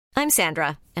I'm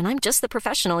Sandra, and I'm just the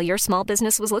professional your small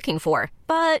business was looking for.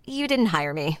 But you didn't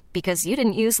hire me because you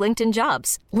didn't use LinkedIn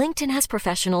Jobs. LinkedIn has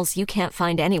professionals you can't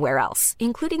find anywhere else,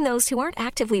 including those who aren't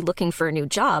actively looking for a new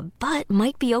job, but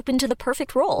might be open to the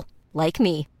perfect role, like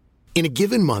me. In a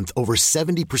given month, over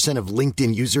 70% of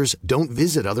LinkedIn users don't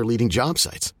visit other leading job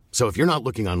sites. So if you're not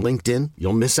looking on LinkedIn,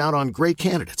 you'll miss out on great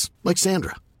candidates like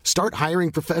Sandra. Start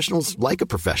hiring professionals like a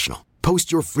professional.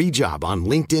 Post your free job on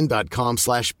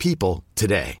linkedin.com/people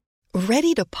today.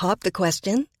 Ready to pop the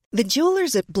question? The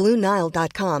jewelers at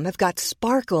BlueNile.com have got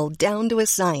sparkle down to a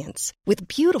science with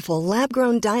beautiful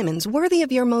lab-grown diamonds worthy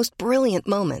of your most brilliant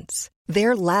moments.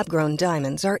 Their lab-grown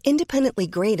diamonds are independently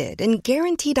graded and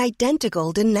guaranteed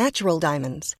identical to natural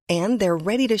diamonds, and they're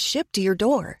ready to ship to your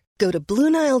door. Go to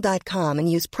BlueNile.com and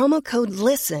use promo code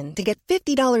LISTEN to get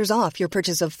 $50 off your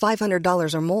purchase of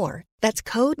 $500 or more. That's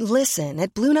code LISTEN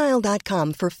at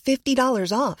BlueNile.com for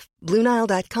 $50 off.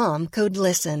 BlueNile.com, code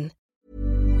LISTEN.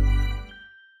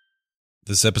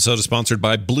 This episode is sponsored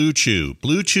by Blue Chew.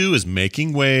 Blue Chew is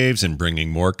making waves and bringing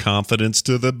more confidence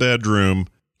to the bedroom.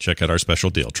 Check out our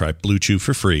special deal. Try Blue Chew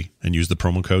for free and use the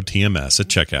promo code TMS at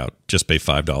checkout. Just pay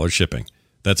 $5 shipping.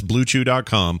 That's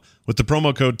BlueChew.com with the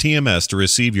promo code TMS to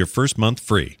receive your first month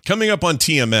free. Coming up on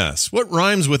TMS, what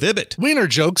rhymes with Ibit? Wiener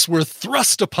jokes were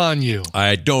thrust upon you.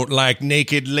 I don't like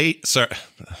naked ladies. Sorry,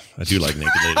 I do like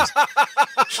naked ladies.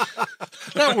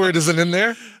 That word isn't in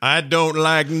there. I don't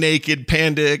like naked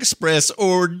Panda Express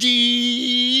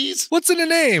orgies. What's in a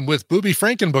name with Booby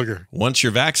Frankenbooger? Once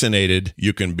you're vaccinated,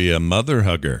 you can be a mother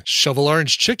hugger. Shovel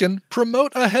Orange Chicken,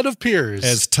 promote ahead of peers.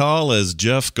 As tall as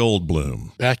Jeff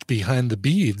Goldblum. Back Behind the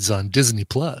Beads on Disney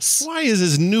Plus. Why is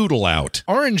his noodle out?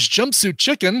 Orange Jumpsuit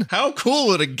Chicken. How cool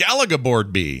would a Galaga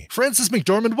board be? Francis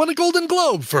McDormand won a Golden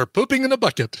Globe for pooping in a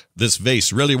bucket. This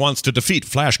vase really wants to defeat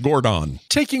Flash Gordon.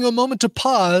 Taking a moment to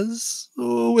pause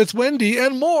with Wendy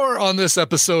and more on this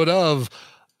episode of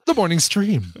The Morning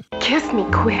Stream. Kiss me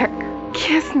quick.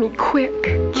 Kiss me quick.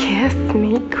 Kiss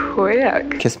me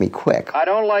quick. Kiss me quick. I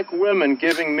don't like women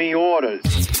giving me orders.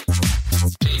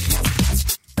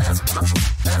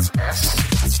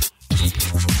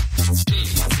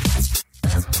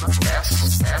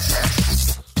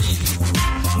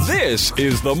 This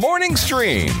is The Morning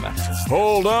Stream.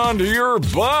 Hold on to your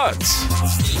butts.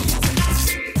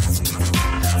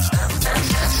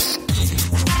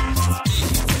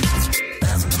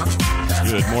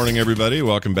 Good morning, everybody.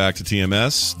 Welcome back to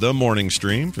TMS, the morning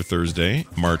stream for Thursday,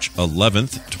 March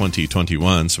 11th,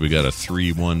 2021. So we got a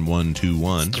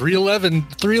 31121.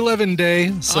 311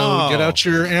 day. So get out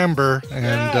your amber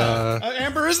and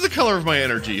amber is the color of my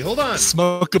energy. Hold on.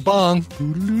 Smoke a bong.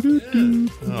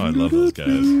 Oh, I love those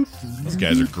guys. Those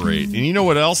guys are great. And you know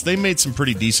what else? They made some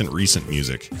pretty decent recent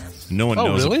music. No one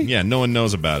knows. Really? Yeah, no one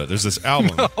knows about it. There's this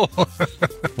album. No.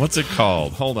 What's it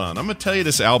called? Hold on. I'm going to tell you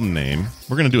this album name.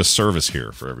 We're going to do a service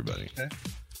here for everybody. Okay.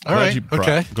 All right.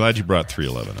 Glad you brought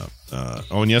 311 up.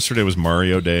 And yesterday was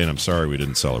Mario Day, and I'm sorry we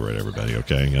didn't celebrate everybody,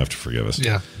 okay? You have to forgive us.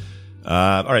 Yeah.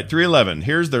 All right, 311.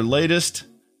 Here's their latest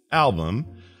album.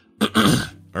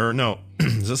 Or no,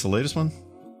 is this the latest one?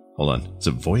 Hold on. Is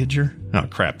it Voyager? Oh,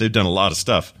 crap. They've done a lot of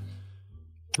stuff.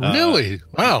 Really?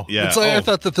 Wow. Yeah. It's like, I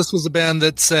thought that this was a band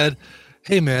that said,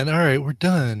 hey, man, all right, we're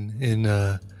done in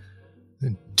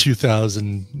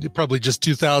 2000. Probably just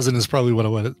 2000 is probably what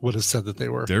I would have said that they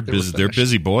were. They're busy. They're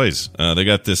busy boys. They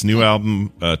got this new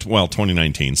album,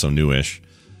 2019, so newish.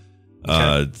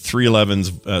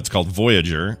 311's, it's called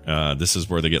Voyager. This is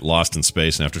where they get lost in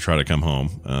space and have to try to come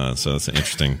home. So that's an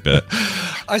interesting bit.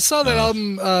 I saw that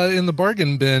album in the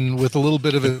bargain bin with a little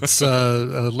bit of its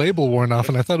label worn off,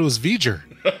 and I thought it was V'ger.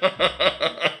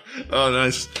 Oh,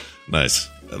 nice.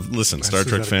 Listen, Star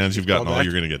Trek fans, you've gotten all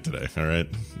you're going to get today. All right,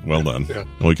 well done. Yeah.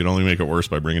 We can only make it worse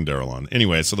by bringing Daryl on.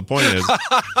 Anyway, so the point is,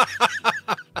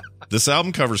 this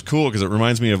album cover's cool because it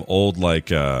reminds me of old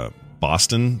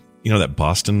Boston. You know that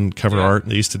Boston cover art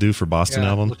they used to do for Boston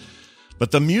albums? But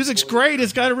the music's great.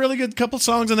 It's got a really good couple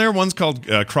songs in there. One's called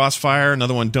Crossfire.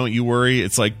 Another one, Don't You Worry.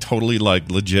 It's like totally like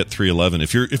legit 311.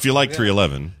 If you like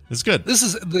 311, it's good. This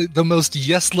is the most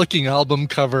yes-looking album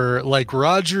cover, like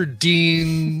Roger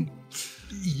Dean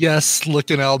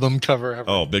yes-looking album cover ever.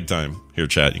 Oh, big time. Here,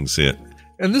 chat, you can see it.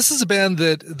 And this is a band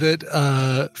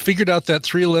that figured out that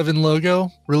 311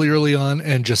 logo really early on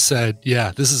and just said,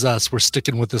 yeah, this is us. We're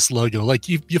sticking with this logo. Like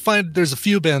you find there's a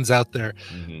few bands out there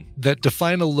that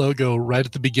define a logo right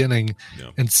at the beginning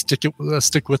and stick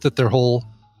with it their whole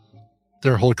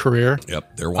career.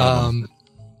 Yep, they're one of them.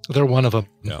 They're one of them.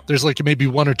 Yeah. There's like maybe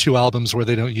one or two albums where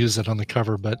they don't use it on the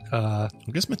cover, but I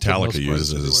guess Metallica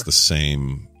uses the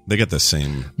same. They get the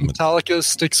same. Metallica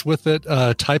sticks with it.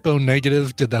 Typo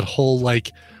Negative did that whole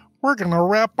like we're going to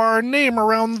wrap our name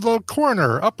around the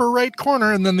corner, upper right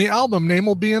corner, and then the album name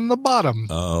will be in the bottom.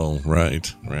 Oh,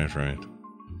 right.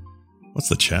 What's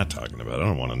the chat talking about? I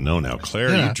don't want to know now.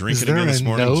 Claire, you drinking again this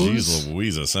morning? Jeez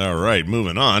Louises. All right,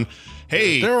 moving on.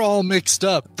 Hey. They're all mixed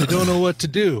up. They don't know what to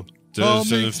do. Don't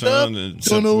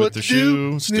know what to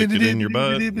do. Stick it in your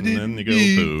butt, and then you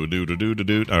go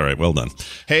boo. All right, well done.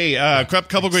 Hey,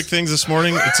 couple quick things this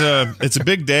morning. It's a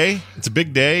big day. It's a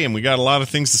big day, and we got a lot of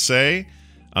things to say.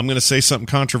 I'm going to say something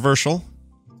controversial.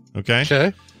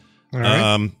 Okay. All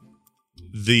right.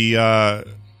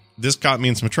 This got me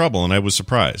in some trouble, and I was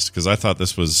surprised because I thought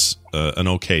this was an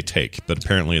okay take, but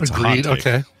apparently it's Agreed. a hot take.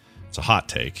 Okay. It's a hot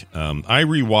take. I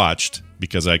rewatched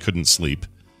because I couldn't sleep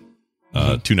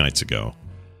 2 nights ago.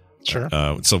 Sure.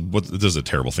 This is a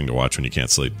terrible thing to watch when you can't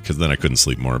sleep, because then I couldn't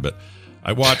sleep more. But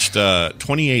I watched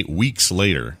 28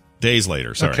 days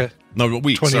later. Sorry. Okay. No,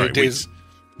 weeks. 28 sorry, days.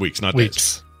 Weeks, not Weeks.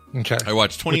 days. Okay. I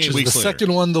watched 28 Which is weeks the later.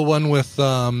 second one, the one with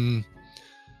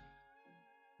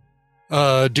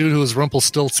dude who was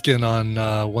Rumpelstiltskin on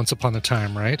Once Upon a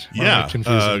Time, right?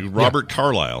 Robert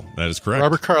Carlyle. That is correct.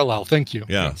 Robert Carlyle. Thank you.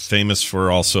 Yeah, Yes. famous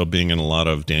for also being in a lot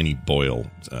of Danny Boyle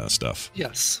stuff.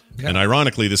 Yes. Yeah. And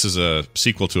ironically, this is a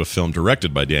sequel to a film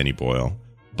directed by Danny Boyle,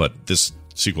 but this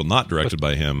sequel not directed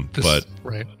by him, but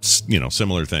right.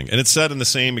 Similar thing. And it's set in the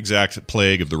same exact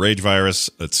plague of the rage virus.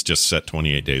 It's just set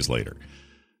 28 days later.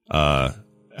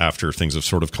 After things have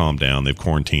sort of calmed down, they've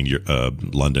quarantined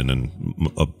London and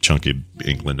a chunk of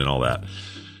England and all that.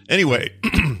 Anyway,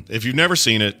 if you've never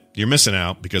seen it, you're missing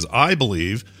out, because I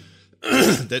believe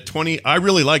that I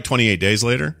really like 28 Days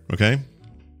Later, okay?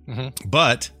 Mm-hmm.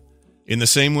 But in the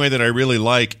same way that I really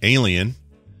like Alien,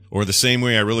 or the same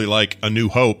way I really like A New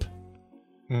Hope,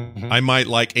 I might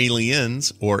like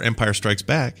Aliens or Empire Strikes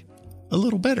Back a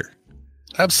little better.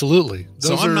 Absolutely.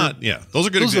 Those are good Those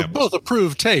examples. are both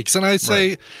approved takes. And I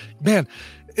say, man,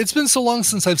 it's been so long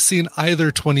since I've seen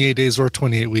either 28 Days or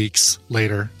 28 Weeks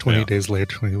Later. 28 Days Later,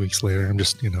 20 Weeks Later. I'm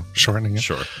just, shortening it.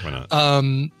 Sure, why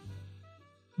not?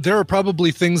 There are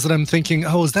probably things that I'm thinking,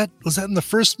 was that in the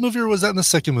first movie or was that in the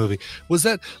second movie? Was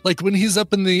that like when he's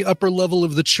up in the upper level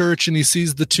of the church and he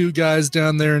sees the two guys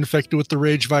down there infected with the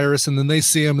rage virus, and then they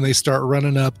see him and they start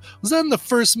running up? Was that in the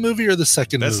first movie or the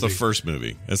second movie? That's the first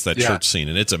movie. That's that church scene,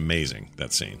 and it's amazing,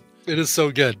 that scene. It is so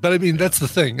good. But I mean, that's the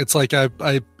thing. It's like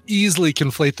I easily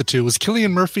conflate the two. Was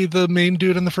Cillian Murphy the main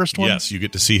dude in the first one? Yes, you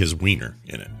get to see his wiener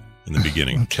in it. In the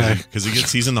beginning. Okay. Because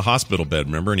he's in the hospital bed,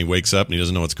 remember? And he wakes up and he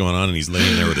doesn't know what's going on, and he's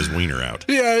laying there with his wiener out.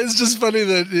 Yeah, it's just funny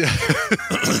that,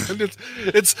 and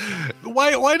it's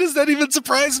why does that even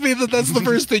surprise me that that's the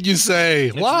first thing you say?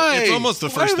 Why? It's almost the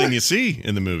first thing you see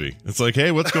in the movie. It's like,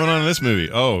 hey, what's going on in this movie?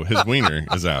 Oh, his wiener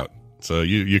is out. So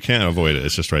you can't avoid it.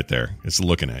 It's just right there. It's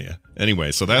looking at you.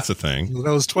 Anyway, so that's the thing.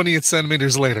 That was 28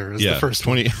 centimeters later is the first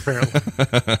 20. one,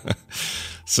 apparently.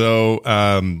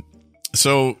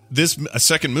 So this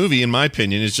second movie, in my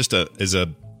opinion, is just a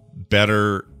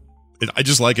better. I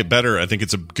just like it better. I think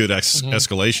it's a good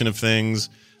escalation of things.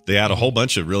 They add a whole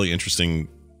bunch of really interesting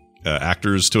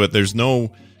actors to it. There's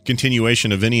no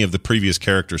continuation of any of the previous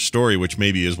character's story, which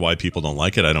maybe is why people don't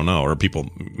like it. I don't know, or people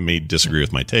may disagree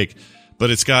with my take. But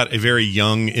it's got a very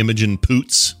young Imogen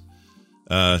Poots.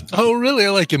 Oh, really? I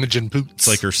like Imogen Poots. It's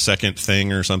like her second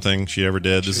thing or something she ever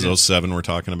did. This is 07 we're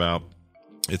talking about.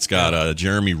 It's got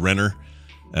Jeremy Renner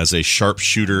as a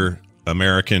sharpshooter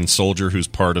American soldier who's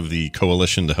part of the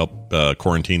coalition to help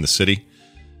quarantine the city.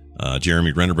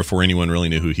 Jeremy Renner, before anyone really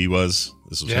knew who he was.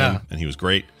 This was him, and he was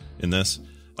great in this.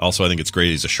 Also, I think it's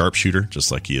great he's a sharpshooter,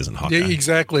 just like he is in Hawkeye. Yeah,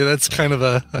 exactly. That's kind of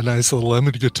a nice little, I'm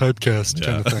going to get typecast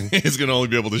kind of thing. He's going to only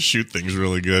be able to shoot things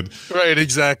really good. Right,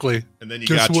 exactly. And then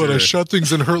Guess what? I shot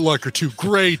things in Hurt Locker too.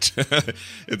 Great.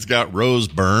 It's got Rose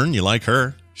Byrne. You like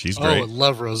her? She's great. Oh, I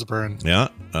love Rose Byrne. Yeah.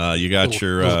 You got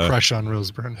little crush on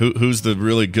Rose Byrne. Who's the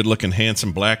really good-looking,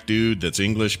 handsome black dude that's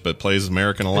English but plays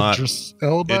American a lot? Idris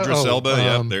Elba. Idris Elba.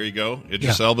 Yeah, there you go.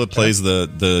 Idris Elba plays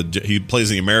he plays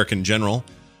the American general.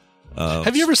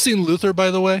 Have you ever seen Luther,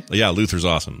 by the way? Yeah, Luther's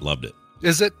awesome. Loved it.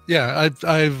 Is it? Yeah,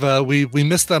 we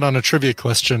missed that on a trivia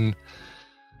question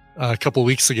a couple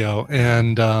weeks ago,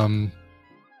 and none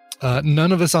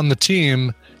of us on the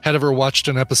team had ever watched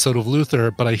an episode of Luther,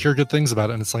 but I hear good things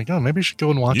about it, and it's like, oh, maybe you should go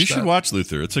and watch it. You should watch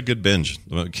Luther. It's a good binge.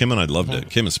 Kim and I loved it.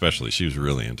 Kim especially. She was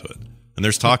really into it. And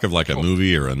there's talk of like a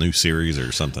movie or a new series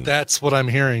or something. That's what I'm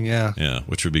hearing, yeah. Yeah,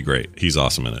 which would be great. He's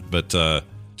awesome in it. But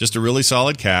just a really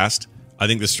solid cast. I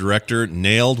think this director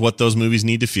nailed what those movies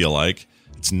need to feel like.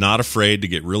 It's not afraid to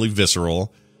get really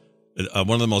visceral.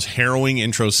 One of the most harrowing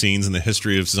intro scenes in the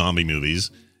history of zombie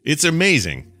movies. It's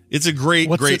amazing. It's a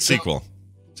great sequel.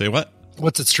 Say what?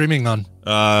 What's it streaming on?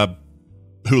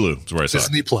 Hulu is where I saw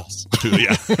Disney Plus.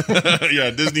 it. Yeah,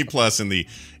 Disney Plus. They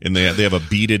have a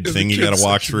beaded thing you got to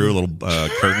walk through, a little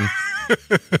curtain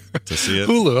to see it.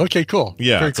 Hulu. Okay, cool.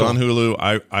 Yeah, Very it's cool. on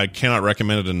Hulu. I cannot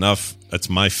recommend it enough. It's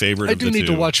my favorite. I need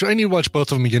to watch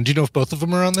both of them again. Do you know if both of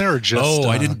them are on there or just? Oh,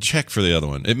 I didn't check for the other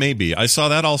one. It may be. I saw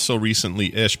that also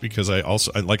recently-ish because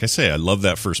like I say, I love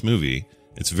that first movie.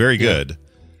 It's very good.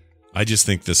 I just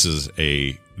think this is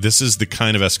the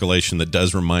kind of escalation that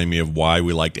does remind me of why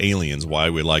we liked Aliens, why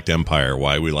we liked Empire,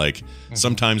 why we like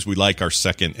sometimes we like our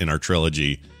second in our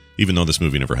trilogy, even though this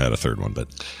movie never had a third one. But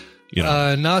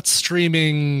not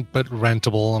streaming but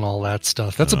rentable and all that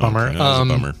stuff. That's a bummer. Okay, that's a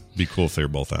bummer. Be cool if they were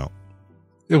both out.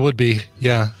 It would be,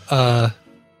 yeah.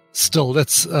 Still,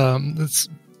 that's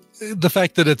the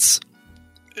fact that it's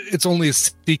only a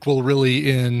sequel really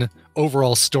in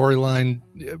overall storyline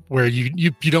where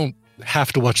you don't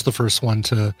have to watch the first one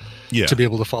to be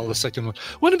able to follow the second one.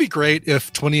 Wouldn't it be great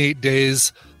if 28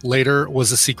 Days Later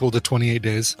was a sequel to 28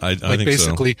 Days? I think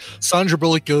basically, Sandra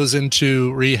Bullock goes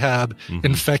into rehab,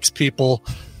 infects people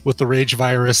with the rage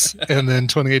virus, and then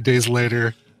 28 Days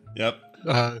Later,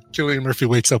 Cillian Murphy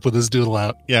wakes up with his doodle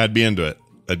out. Yeah, I'd be into it.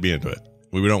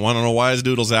 We don't want to know why his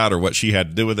doodle's out or what she had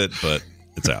to do with it, but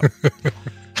it's out.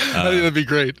 I think that'd be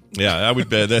great. Yeah, I would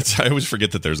bet. I always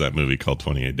forget that there's that movie called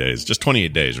 28 Days. Just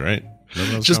 28 Days, right?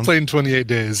 Just plain 28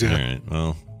 Days, yeah. All right,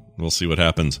 well, we'll see what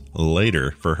happens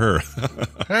later for her.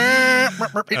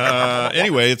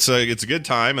 Anyway, it's a good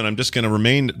time, and I'm just going to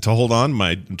remain to hold on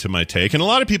to my take. And a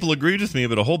lot of people agreed with me,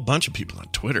 but a whole bunch of people on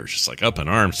Twitter just like up in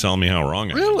arms telling me how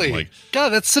wrong I am. Really? Like, God,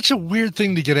 that's such a weird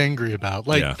thing to get angry about.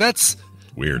 Like, that's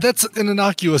weird. That's an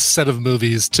innocuous set of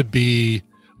movies to be,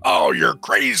 oh, you're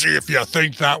crazy if you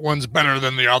think that one's better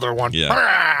than the other one.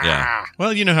 Yeah.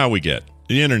 Well, you know how we get.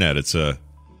 The internet, it's a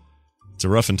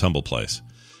rough and tumble place.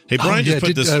 Hey, Brian just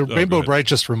put this... Rainbow Bright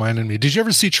just reminded me. Did you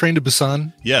ever see Train to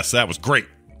Busan? Yes, that was great.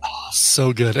 Oh,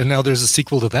 so good. And now there's a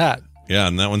sequel to that. Yeah,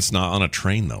 and that one's not on a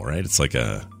train, though, right? It's like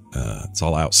it's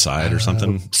all outside or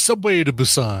something. Subway to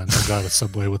Busan. Oh, God, a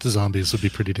subway with the zombies would be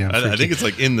pretty damn freaky. I think it's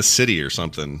like in the city or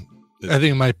something. I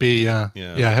think it might be, yeah.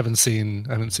 I haven't seen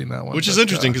that one. Which is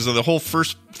interesting because the whole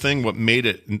first thing, what made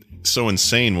it so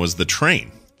insane was the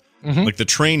train. Mm-hmm. Like the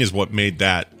train is what made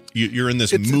that. You're in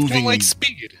this moving. It's kind of like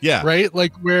Speed. Yeah. Right?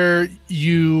 Like where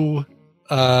you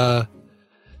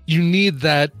need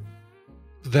that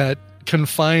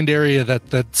confined area,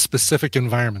 that specific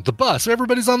environment. The bus.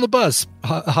 Everybody's on the bus.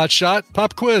 Hot shot,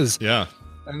 pop quiz. Yeah.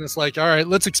 And it's like, all right,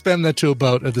 let's expand that to a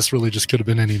boat. This really just could have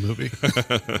been any movie.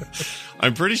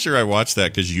 I'm pretty sure I watched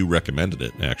that because you recommended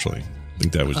it, actually. I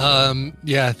think that was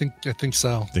yeah, I think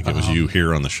so. I think it was you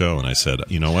here on the show, and I said,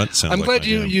 you know what? I'm glad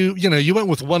you went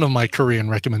with one of my Korean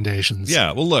recommendations.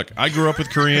 Yeah, well, look, I grew up with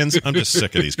Koreans. I'm just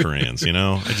sick of these Koreans.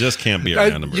 I just can't be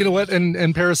around them. You know what?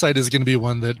 And Parasite is going to be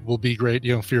one that will be great.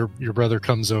 If your brother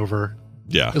comes over,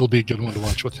 it'll be a good one to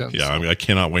watch with him. Yeah, so. I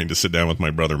cannot wait to sit down with my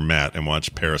brother Matt and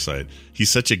watch Parasite. He's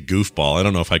such a goofball. I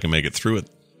don't know if I can make it through it.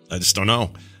 I just don't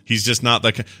know. He's just not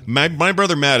like my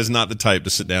brother Matt is not the type to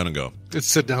sit down and go.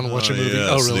 Sit down and watch a movie.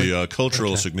 Yes, really? The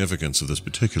cultural significance of this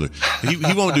particular. He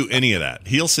won't do any of that.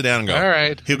 He'll sit down and go. All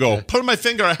right. He'll go. Put my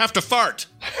finger. I have to fart.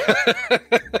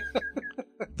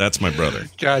 That's my brother.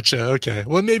 Gotcha. Okay.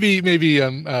 Well, maybe.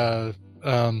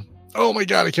 Oh my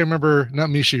God, I can't remember. Not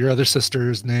Misha. Your other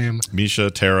sister's name. Misha,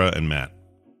 Tara, and Matt.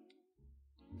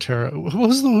 Tara.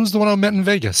 Who's the one I met in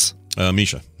Vegas?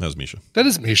 Misha. That was Misha. That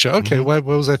is Misha. Okay. Mm-hmm. What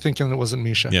was I thinking? It wasn't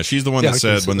Misha. Yeah, she's the one that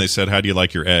said when they said, "How do you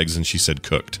like your eggs?" and she said,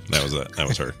 "Cooked." That was it. That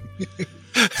was her.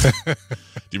 Do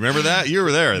you remember that? You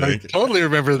were there, I think. I totally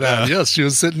remember that. Yes, she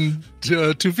was sitting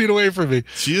 2 feet away from me.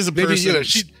 She is a person.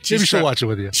 Maybe she'll watch it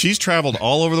with you. She's traveled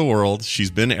all over the world.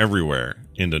 She's been everywhere.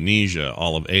 Indonesia,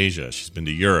 all of Asia. She's been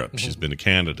to Europe. Mm-hmm. She's been to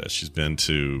Canada. She's been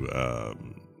to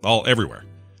everywhere.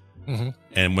 Mm-hmm.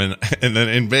 And then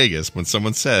in Vegas, when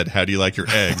someone said, "How do you like your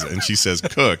eggs?" and she says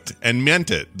 "cooked" and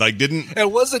meant it,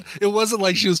 It wasn't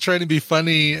like she was trying to be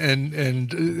funny,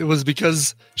 and it was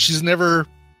because she's never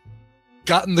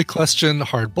gotten the question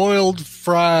hard boiled,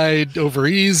 fried, over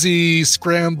easy,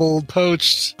 scrambled,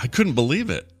 poached. I couldn't believe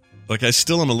it. Like, I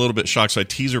still am a little bit shocked, so I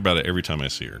tease her about it every time I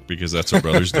see her because that's what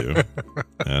brothers do,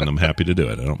 and I'm happy to do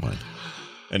it. I don't mind.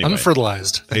 Anyway,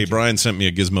 unfertilized. Hey, Brian sent me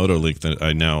a Gizmodo link that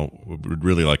I now would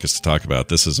really like us to talk about.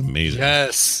 This is amazing.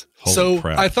 Yes. Holy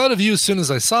crap. I thought of you as soon as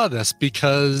I saw this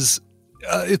because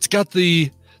it's got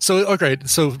the... So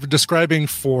describing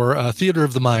for Theater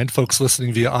of the Mind, folks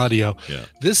listening via audio,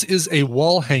 this is a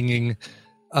wall hanging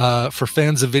for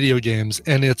fans of video games,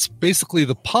 and it's basically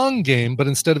the Pong game, but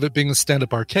instead of it being a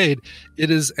stand-up arcade, it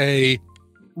is a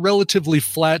relatively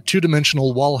flat,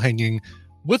 two-dimensional wall hanging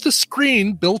with a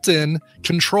screen built in,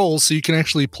 controls so you can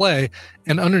actually play,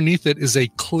 and underneath it is a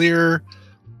clear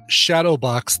shadow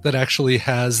box that actually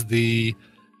has the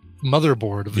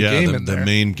motherboard of the game in there. The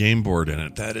main game board in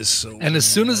it. That is so And as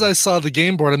soon as I saw the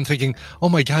game board, I'm thinking, oh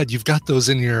my God, you've got those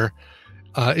in your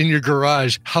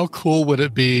garage. How cool would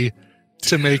it be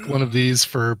to make one of these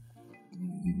for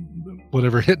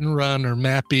whatever hit and run or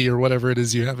mappy or whatever it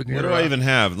is you have in your What do I even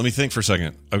have? Let me think for a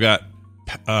second. I got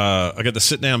the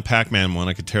sit down Pac-Man one.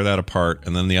 I could tear that apart,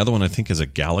 and then the other one I think is a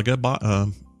Galaga board.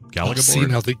 See,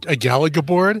 now a Galaga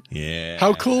board? Yeah.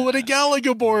 How cool would a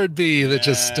Galaga board be? That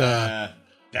just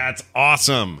that's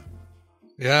awesome.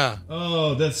 Yeah.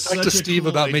 Oh, that's talk such to Steve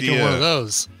cool about idea. making one of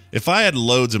those. If I had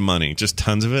loads of money, just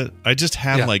tons of it, I'd just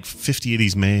have like 50 of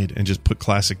these made and just put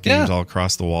classic games all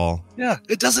across the wall. Yeah,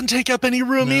 it doesn't take up any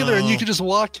room either, and you can just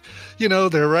walk.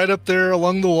 They're right up there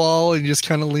along the wall, and you just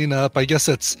kind of lean up. I guess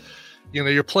it's,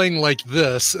 you're playing like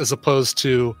this as opposed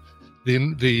to the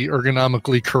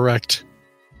ergonomically correct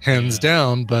hands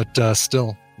down, but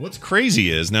still. What's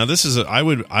crazy is now this is I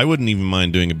wouldn't even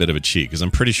mind doing a bit of a cheat because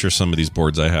I'm pretty sure some of these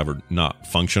boards I have are not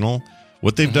functional.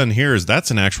 What they've done here is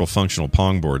that's an actual functional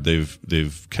Pong board.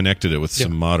 They've connected it with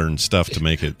some modern stuff to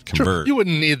make it convert. Sure. You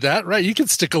wouldn't need that, right? You could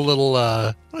stick a little.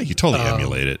 You could totally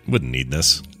emulate it. Wouldn't need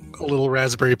this. A little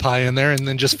Raspberry Pi in there, and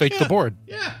then just fake the board.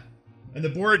 Yeah. And the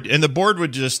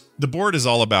board is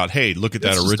all about, hey, look at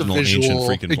that original ancient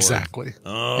freaking board. Exactly.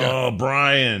 Oh,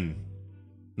 Brian.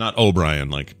 Not O'Brien,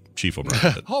 like Chief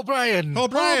O'Brien.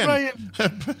 O'Brien.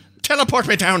 Teleport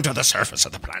me down to the surface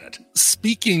of the planet.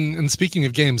 Speaking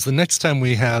of games, the next time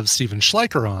we have Steven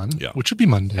Schleicher on, which would be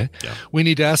Monday, we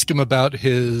need to ask him about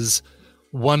his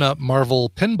one-up Marvel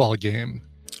pinball game.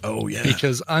 Oh, yeah.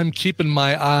 Because I'm keeping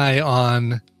my eye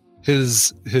on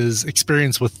his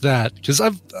experience with that, because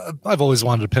I've always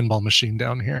wanted a pinball machine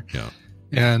down here. Yeah.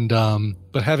 And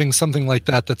but having something like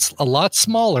that's a lot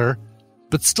smaller,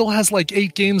 but still has like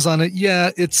 8 games on it. Yeah,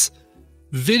 it's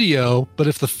video, but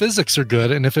if the physics are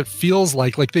good and if it feels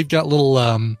like they've got little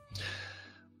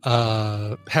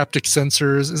haptic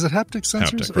sensors. Is it haptic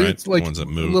sensors? Haptic, right? It's like ones that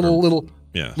move.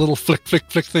 Little flick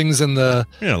things in the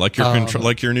like your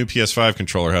like your new PS5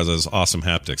 controller has those awesome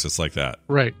haptics. It's like that.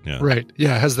 Right. It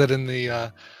has that in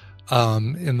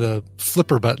the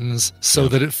flipper buttons so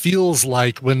that it feels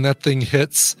like when that thing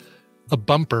hits a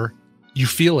bumper, you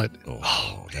feel it.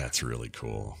 Oh, that's really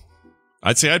cool.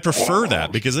 I'd say I'd prefer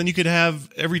that because then you could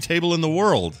have every table in the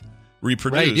world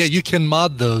reproduced. Right, yeah, you can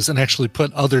mod those and actually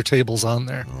put other tables on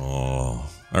there. Oh.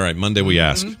 All right, Monday we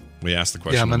ask. We ask the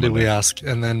question. Yeah, Monday we ask,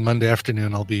 and then Monday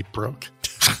afternoon I'll be broke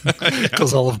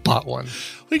because I'll have bought one.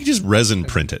 Well, you can just resin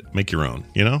print it, make your own,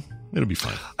 It'll be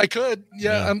fine. I could,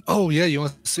 yeah. You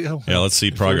want to see? Let's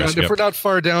see progress. If we're not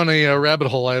far down a rabbit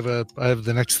hole, I have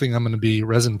the next thing I'm going to be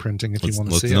resin printing. If you want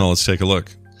to see, let's take a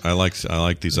look. I like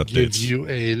these updates. Give you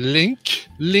a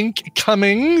link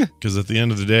coming. Because at the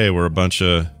end of the day, we're a bunch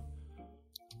of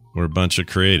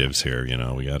creatives here.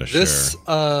 We got to share. This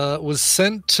was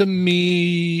sent to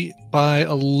me by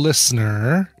a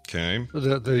listener. Okay.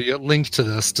 The link to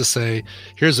this to say,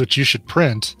 here's what you should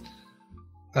print.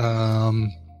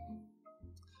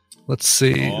 Let's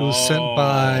see. It was sent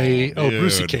by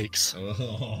Brucey Cakes.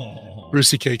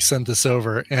 Brucey Cakes sent this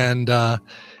over, and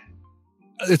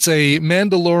it's a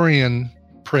Mandalorian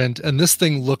print, and this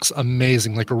thing looks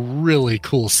amazing, like a really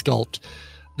cool sculpt.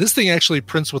 This thing actually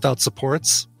prints without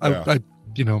supports. I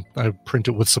print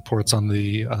it with supports on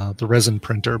the resin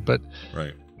printer, but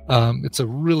it's a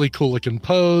really cool looking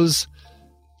pose.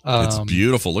 It's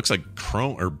beautiful. Looks like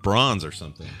chrome or bronze or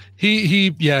something.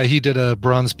 He did a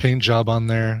bronze paint job on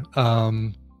there,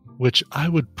 which I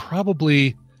would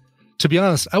probably, to be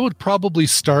honest,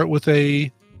 start with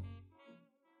a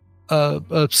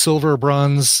silver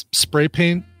bronze spray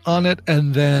paint on it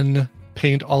and then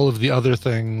paint all of the other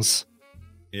things.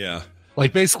 Yeah.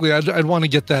 Like basically I'd want to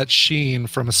get that sheen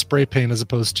from a spray paint as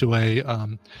opposed to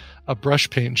a brush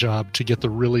paint job to get the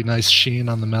really nice sheen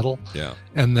on the metal. Yeah.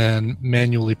 And then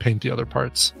manually paint the other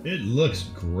parts. It looks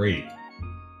great.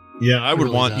 Yeah, I would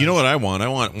want, you know what I want? I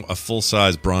want a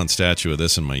full-size bronze statue of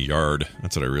this in my yard.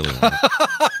 That's what I really want.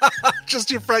 Just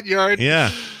your front yard.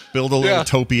 Yeah. Build a little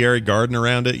topiary garden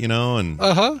around it,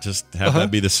 and just have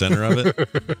that be the center of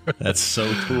it. That's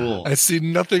so cool. I see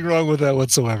nothing wrong with that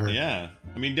whatsoever. Yeah.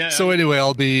 I mean, so anyway,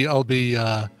 I'll be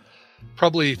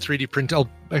probably 3D print. I'll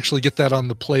actually get that on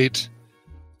the plate.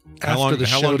 How long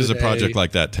does a project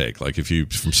like that take? Like if you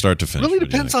from start to finish? Really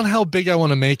depends on how big I want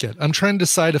to make it. I'm trying to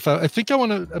decide if I think I'm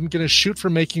going to shoot for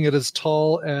making it as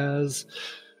tall as,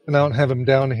 and I don't have him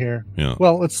down here. Yeah.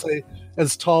 Well, let's say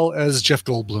as tall as Jeff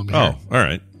Goldblum here. Oh, all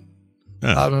right.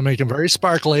 I'm going to make him very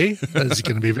sparkly. It's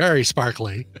going to be very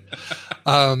sparkly.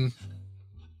 I'll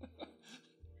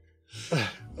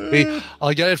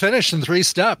get it finished in 3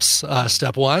 steps.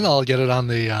 Step 1, I'll get it on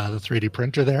the 3D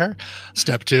printer there.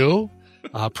 Step 2,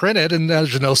 print it, and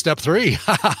there's no step 3.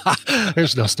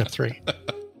 There's no step 3.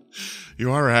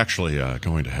 You are actually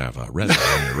going to have a resin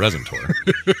on your resin tour.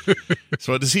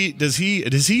 So does he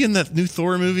in that new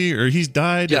Thor movie, or he's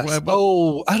died? Yes.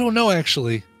 Oh, I don't know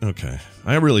actually. Okay,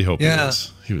 I really hope he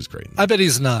is. He was great. I bet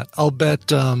he's not. I'll bet.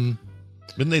 Didn't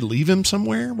they leave him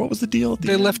somewhere? What was the deal?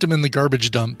 They left him in the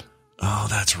garbage dump. Oh,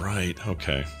 that's right.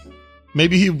 Okay,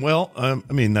 maybe he. Well, I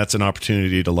mean, that's an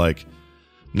opportunity to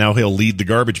now he'll lead the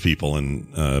garbage people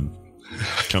and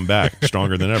come back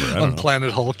stronger than ever. I don't on know.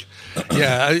 Planet Hulk.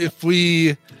 Yeah, if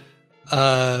we,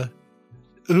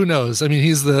 who knows? I mean,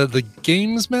 he's the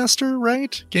games master,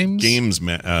 right? Games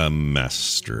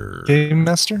master. Game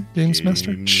master.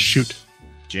 Shoot,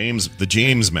 the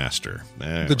James Master.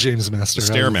 The James Master. The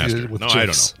Stairmaster. With no, Jace. I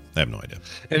don't know. I have no idea.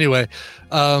 Anyway,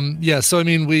 so I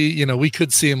mean, we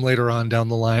could see him later on down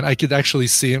the line. I could actually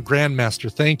see him. Grandmaster,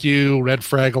 thank you. Red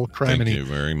Fraggle, Criminy. Thank you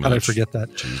very much. How did I forget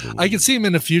that? Jesus. I could see him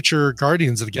in a future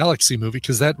Guardians of the Galaxy movie,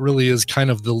 because that really is kind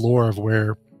of the lore of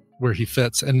where he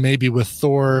fits, and maybe with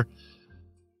Thor,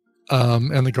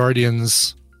 and the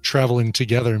Guardians traveling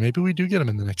together, maybe we do get him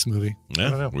in the next movie.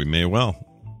 Yeah, we may well.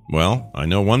 Well, I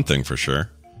know one thing for sure,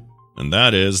 and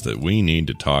that is that we need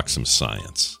to talk some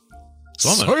science. So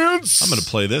I'm going to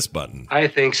play this button. I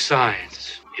think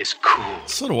science is cool.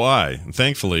 So do I. And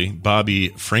thankfully, Bobby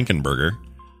Frankenburger,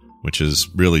 which is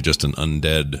really just an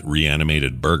undead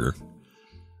reanimated burger,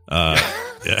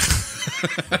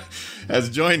 has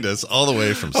joined us all the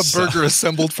way from a burger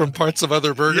assembled from parts of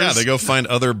other burgers. Yeah, they go find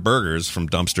other burgers from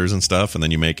dumpsters and stuff, and then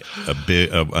you make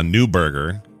a new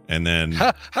burger. And then,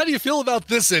 how do you feel about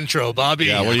this intro, Bobby?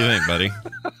 Yeah, what do you think, buddy?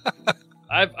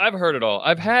 I've heard it all.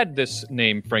 I've had this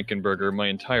name Frankenburger my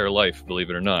entire life, believe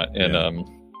it or not, and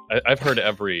I've heard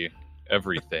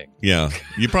everything. Yeah,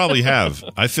 you probably have.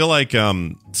 I feel like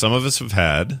some of us have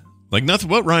had nothing.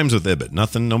 What rhymes with Ibbot?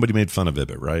 Nothing. Nobody made fun of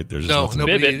Ibbot, right? There's just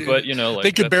nobody. Ibbot, but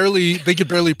they could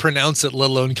barely pronounce it, let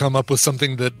alone come up with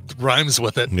something that rhymes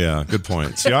with it. Yeah, good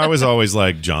point. See, I was always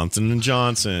like Johnson and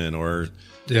Johnson, or.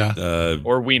 Yeah,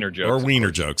 or wiener jokes. Or wiener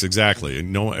jokes, exactly.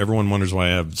 No, everyone wonders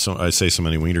why I say so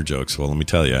many wiener jokes. Well, let me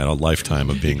tell you, I had a lifetime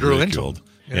of being ridiculed.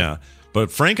 Yeah, but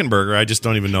Frankenburger, I just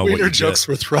don't even know wiener what your jokes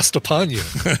were thrust upon you.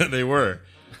 They were,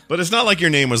 but it's not like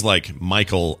your name was like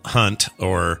Michael Hunt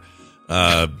or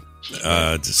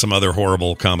some other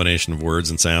horrible combination of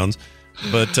words and sounds.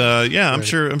 But I'm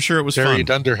sure it was Jerry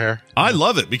fun. Dunderhair. I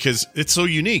love it because it's so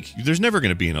unique. There's never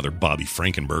going to be another Bobby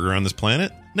Frankenburger on this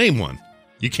planet. Name one.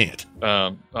 You can't.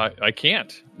 I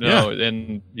can't. No,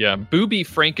 and Booby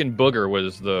Frankenbooger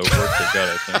was the worst it got,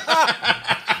 I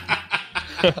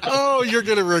think. Oh, you're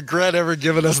gonna regret ever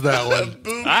giving us that one.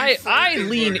 I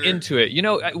lean into it.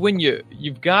 When you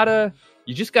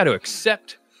just got to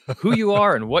accept who you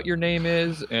are and what your name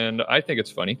is, and I think it's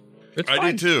funny.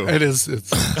 I do too. It is. It's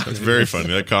very funny.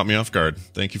 That caught me off guard.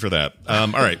 Thank you for that. All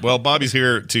right. Well, Bobby's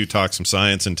here to talk some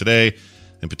science, and today,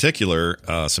 in particular,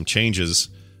 some changes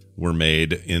were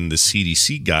made in the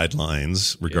CDC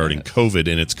guidelines regarding COVID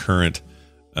in its current,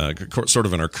 sort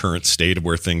of in our current state of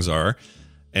where things are.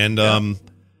 And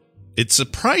it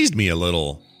surprised me a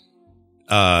little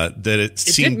that it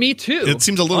seemed... did me too. It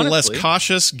seems a little honestly. less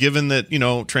cautious, given that,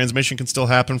 transmission can still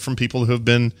happen from people who have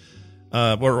been...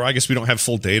 or I guess we don't have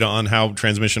full data on how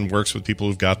transmission works with people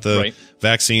who've got the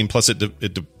vaccine. Plus,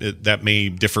 that may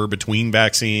differ between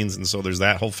vaccines, and so there's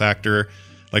that whole factor.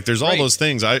 There's all those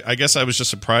things. I guess I was just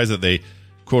surprised that they,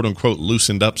 quote unquote,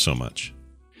 loosened up so much.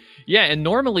 Yeah, and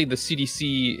normally the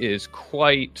CDC is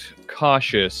quite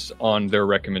cautious on their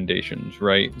recommendations,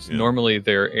 right? Yeah. Normally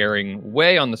they're erring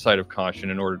way on the side of caution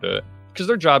in order to, because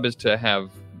their job is to have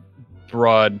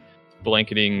broad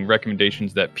blanketing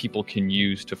recommendations that people can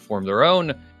use to form their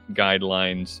own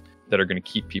guidelines that are going to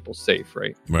keep people safe,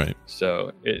 right? Right.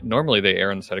 So normally they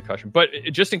err on the side of caution. But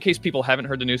just in case people haven't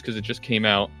heard the news, because it just came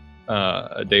out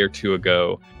a day or two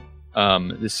ago,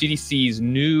 the CDC's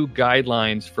new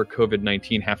guidelines for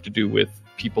COVID-19 have to do with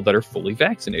people that are fully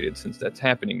vaccinated, since that's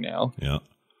happening now. Yeah.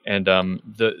 And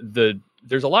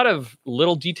there's a lot of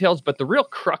little details, but the real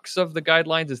crux of the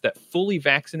guidelines is that fully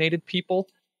vaccinated people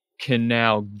can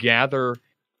now gather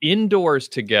indoors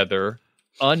together,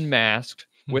 unmasked,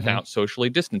 without socially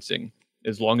distancing,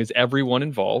 as long as everyone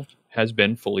involved has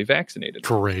been fully vaccinated.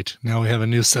 Great. Now we have a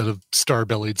new set of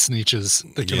star-bellied sneeches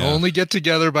that can only get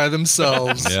together by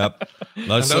themselves. Yep.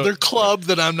 Another club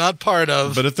that I'm not part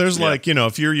of. But if there's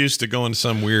if you're used to going to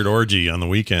some weird orgy on the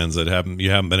weekends that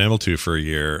you haven't been able to for a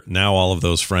year, now all of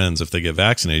those friends, if they get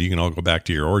vaccinated, you can all go back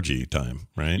to your orgy time,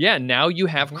 right? Yeah, now you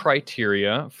have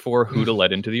criteria for who to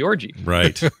let into the orgy.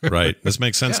 Right, right. This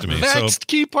makes sense to me. Next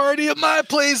key party at my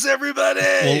place, everybody.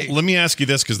 Well, let me ask you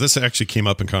this, because this actually came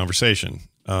up in conversation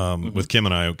with Kim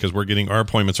and I, because our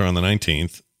appointments are on the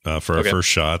 19th for our first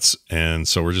shots, and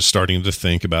so we're just starting to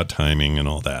think about timing and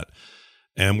all that.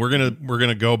 And we're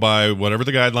gonna go by whatever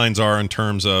the guidelines are in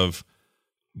terms of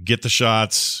get the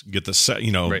shots, get the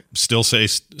still stay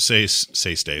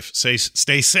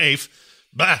safe.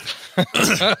 Bah.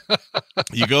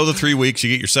 You go the 3 weeks, you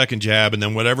get your second jab, and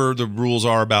then whatever the rules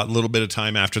are about a little bit of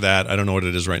time after that. I don't know what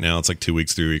it is right now. It's like 2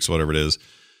 weeks, 3 weeks, whatever it is,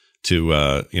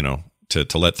 to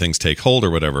to let things take hold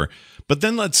or whatever. But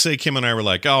then let's say Kim and I were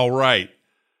like, all right,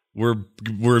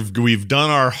 we've done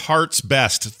our heart's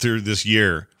best through this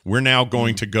year. We're now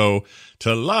going to go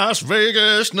to Las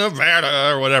Vegas,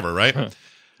 Nevada, or whatever, right?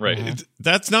 Right.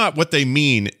 That's not what they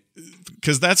mean,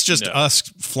 because that's just us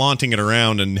flaunting it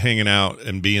around and hanging out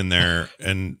and being there,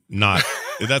 and not.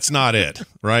 That's not it,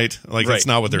 right? Like that's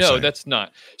not what they're saying. No, that's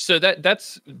not. So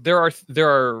there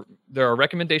are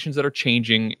recommendations that are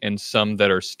changing and some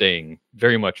that are staying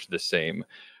very much the same.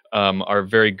 Our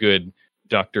very good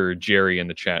Dr. Jerry in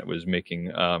the chat was making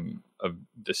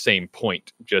the same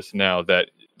point just now, that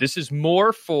this is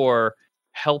more for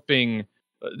helping.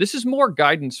 This is more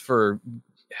guidance for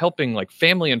helping like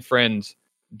family and friends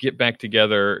get back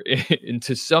together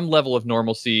into some level of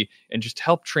normalcy and just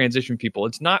help transition people.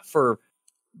 It's not for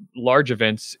large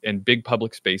events and big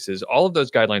public spaces. All of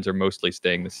those guidelines are mostly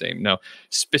staying the same. Now,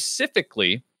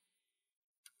 specifically,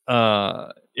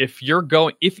 even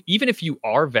if you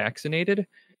are vaccinated,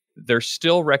 they're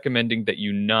still recommending that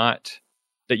you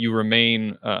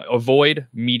remain avoid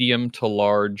medium to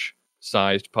large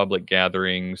sized public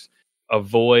gatherings,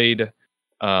 avoid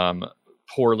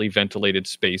poorly ventilated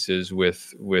spaces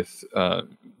with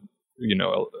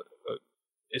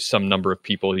some number of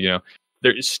people.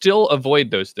 Still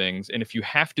avoid those things, and if you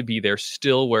have to be there,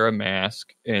 still wear a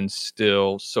mask and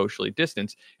still socially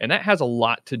distance. And that has a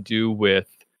lot to do with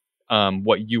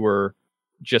what you were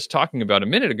just talking about a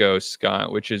minute ago,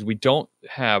 Scott, which is we don't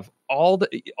have all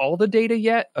the data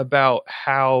yet about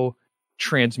how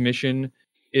transmission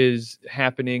is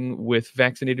happening with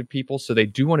vaccinated people, so they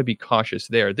do want to be cautious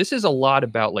there. This is a lot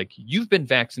about like, you've been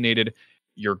vaccinated,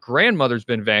 your grandmother's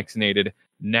been vaccinated,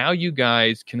 now you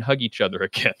guys can hug each other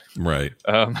again. Right.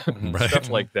 Stuff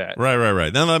like that.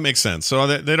 Right. Now that makes sense. So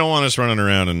they don't want us running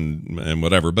around and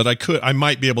whatever, but I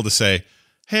might be able to say,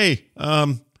 hey,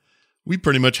 we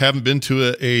pretty much haven't been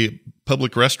to a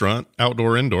public restaurant,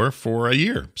 outdoor, indoor, for a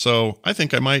year. So I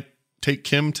think I might take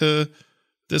Kim to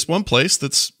this one place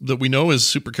that we know is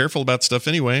super careful about stuff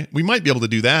anyway. We might be able to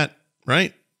do that,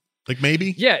 right? Like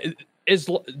maybe. Yeah,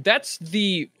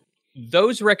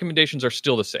 those recommendations are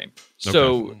still the same.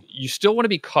 So you still want to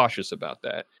be cautious about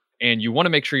that. And you want to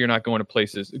make sure you're not going to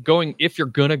places if you're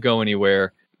going to go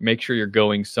anywhere, make sure you're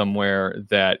going somewhere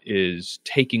that is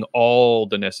taking all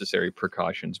the necessary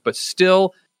precautions, but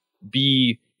still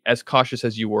be as cautious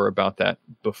as you were about that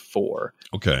before.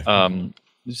 Okay.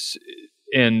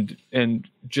 And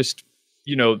just,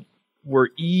 we're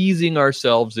easing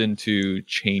ourselves into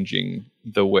changing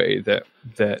the way that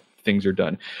things are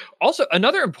done. Also,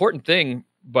 another important thing,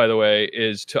 by the way,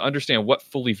 is to understand what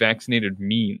fully vaccinated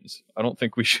means. I don't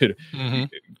think we should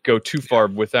go too far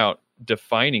without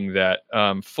defining that.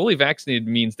 Fully vaccinated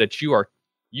means that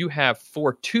you have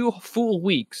for 2 full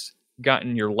weeks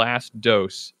gotten your last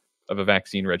dose of a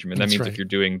vaccine regimen. That means if you're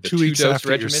doing the 2 weeks 2-dose after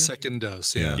regimen, your second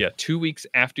dose. Yeah, 2 weeks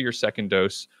after your second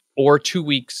dose, or 2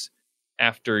 weeks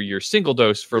after your single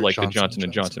dose for the Johnson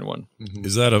 & Johnson one. Mm-hmm.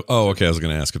 Is that okay. I was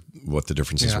going to ask what the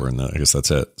differences were in that. I guess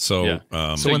that's it. So,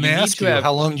 so when they ask you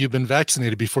how long you've been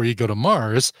vaccinated before you go to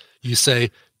Mars, you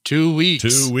say 2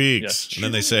 weeks. 2 weeks. Yeah. And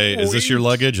then they say, is this your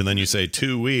luggage? And then you say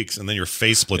 2 weeks. And then your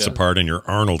face splits apart and you're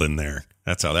Arnold in there.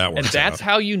 That's how that works. And that's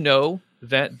how you know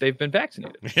that they've been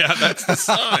vaccinated. Yeah, that's the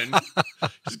sign.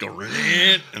 Just go,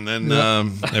 and then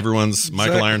everyone's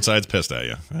Michael Ironside's pissed at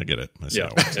you. I get it. I see how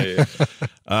it works.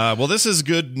 Well, this is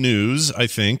good news, I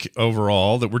think,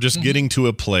 overall, that we're just getting to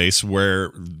a place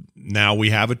where now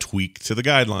we have a tweak to the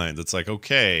guidelines. It's like,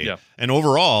 okay. Yeah. And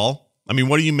overall, I mean,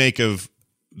 what do you make of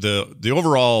the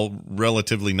overall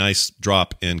relatively nice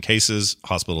drop in cases,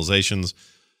 hospitalizations?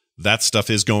 That stuff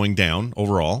is going down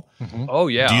overall. Mm-hmm. Oh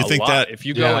yeah. Do you think that if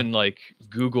you go and like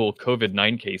Google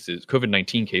COVID-19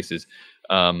 cases,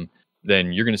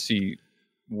 then you're going to see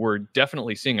we're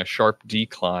definitely seeing a sharp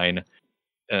decline,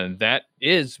 and that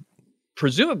is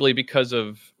presumably because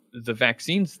of the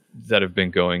vaccines that have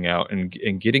been going out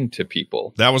and getting to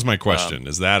people. That was my question.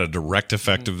 Is that a direct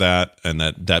effect of that, and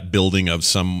that building of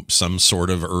some sort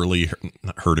of early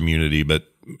herd immunity, but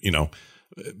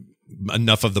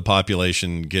enough of the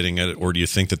population getting it, or do you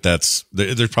think there's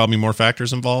probably more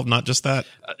factors involved, not just that?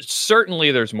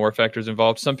 Certainly there's more factors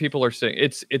involved. Some people are saying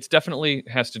it's definitely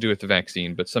has to do with the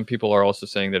vaccine, but some people are also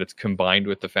saying that it's combined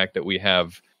with the fact that we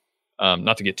have,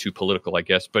 not to get too political, I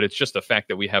guess, but it's just the fact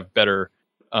that we have better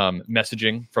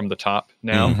messaging from the top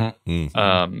now.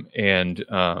 And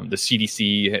the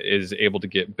CDC is able to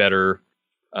get better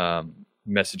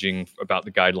messaging about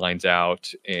the guidelines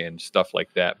out and stuff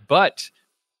like that. But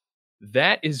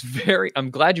that is I'm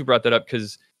glad you brought that up,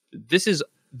 because this is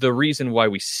the reason why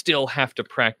we still have to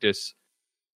practice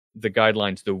the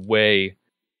guidelines the way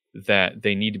that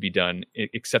they need to be done,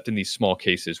 except in these small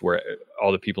cases where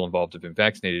all the people involved have been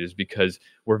vaccinated, is because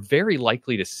we're very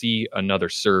likely to see another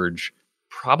surge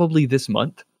probably this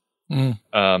month.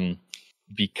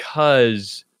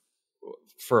 Because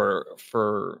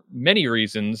for many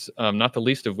reasons, not the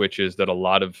least of which is that a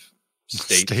lot of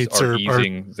states are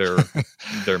easing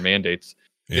their mandates.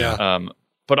 Yeah.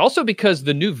 But also because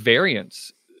the new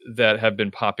variants that have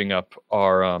been popping up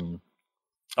are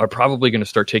probably going to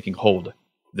start taking hold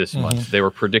this month. They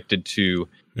were predicted to,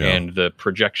 and the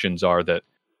projections are that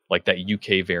like that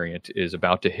UK variant is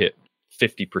about to hit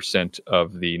 50%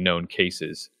 of the known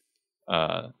cases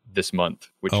this month,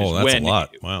 which is that's a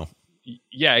lot. Wow.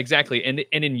 Yeah, exactly. And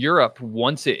in Europe,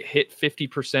 once it hit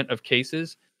 50% of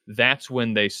cases, that's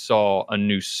when they saw a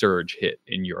new surge hit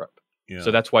in Europe. Yeah.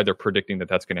 So that's why they're predicting that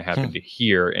that's going to happen to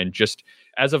here. And just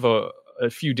as of a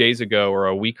few days ago or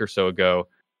a week or so ago,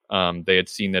 they had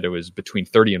seen that it was between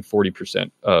 30 and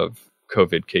 40% of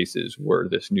COVID cases were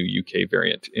this new UK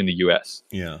variant in the US.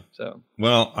 Yeah. So,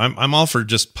 well, I'm all for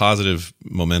just positive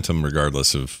momentum,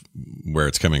 regardless of where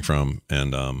it's coming from.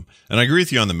 And I agree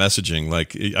with you on the messaging.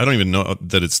 Like, I don't even know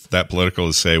that it's that political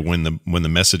to say when the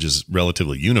message is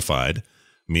relatively unified,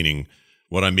 meaning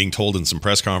what I'm being told in some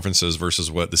press conferences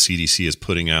versus what the CDC is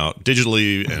putting out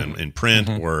digitally and in print,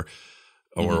 or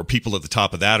people at the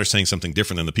top of that are saying something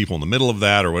different than the people in the middle of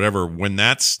that, or whatever. When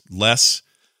that's less,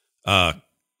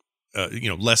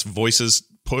 less voices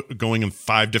going in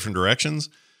 5 different directions.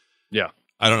 Yeah.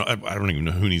 I don't even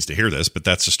know who needs to hear this, but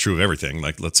that's just true of everything.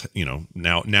 Like, let's,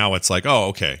 now it's like, oh,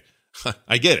 okay,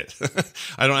 I get it.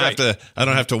 I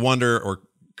don't have to wonder or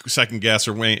second guess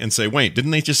or wait and say, wait, didn't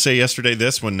they just say yesterday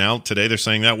this when now today they're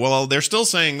saying that? Well, they're still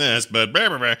saying this, but blah,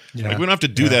 blah, blah. Yeah. Like, we don't have to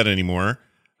do that anymore.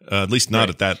 At least not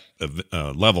at that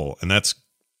level. And that's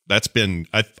been,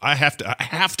 I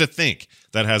have to think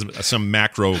that has some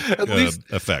macro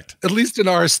effect. At least in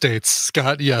our states,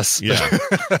 Scott, yes. Yeah.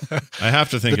 I have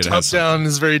to think it has. The top down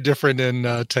is very different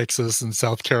in Texas and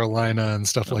South Carolina and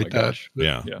stuff like that.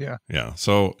 Yeah.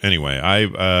 So anyway,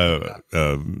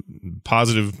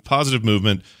 positive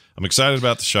movement. I'm excited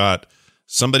about the shot.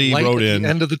 Somebody wrote in, the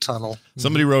end of the tunnel.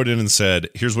 Somebody wrote in and said,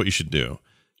 here's what you should do.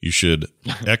 You should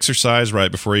exercise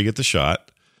right before you get the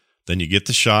shot. Then you get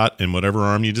the shot in whatever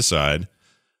arm you decide.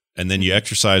 And then you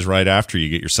exercise right after you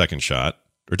get your second shot.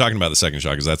 We're talking about the second shot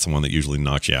because that's the one that usually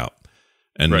knocks you out.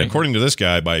 And according to this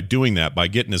guy, by doing that, by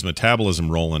getting his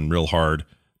metabolism rolling real hard,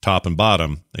 top and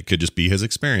bottom, it could just be his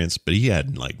experience, but he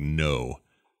had like no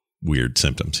weird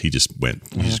symptoms. He just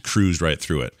he just cruised right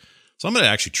through it. So I'm going to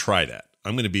actually try that.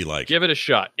 I'm going to be like, give it a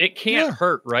shot. It can't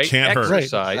hurt, right? Can't hurt.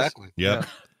 Exercise. Right, exactly. Yep. Yeah.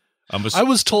 I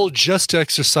was told just to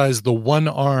exercise the one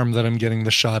arm that I'm getting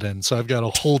the shot in, so I've got a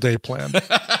whole day planned.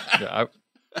 I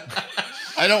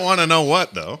don't want to know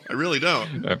what, though. I really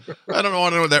don't. I don't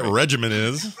want to know what that regimen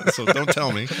is, so don't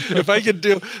tell me. If I could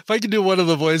do one of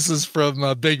the voices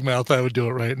from Big Mouth, I would do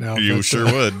it right now. You sure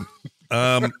would.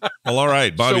 Well, all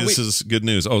right, Bobby, this is good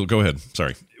news. Oh, go ahead.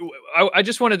 Sorry. I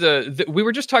just wanted to. We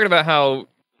were just talking about how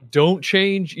don't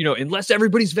change. Unless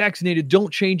everybody's vaccinated,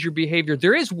 don't change your behavior.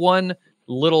 There is one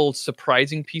little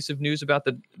surprising piece of news about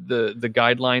the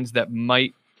guidelines that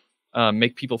might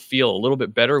make people feel a little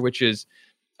bit better, which is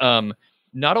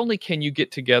not only can you get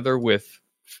together with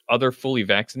other fully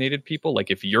vaccinated people,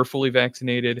 like if you're fully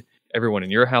vaccinated, everyone in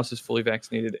your house is fully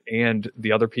vaccinated, and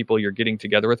the other people you're getting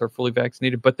together with are fully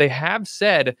vaccinated, but they have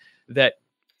said that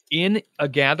in a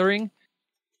gathering,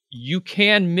 you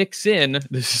can mix in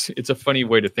this. It's a funny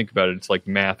way to think about it. It's like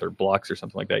math or blocks or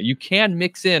something like that. You can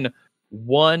mix in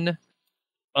one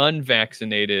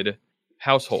unvaccinated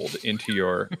household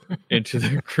into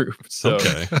the group. So,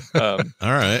 okay.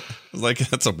 All right. Like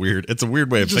that's a weird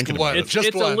way of thinking about it.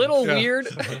 It's a little weird,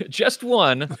 just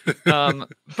one.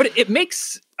 But it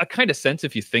makes a kind of sense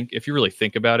if you really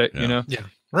think about it, you know? Yeah.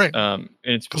 Right. And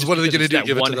it's because what are they going to do?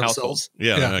 Give it to household. themselves?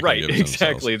 Yeah. Right.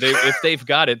 Exactly. If they've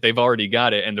got it, they've already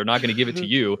got it, and they're not going to give it to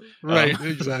you. Right.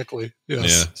 Exactly.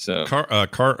 Yes. Yeah.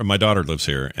 So, my daughter lives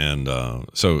here, and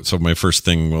so my first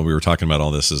thing when we were talking about all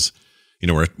this is, you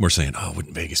know, we're saying, oh,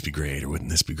 wouldn't Vegas be great, or wouldn't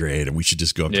this be great, and we should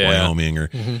just go up to Wyoming, or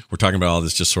we're talking about all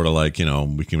this, just sort of like, you know,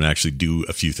 we can actually do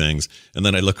a few things, and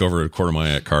then I look over at a quarter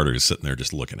mile at Carter, who's sitting there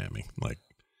just looking at me like,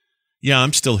 yeah,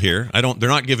 I'm still here. They're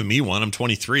not giving me one. I'm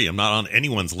 23. I'm not on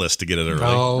anyone's list to get it early.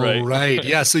 Oh, right.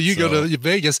 Yeah. So you go to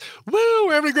Vegas. Woo,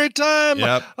 we're having a great time.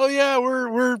 Yep. Oh yeah,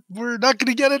 we're not going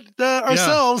to get it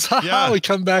ourselves. Yeah. We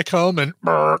come back home and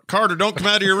Carter, don't come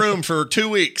out of your room for 2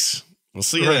 weeks. We'll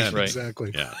see you then. Right.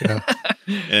 Exactly. Yeah.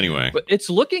 Anyway, but it's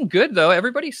looking good though.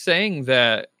 Everybody's saying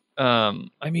that.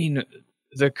 I mean,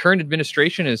 the current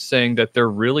administration is saying that they're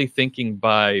really thinking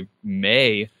by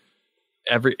May.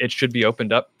 It should be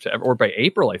opened up to, or by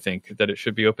April, I think that it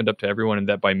should be opened up to everyone, and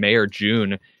that by May or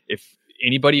June, if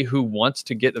anybody who wants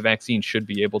to get the vaccine should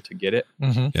be able to get it.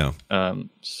 Mm-hmm. Yeah.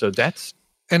 So that's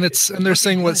and they're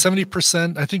saying what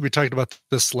 70%. I think we talked about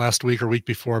this last week or week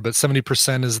before, but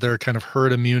 70% is their kind of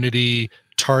herd immunity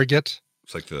target.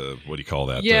 It's like what do you call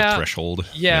that? Yeah. The threshold.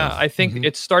 Yeah. I think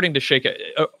it's starting to shake.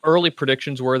 Early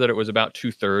predictions were that it was about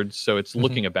 2/3, so it's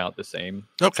looking about the same.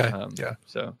 Okay.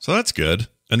 So that's good.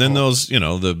 And then those, you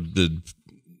know, the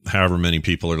however many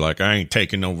people are like, I ain't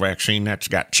taking no vaccine that's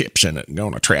got chips in it and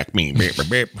going to track me.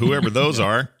 Whoever those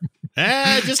are.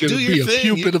 Just do your thing.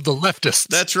 Be a pupil of the leftists.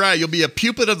 That's right. You'll be a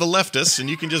pupil of the leftists, and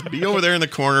you can just be over there in the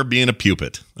corner being a pupil.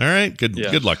 All right.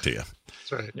 Good luck to you.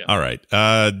 That's right. Yeah. All right.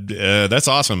 That's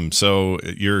awesome. So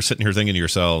you're sitting here thinking to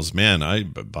yourselves,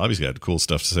 man, Bobby's got cool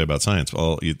stuff to say about science.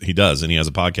 Well, he does, and he has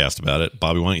a podcast about it.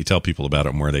 Bobby, why don't you tell people about it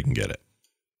and where they can get it?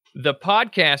 The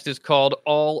podcast is called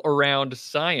All Around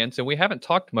Science, and we haven't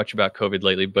talked much about COVID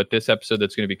lately, but this episode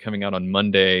that's going to be coming out on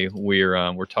Monday,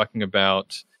 we're talking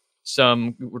about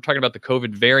the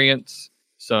COVID variants,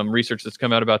 some research that's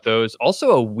come out about those.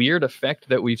 Also a weird effect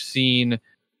that we've seen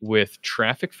with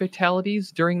traffic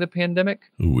fatalities during the pandemic.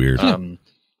 Weird.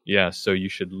 Yeah, so you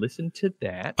should listen to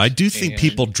that. I do think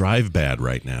people drive bad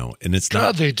right now, and it's not.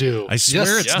 God, they do. I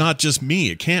swear it's not just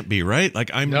me. It can't be, right? Like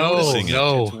I'm noticing it.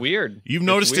 It's weird. You've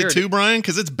noticed it too, Brian?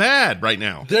 Because it's bad right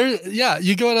now.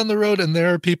 You go out on the road, and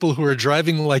there are people who are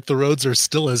driving like the roads are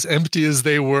still as empty as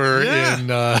they were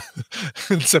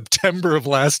in September of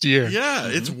last year. Yeah,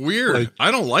 it's weird. Like, I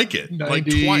don't like it.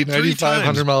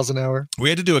 9,500 miles an hour. We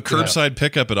had to do a curbside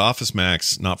pickup at Office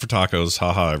Max, not for tacos.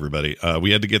 Haha, everybody.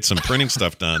 We had to get some printing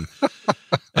stuff done.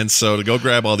 And so to go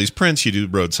grab all these prints, you do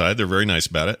roadside. They're very nice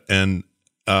about it. And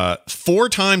 4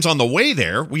 times on the way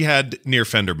there, we had near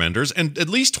fender benders, and at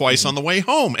least twice on the way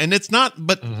home. And it's not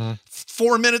but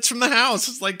 4 minutes from the house.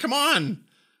 It's like, come on.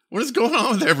 What is going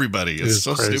on with everybody? It's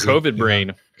so crazy. stupid. COVID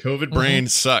brain. COVID brain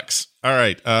sucks. All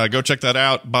right. Go check that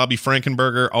out. Bobby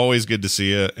Frankenberger, always good to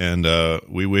see you. And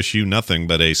we wish you nothing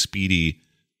but a speedy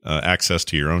access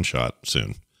to your own shot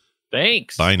soon.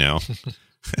 Thanks. Bye now.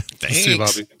 Thanks. See you,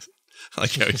 Bobby. I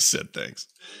like how he said thanks.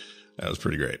 That was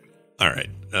pretty great. All right.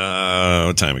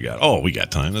 What time we got? Oh, we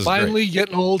got time. This Finally, is great.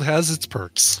 Getting old has its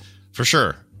perks. For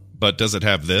sure. But does it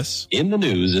have this? In the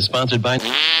News is sponsored by...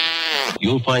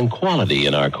 You'll find quality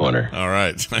in our corner. All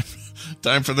right.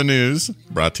 Time for the news.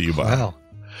 Brought to you by...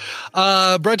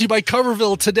 Wow. Brought to you by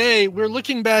Coverville. Today, we're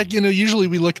looking back. You know, usually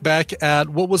we look back at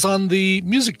what was on the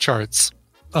music charts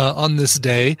on this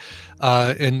day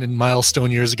in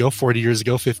milestone years ago, 40 years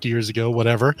ago, 50 years ago,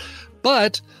 whatever.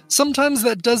 But sometimes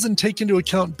that doesn't take into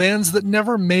account bands that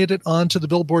never made it onto the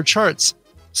Billboard charts.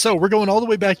 So we're going all the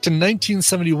way back to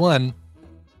 1971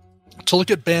 to look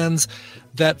at bands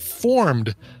that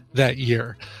formed that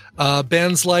year.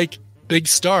 Bands like Big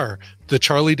Star, the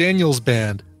Charlie Daniels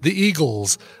Band, the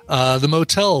Eagles, the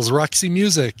Motels, Roxy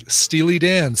Music, Steely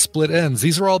Dan, Split Enz.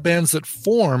 These are all bands that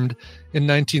formed in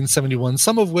 1971,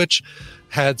 some of which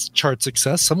had chart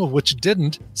success, some of which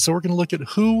didn't. So we're going to look at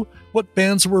what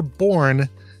bands were born in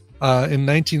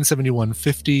 1971,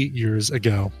 50 years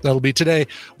ago. That'll be today,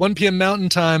 1 p.m. Mountain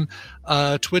Time,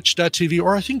 twitch.tv,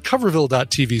 or I think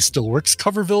coverville.tv still works,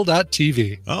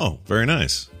 coverville.tv. Oh, very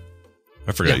nice.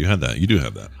 I forgot you had that. You do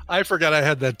have that. I forgot I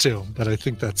had that too, but I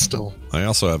think that's still. I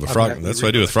also have a frog. That's what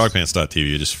I do with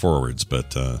frogpants.tv, just forwards,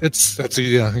 but that's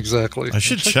exactly. I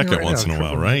should check it once in a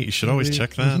while, right? You should always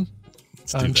check that.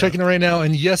 I'm checking it right now,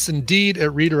 and yes, indeed,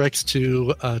 it redirects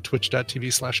to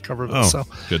twitch.tv/Coverville. Oh, so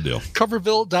good deal.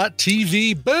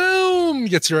 Coverville.tv, boom,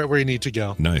 gets you right where you need to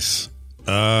go. Nice.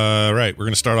 Right, we're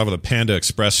going to start off with a Panda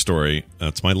Express story.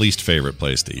 That's my least favorite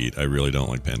place to eat. I really don't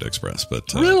like Panda Express,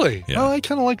 but really, yeah. I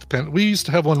kind of like the Panda. We used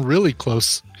to have one really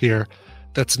close here.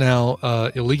 That's now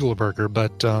illegal burger,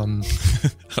 but I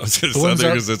was going to say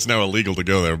because it's now illegal to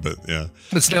go there, but yeah,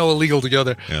 it's now illegal to go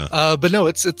there. Yeah. But no,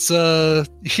 it's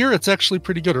here. It's actually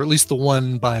pretty good, or at least the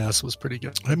one by us was pretty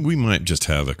good. We might just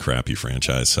have a crappy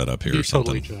franchise set up here or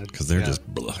something because they're just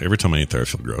every time I eat there, I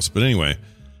feel gross. But anyway,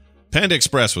 Panda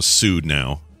Express was sued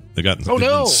now. They've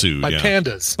been sued by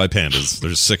pandas. By pandas.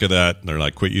 They're sick of that. They're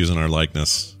like, quit using our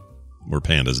likeness. We're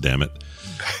pandas, damn it.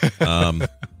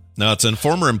 Now, it's a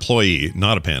former employee,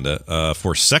 not a panda,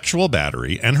 for sexual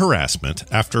battery and harassment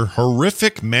after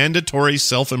horrific mandatory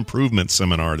self-improvement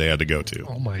seminar they had to go to.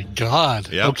 Oh, my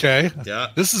God. Yep. Okay. Yeah.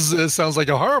 This sounds like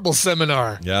a horrible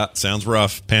seminar. Yeah, sounds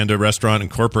rough. Panda Restaurant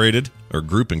Incorporated, or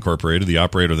Group Incorporated, the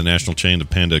operator of the national chain of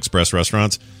Panda Express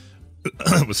restaurants,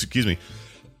 was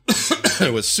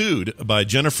sued by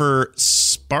Jennifer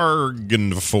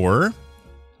Spargenfor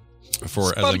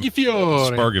for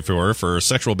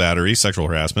sexual battery, sexual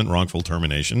harassment, wrongful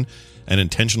termination, and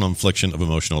intentional infliction of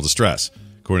emotional distress.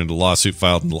 According to the lawsuit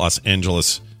filed in the Los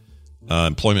Angeles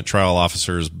employment trial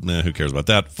officers, who cares about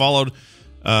that,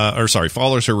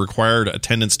 followers who required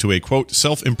attendance to a, quote,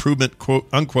 self-improvement, quote,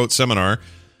 unquote, seminar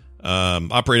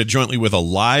operated jointly with a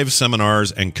live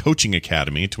seminars and coaching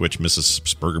academy to which Mrs.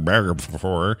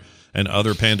 Spargenfor and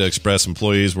other Panda Express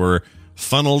employees were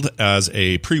funneled as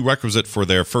a prerequisite for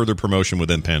their further promotion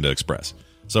within Panda Express.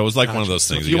 So it was like one of those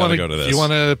things. You got to go to this. If you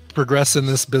want to progress in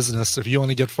this business, if you want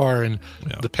to get far in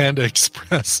the Panda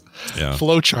Express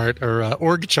flow chart or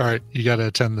org chart, you got to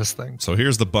attend this thing. So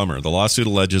here's the bummer. The lawsuit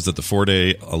alleges that the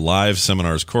 4-day live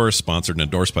seminars course sponsored and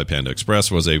endorsed by Panda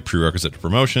Express was a prerequisite to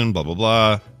promotion, blah, blah,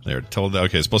 blah. They're told that,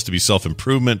 okay, it's supposed to be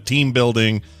self-improvement, team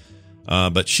building.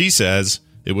 But she says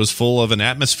it was full of an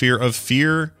atmosphere of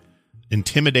fear,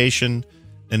 intimidation,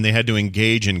 and they had to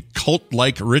engage in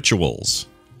cult-like rituals.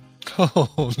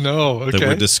 Oh, no. Okay. That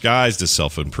were disguised as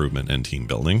self-improvement and team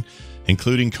building,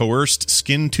 including coerced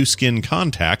skin-to-skin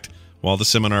contact while the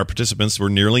seminar participants were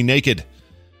nearly naked.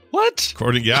 What?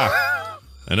 I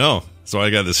know. So I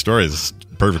got this story. This is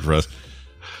perfect for us.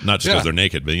 Not just because they're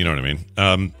naked, but you know what I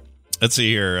mean. Let's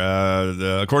see here.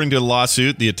 According to the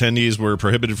lawsuit, the attendees were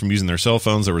prohibited from using their cell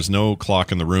phones. There was no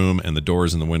clock in the room, and the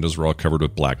doors and the windows were all covered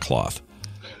with black cloth.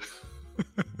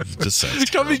 Just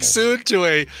sounds coming soon to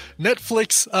a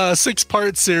Netflix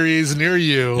 6-part series near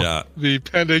you. Yeah. The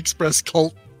Panda Express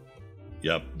cult.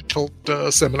 Yep. Cult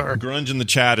seminar. Grunge in the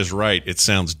chat is right. It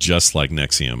sounds just like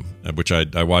Nexium, which I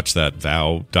watched that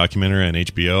Vow documentary on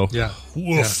HBO. Yeah.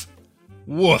 Woof. Yeah.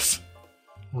 Woof.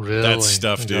 Really? That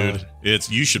stuff, dude.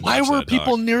 You should watch that. Why were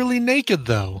people nearly naked,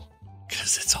 though?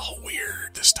 Because it's all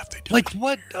weird, the stuff they do. Like,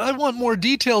 what? I want more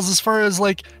details as far as,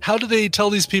 like, how do they tell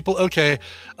these people, okay,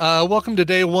 welcome to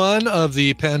day one of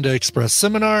the Panda Express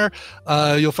seminar.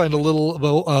 You'll find a little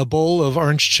bowl of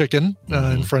orange chicken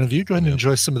in front of you. Go ahead and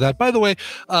enjoy some of that. By the way,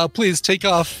 please take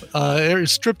off,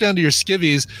 strip down to your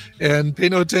skivvies, and pay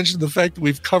no attention to the fact that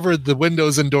we've covered the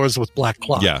windows and doors with black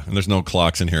cloth. Yeah, and there's no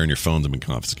clocks in here, and your phones have been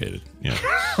confiscated. Yeah.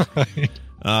 Right.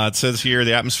 It says here,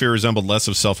 the atmosphere resembled less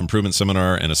of self-improvement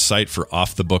seminar and a site for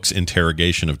off-the-books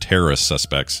interrogation of terrorist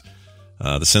suspects.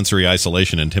 The sensory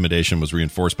isolation and intimidation was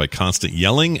reinforced by constant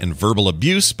yelling and verbal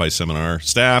abuse by seminar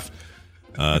staff.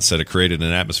 It said it created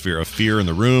an atmosphere of fear in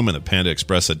the room, and the Panda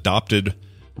Express adopted,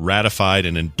 ratified,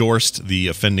 and endorsed the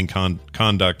offending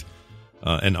conduct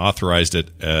and authorized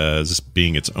it as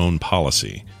being its own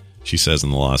policy, she says in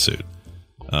the lawsuit.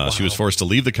 She was forced to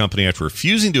leave the company after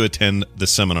refusing to attend the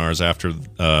seminars rather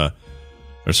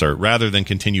than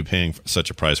continue paying such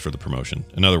a price for the promotion.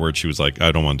 In other words, she was like,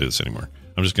 I don't want to do this anymore.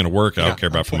 I'm just going to work. I don't care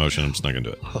about promotion. I'm just not going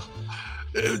to do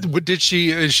it. Did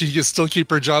she still keep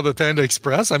her job at Panda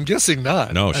Express? I'm guessing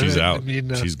not. No, she's out.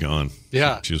 She's gone.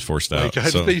 Yeah. She was forced out.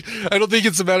 I don't think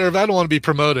it's a matter of I don't want to be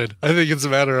promoted. I think it's a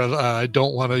matter of I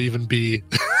don't want to even be.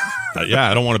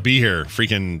 I don't want to be here.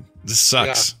 Freaking... This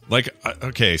sucks. Yeah. Like,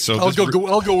 okay, so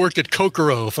I'll go work at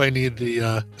Kokoro if I need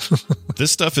the.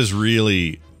 This stuff is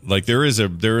really like there is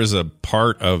a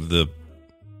part of the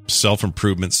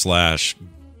self-improvement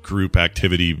 / group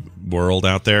activity world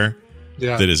out there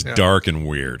that is dark and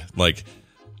weird. Like,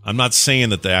 I'm not saying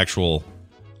that the actual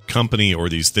company or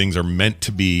these things are meant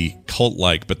to be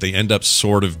cult-like, but they end up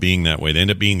sort of being that way. They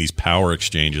end up being these power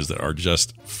exchanges that are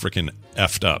just freaking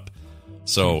effed up.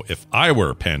 So if I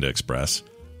were Panda Express,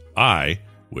 I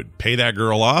would pay that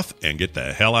girl off and get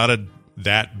the hell out of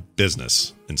that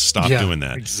business and stop doing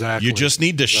that. Exactly. You just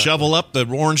need to shovel up the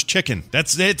orange chicken.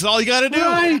 That's all you got to do.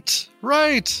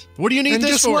 Right. What do you need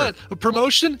this for? What? A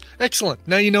promotion? Excellent.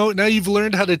 Now you know. Now you've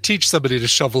learned how to teach somebody to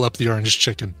shovel up the orange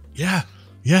chicken. Yeah.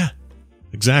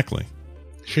 Exactly.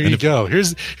 Here you go.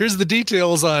 Here's the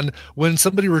details on when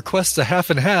somebody requests a half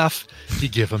and half. You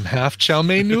give them half chow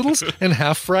mein noodles and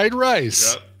half fried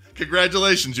rice. Yep.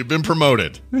 Congratulations, you've been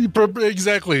promoted.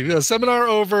 Exactly. Seminar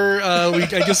over. I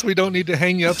guess we don't need to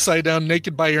hang you upside down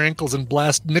naked by your ankles and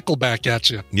blast Nickelback at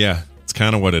you. Yeah, it's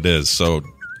kind of what it is. So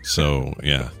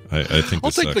yeah, I think I'll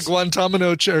take the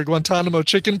Guantanamo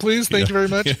chicken, please. Thank you very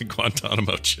much. Yeah,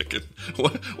 Guantanamo chicken.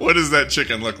 What does that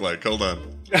chicken look like? Hold on.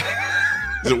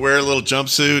 Does it wear a little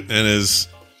jumpsuit and it's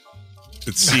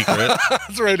secret?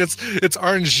 That's right. It's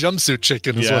orange jumpsuit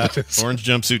chicken is what it is. Orange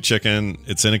jumpsuit chicken.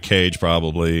 It's in a cage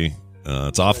probably.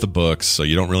 It's off the books, so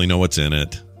you don't really know what's in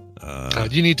it.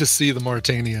 You need to see the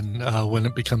Mauritanian when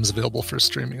it becomes available for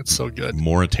streaming. It's so good.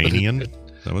 Mauritanian?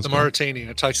 The Mauritanian.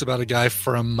 It talks about a guy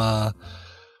from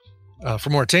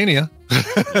Mauritania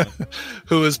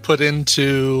who was put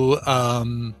into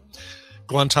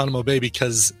Guantanamo Bay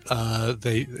because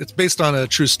it's based on a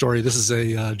true story. This is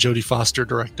a Jodie Foster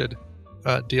directed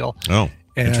deal. Oh,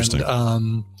 interesting.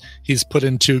 And he's put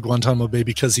into Guantanamo Bay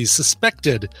because he's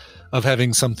suspected of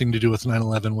having something to do with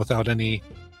 9/11 without any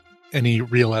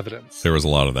real evidence. There was a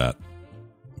lot of that.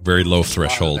 Very low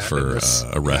threshold for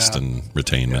arrest and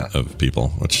retainment of people,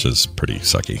 which is pretty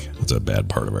sucky. It's a bad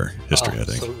part of our history, I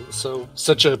think. So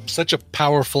such a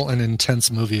powerful and intense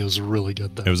movie. It was really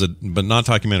good, though. It was but not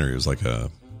documentary. It was like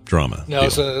a drama. No, it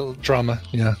was a drama.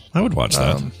 Yeah, I would watch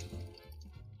that.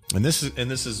 And this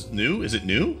is new. Is it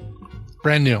new?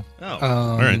 Brand new. Oh,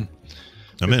 all right.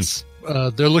 I'm in.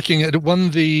 They're looking at it won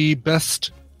the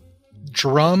best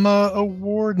drama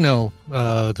award. No,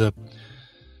 the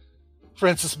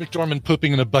Frances McDormand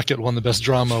pooping in a bucket won the best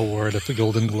drama award at the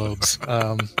Golden Globes.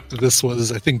 This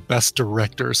was, I think, best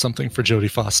director or something for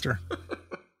Jodie Foster.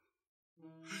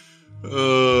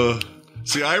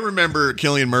 See, I remember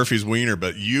Cillian Murphy's wiener,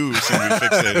 but you seem to be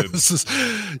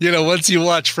fixated. Once you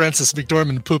watch Frances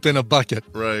McDormand poop in a bucket,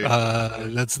 right?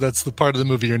 That's the part of the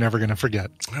movie you're never going to forget.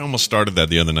 I almost started that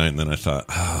the other night, and then I thought,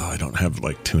 I don't have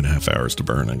like 2.5 hours to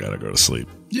burn. I got to go to sleep.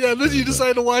 Yeah, then you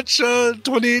decide to watch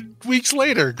 28 weeks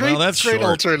later. Great, that's great short.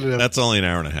 Alternative. That's only an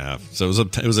hour and a half, so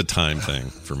it was a time thing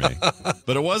for me.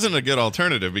 But it wasn't a good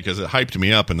alternative because it hyped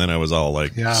me up, and then I was all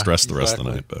like stressed the rest of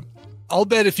the night. But I'll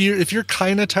bet if you're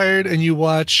kind of tired and you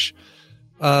watch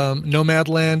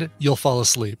Nomadland, you'll fall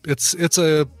asleep. It's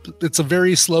a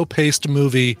very slow paced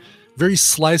movie, very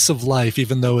slice of life.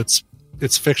 Even though it's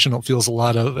fictional, it features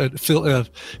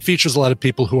a lot of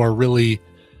people who are really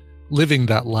living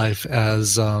that life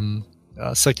as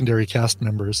secondary cast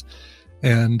members,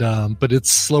 and but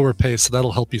it's slower paced, so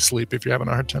that'll help you sleep if you're having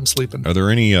a hard time sleeping. Are there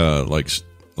any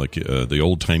like the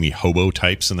old timey hobo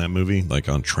types in that movie, like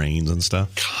on trains and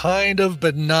stuff? Kind of,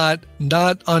 but not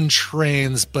on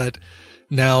trains, but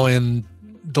now in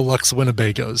deluxe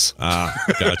Winnebagos.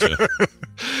 Gotcha.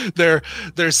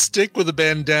 Their stick with a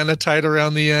bandana tied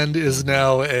around the end is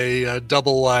now a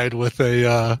double wide with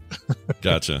a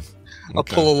gotcha. a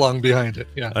pull along behind it.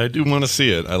 Yeah, I do want to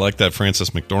see it. I like that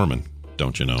Frances McDormand.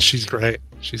 Don't you know? She's great.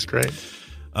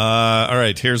 All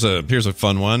right, here's a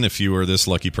fun one. If you were this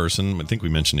lucky person, I think we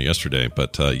mentioned it yesterday,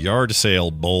 but yard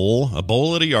sale bowl, a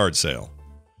bowl at a yard sale,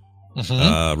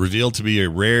 revealed to be a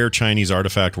rare Chinese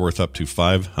artifact worth up to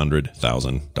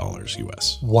 $500,000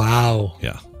 US. Wow.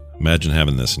 Yeah. Imagine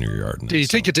having this in your yard. Did you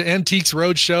take it to Antiques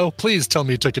Roadshow? Please tell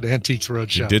me you took it to Antiques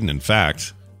Roadshow. You didn't. In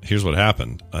fact, here's what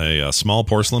happened. A small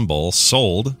porcelain bowl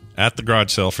sold at the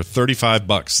garage sale for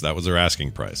 $35. That was their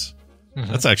asking price.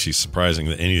 That's actually surprising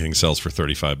that anything sells for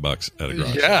 $35 at a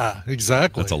garage. Yeah,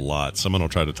 exactly. That's a lot. Someone will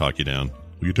try to talk you down.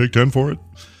 Will you take 10 for it?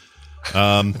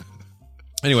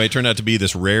 Anyway, it turned out to be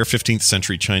this rare 15th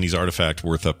century Chinese artifact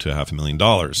worth up to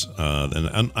 $500,000. An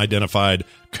unidentified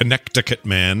Connecticut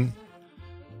man.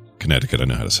 Connecticut, I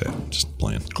know how to say it. Just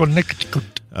playing.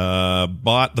 Connecticut.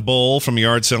 Bought the bowl from a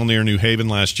yard sale near New Haven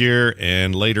last year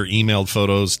and later emailed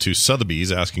photos to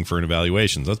Sotheby's asking for an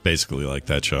evaluation. That's basically like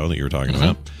that show that you were talking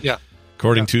about. Yeah.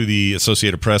 According to the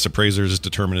Associated Press, appraisers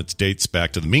determined its dates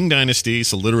back to the Ming Dynasty,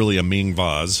 so literally a Ming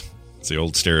vase. It's the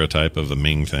old stereotype of a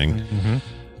Ming thing.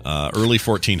 Early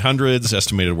 1400s,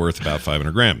 estimated worth about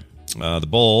 $500,000. The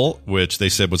bowl, which they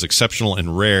said was exceptional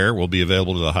and rare, will be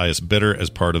available to the highest bidder as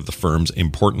part of the firm's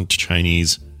important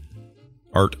Chinese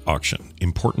art auction.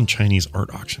 Important Chinese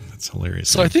art auction. That's hilarious.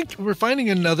 So I think we're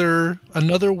finding another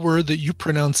word that you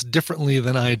pronounce differently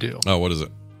than I do. Oh, what is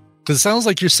it? Because it sounds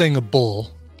like you're saying a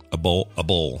bull. A bowl. A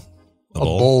bowl.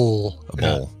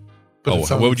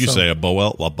 What would you say? A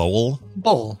bowl? A bowl?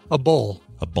 Bowl. A bowl.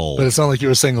 A bowl. But it sounded like you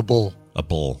were saying a bowl. A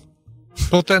bowl.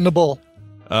 Put that in the bowl.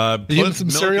 Put you some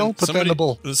cereal? Put that in the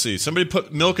bowl. Let's see. Somebody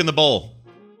put milk in the bowl.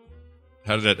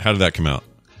 How did that come out?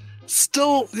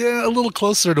 Still, a little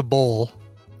closer to bowl.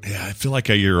 Yeah, I feel like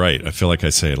you're right. I feel like I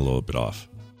say it a little bit off.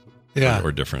 Yeah.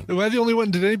 Or different. Am I the only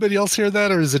one? Did anybody else hear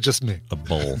that, or is it just me? A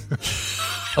bowl.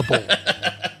 A bowl.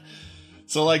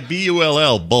 So like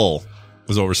B-U-L-L, bull.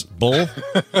 Was over bull?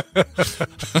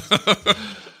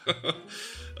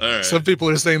 All right. Some people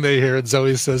are saying they hear it.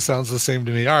 Zoe says sounds the same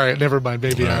to me. All right, never mind.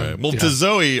 Maybe. All right. Well, to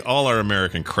Zoe, all our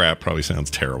American crap probably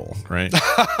sounds terrible, right?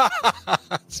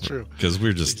 That's true. Because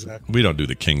we don't do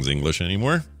the King's English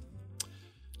anymore.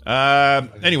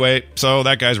 Anyway, so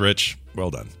that guy's rich. Well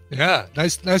done. Yeah,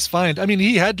 nice find. I mean,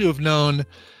 he had to have known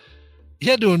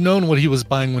what he was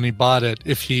buying when he bought it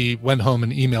if he went home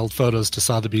and emailed photos to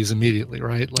Sotheby's immediately,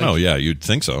 right? Oh, yeah, you'd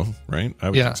think so, right?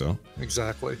 I would think so.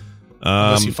 Exactly.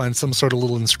 Unless you find some sort of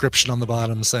little inscription on the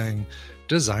bottom saying,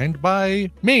 designed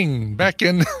by Ming back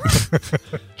in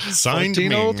Signed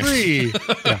 1903.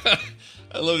 Yeah.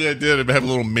 I love the idea to have a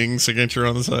little Ming signature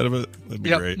on the side of it. That'd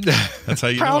be great. That's how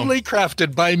you Proudly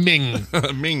crafted by Ming.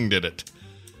 Ming did it.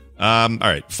 All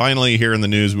right. Finally, here in the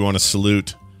news, we want to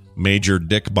salute Major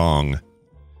Dick Bong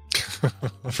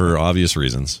for obvious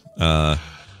reasons.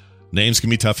 Names can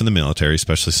be tough in the military,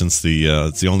 especially since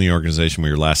it's the only organization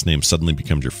where your last name suddenly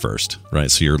becomes your first, right?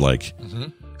 So you're like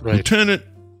Lieutenant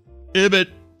Ibbett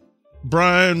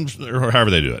Brian, or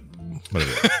however they do it.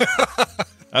 Whatever.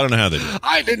 I don't know how they do it.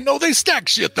 I didn't know they stacked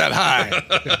shit that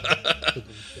high.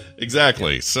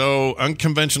 Exactly. So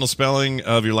unconventional spelling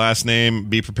of your last name.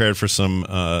 Be prepared for some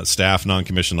staff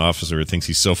non-commissioned officer who thinks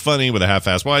he's so funny with a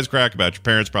half-assed wisecrack about your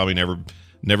parents. Probably never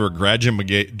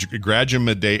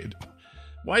graduated.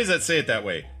 Why does that say it that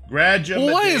way?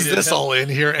 Graduated. Why is this all in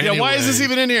here anyway? Yeah, why is this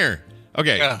even in here?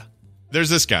 Okay. Yeah.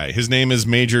 There's this guy. His name is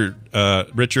Major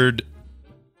Richard,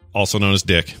 also known as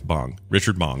Dick Bong.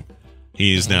 Richard Bong.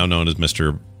 He's now known as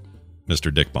Mr.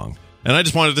 Dick Bong. And I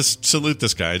just wanted to salute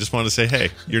this guy. I just wanted to say, hey,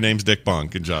 your name's Dick Bong.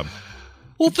 Good job.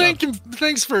 Well,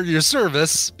 thanks for your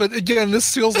service. But again,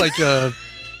 this feels like there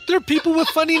are people with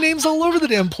funny names all over the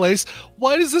damn place.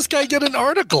 Why does this guy get an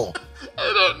article?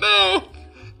 I don't know.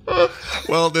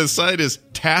 Well, the site is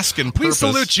Task and Purpose.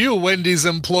 We salute you, Wendy's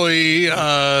employee,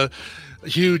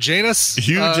 Hugh Janus.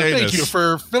 Thank you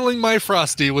for filling my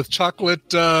Frosty with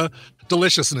chocolate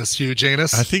deliciousness, Hugh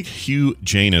Janus. I think Hugh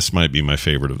Janus might be my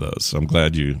favorite of those. I'm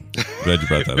glad you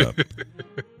brought that up.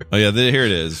 Oh, yeah, here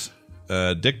it is.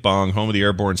 Dick Bong, home of the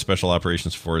Airborne Special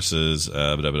Operations Forces.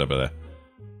 Okay,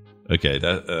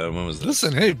 when was this?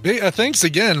 Listen, hey, thanks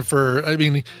again for, I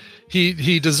mean,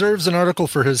 he deserves an article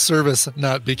for his service,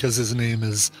 not because his name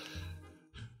is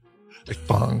Dick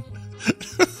Bong.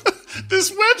 This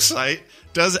website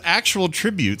does actual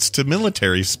tributes to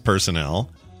military personnel,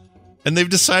 and they've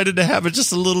decided to have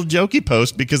just a little jokey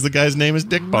post because the guy's name is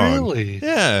Dick Bong. Really?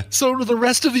 Yeah. So the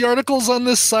rest of the articles on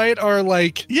this site are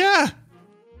like... Yeah.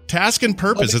 Task and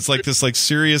Purpose. It's like this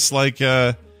serious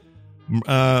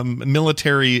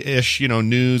military-ish,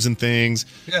 news and things.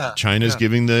 Yeah. China's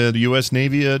giving the U.S.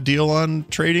 Navy a deal on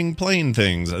trading plane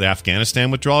things. The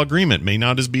Afghanistan withdrawal agreement may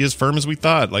not be as firm as we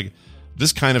thought. Like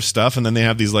this kind of stuff. And then they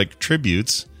have these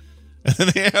tributes. And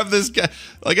then they have this guy.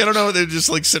 I don't know. They're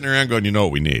just sitting around going, you know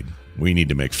what we need? We need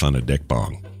to make fun of Dick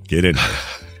Bong. Get in here.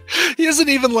 He isn't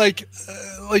even like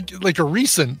a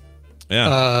recent.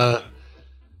 Yeah.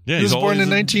 Yeah, he was born in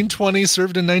 1920,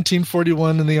 served in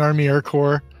 1941 in the Army Air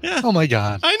Corps. Yeah. Oh my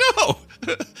God. I know.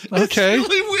 Okay. It's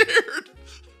really weird.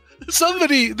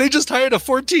 They just hired a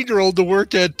 14-year-old to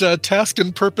work at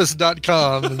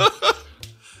taskandpurpose.com.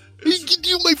 He can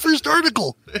do my first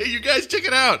article. Hey, you guys check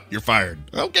it out. You're fired.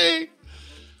 Okay.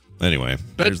 Anyway.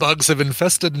 Bed bugs have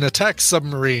infested an attack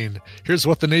submarine. Here's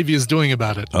what the Navy is doing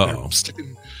about it. Uh-oh. They're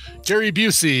sticking Gary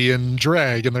Busey and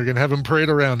drag, and they're going to have him parade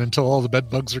around until all the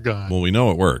bed bugs are gone. Well, we know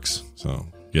it works, so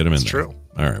get him in there. True.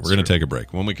 All right, we're going to take a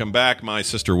break. When we come back, my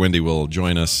sister Wendy will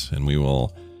join us, and we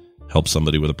will help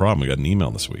somebody with a problem. We got an email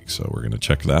this week, so we're going to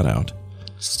check that out.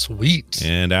 Sweet.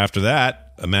 And after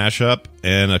that, a mashup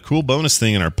and a cool bonus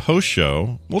thing in our post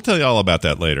show. We'll tell you all about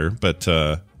that later, but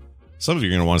some of you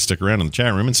are going to want to stick around in the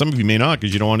chat room, and some of you may not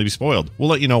because you don't want to be spoiled. We'll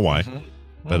let you know why.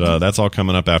 Mm-hmm. But that's all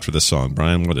coming up after this song.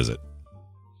 Brian, what is it?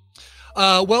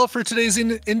 Well, for today's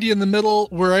Indie in the Middle,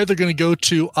 we're either going to go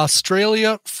to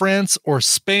Australia, France, or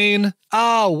Spain.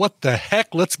 What the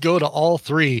heck? Let's go to all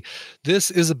three.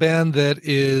 This is a band that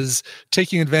is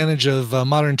taking advantage of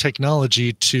modern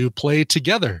technology to play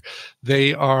together.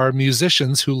 They are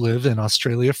musicians who live in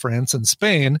Australia, France, and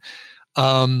Spain.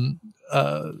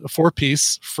 A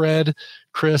four-piece, Fred,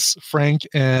 Chris, Frank,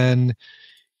 and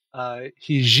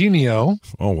Higinio.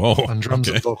 Oh, whoa. On drums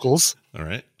and vocals. All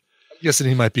right. I'm guessing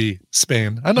he might be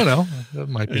Spain. I don't know. It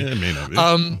might be. It may not be.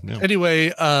 No. Anyway,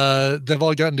 they've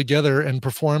all gotten together and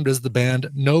performed as the band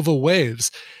Nova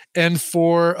Waves. And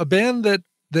for a band that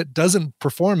doesn't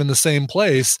perform in the same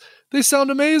place, they sound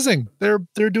amazing.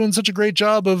 They're doing such a great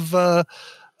job of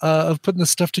putting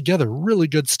this stuff together. Really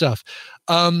good stuff.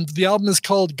 The album is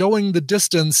called Going the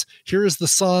Distance. Here is the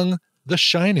song The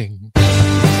Shining.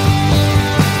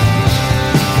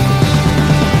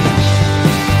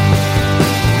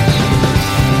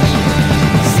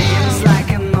 Seems like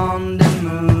I'm on the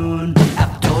moon.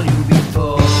 I've told you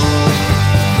before.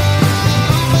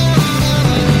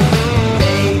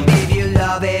 Baby, if your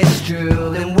love is true,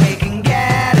 then we can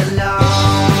get along.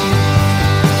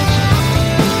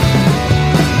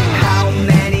 How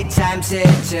many times it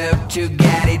took to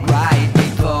get it right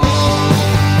before?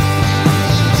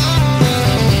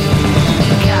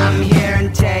 Come here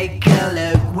and take a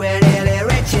look. We're nearly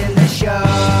reaching the shore.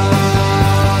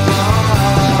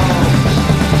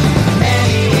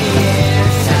 Many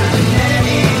years and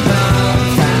many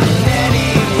months and many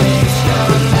weeks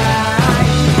gone by,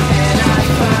 and I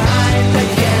find I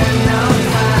cannot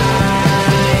hide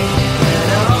that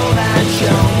all that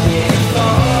shone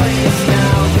before is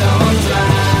now gone dry.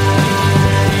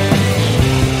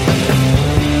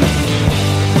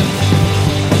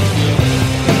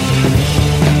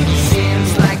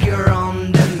 Seems like you're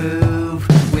on the move.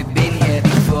 We've been here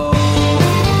before.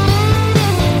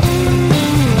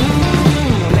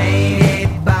 Playing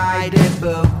it by the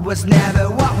book was never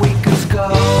what we could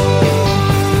score.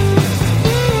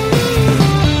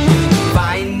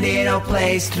 Finding our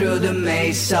place through the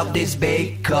maze of this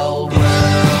big cold world.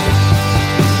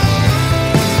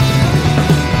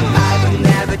 I would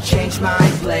never change my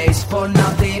place for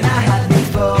nothing I had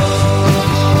before.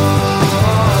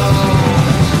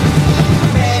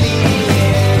 Many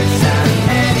years and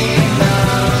many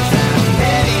months and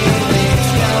many weeks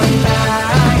gone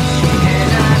by,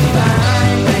 and I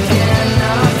find I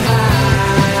cannot hide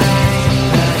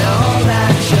that all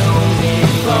that shone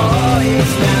before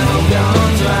is now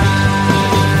gone dry.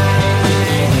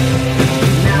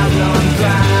 Now gone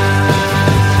dry.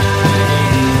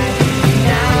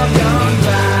 Now gone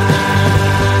dry.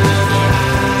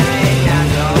 Now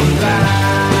gone dry.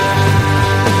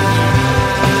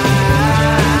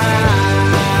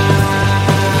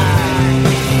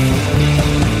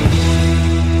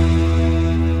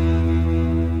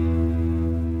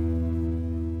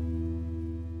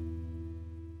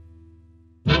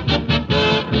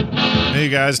 Hey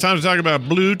guys, time to talk about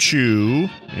Blue Chew.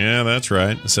 Yeah, that's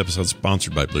right. This episode's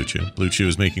sponsored by Blue Chew. Blue Chew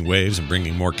is making waves and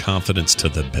bringing more confidence to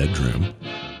the bedroom.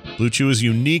 Blue Chew is a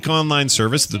unique online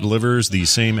service that delivers the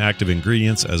same active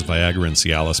ingredients as Viagra and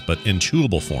Cialis, but in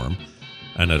chewable form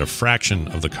and at a fraction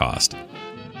of the cost.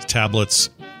 These tablets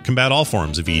combat all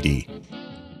forms of ED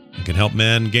and can help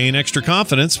men gain extra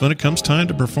confidence when it comes time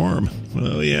to perform.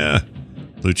 Well, yeah.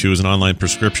 Blue Chew is an online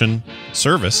prescription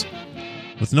service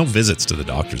with no visits to the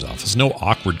doctor's office, no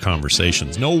awkward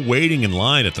conversations, no waiting in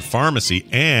line at the pharmacy,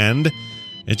 and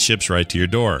it ships right to your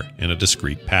door in a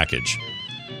discreet package.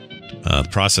 The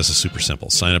process is super simple.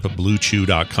 Sign up at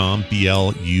bluechew.com,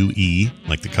 B-L-U-E,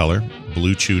 like the color,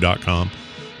 bluechew.com.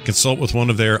 Consult with one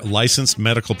of their licensed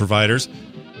medical providers,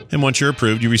 and once you're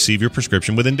approved, you receive your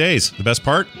prescription within days. The best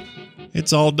part?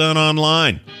 It's all done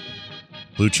online.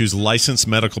 Blue Chew's licensed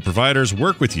medical providers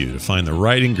work with you to find the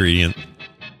right ingredient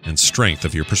and strength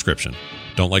of your prescription.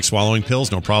 Don't like swallowing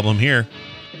pills? No problem here.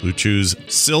 Blue Chew's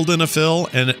sildenafil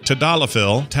and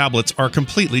tadalafil tablets are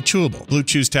completely chewable. Blue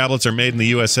Chew's tablets are made in the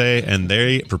USA, and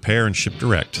they prepare and ship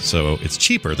direct, so it's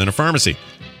cheaper than a pharmacy.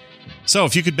 So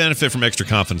if you could benefit from extra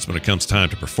confidence when it comes time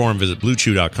to perform, visit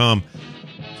bluechew.com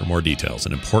for more details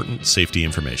and important safety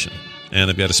information. And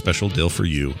they've got a special deal for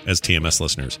you as TMS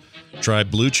listeners. Try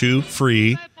Blue Chew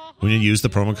free when you use the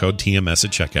promo code TMS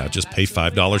at checkout. Just pay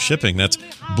 $5 shipping. That's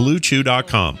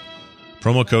bluechew.com.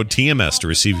 Promo code TMS to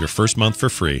receive your first month for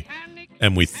free.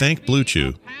 And we thank Blue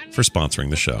Chew for sponsoring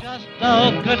the show.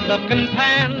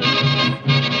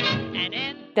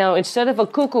 Now, instead of a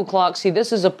cuckoo clock, see,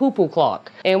 this is a poo-poo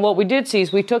clock. And what we did see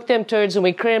is we took them turds and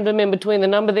we crammed them in between the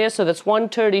number there, so that's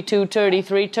 130, 230,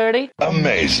 330.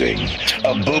 Amazing.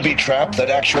 A booby trap that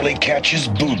actually catches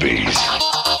boobies.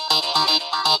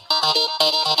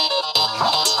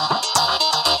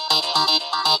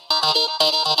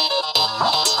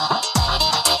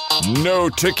 No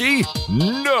ticky,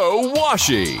 no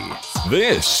washi.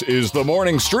 This is the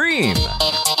morning stream.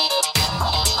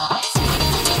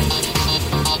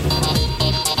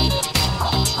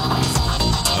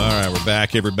 All right, we're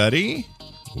back, everybody.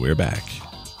 We're back.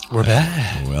 We're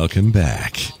back. Welcome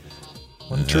back.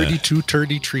 132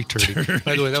 turdy tree turdy.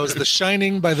 By the way, that was The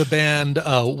Shining by the band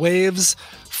Waves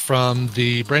from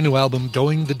the brand new album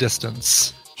Going the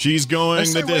Distance. She's going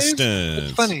the Waves? distance.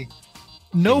 It's funny.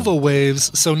 Nova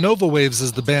Waves. So Nova Waves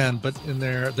is the band, but in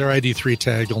their ID3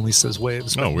 tag only says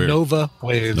Waves. Oh, weird. Nova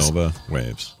Waves. Nova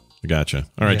Waves. Gotcha.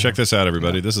 All right, check this out,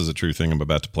 everybody. This is a true thing I'm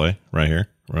about to play right here.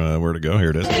 Where to go? Here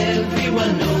it is.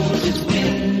 Everyone knows it's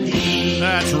windy.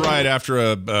 That's right. After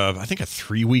I think a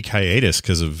 3-week hiatus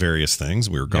because of various things.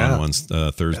 We were gone once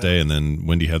Thursday, and then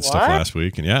Wendy had stuff last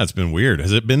week. And yeah, it's been weird.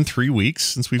 Has it been 3 weeks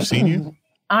since we've seen you?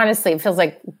 Honestly, it feels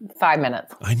like 5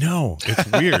 minutes. I know.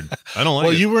 It's weird. I don't like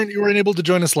well, it. you weren't able to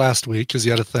join us last week because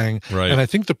you had a thing. Right. And I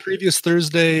think the previous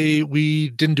Thursday we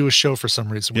didn't do a show for some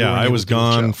reason. Yeah, I was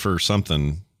gone for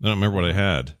something. I don't remember what I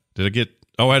had. Did I get...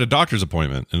 Oh, I had a doctor's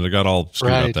appointment, and I got all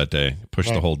screwed up that day.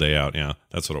 Pushed the whole day out. Yeah,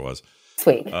 that's what it was.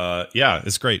 Sweet. Yeah,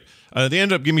 it's great. They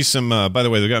ended up giving me some... by the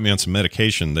way, they got me on some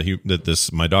medication that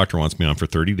my doctor wants me on for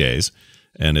 30 days.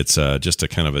 And it's just a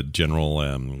kind of a general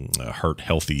heart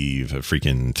healthy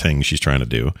freaking thing she's trying to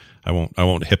do. I won't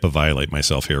HIPAA violate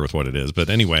myself here with what it is, but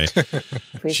anyway,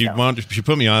 she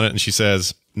put me on it, and she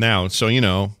says, now, so you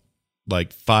know,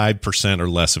 like 5% or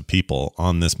less of people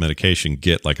on this medication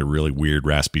get like a really weird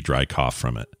raspy dry cough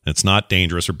from it. It's not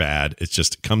dangerous or bad. It's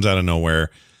just it comes out of nowhere.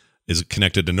 Is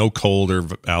connected to no cold or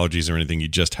allergies or anything. You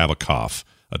just have a cough,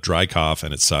 a dry cough,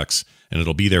 and it sucks. And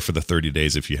it'll be there for the 30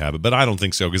 days if you have it. But I don't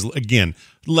think so because, again,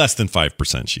 less than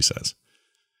 5%, she says.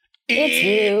 It's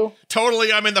you.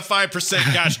 Totally, I'm in the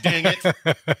 5%. Gosh dang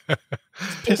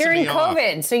it. During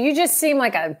COVID. So you just seem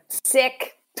like a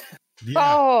sick... Yeah.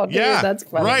 Oh, dude, that's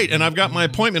funny. Right. And I've got my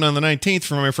appointment on the 19th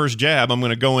for my first jab. I'm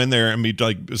going to go in there and be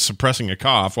like suppressing a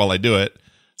cough while I do it.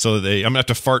 So I'm going to have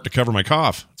to fart to cover my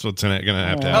cough. So it's going to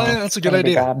have to happen. Oh, yeah, that's a good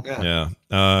idea.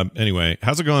 Yeah. Anyway,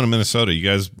 how's it going in Minnesota? You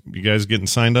guys getting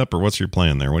signed up, or what's your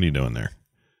plan there? What are you doing there?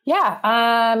 Yeah.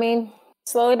 I mean,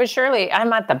 slowly but surely,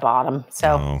 I'm at the bottom.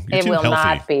 So it will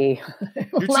not be.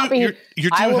 You're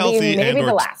too healthy. Maybe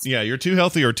the last. Yeah, you're too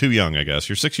healthy or too young, I guess.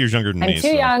 You're 6 years younger than me. I'm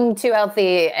too young, too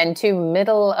healthy, and too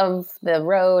middle of the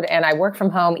road. And I work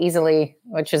from home easily,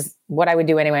 which is what I would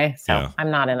do anyway. So I'm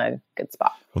not in a good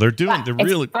spot. Well, they're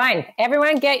really fine.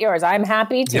 Everyone get yours. I'm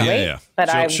happy to wait. Yeah.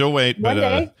 But she'll wait.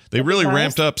 But they really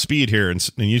ramped up speed here in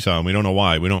Utah, and we don't know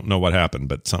why. We don't know what happened,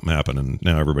 but something happened, and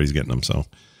now everybody's getting them. So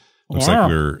looks like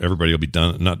everybody will be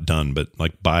done. Not done, but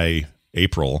like by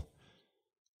April,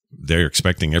 they're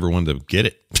expecting everyone to get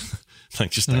it,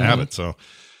 like just to have it. So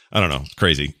I don't know. It's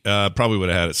crazy. Probably would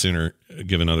have had it sooner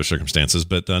given other circumstances,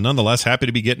 but nonetheless, happy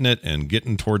to be getting it and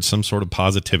getting towards some sort of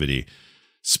positivity.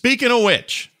 Speaking of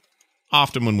which,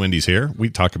 often when Wendy's here, we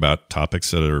talk about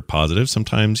topics that are positive.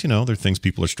 Sometimes, there are things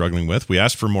people are struggling with. We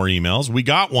asked for more emails. We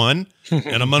got one,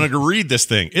 and I'm going to read this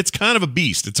thing. It's kind of a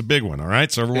beast. It's a big one, all right?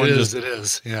 So everyone it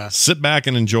is. Yeah. Sit back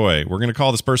and enjoy. We're going to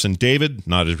call this person David,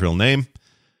 not his real name.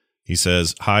 He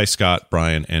says, "Hi, Scott,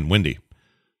 Brian, and Wendy.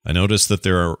 I noticed that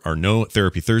there are no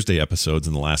Therapy Thursday episodes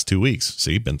in the last 2 weeks."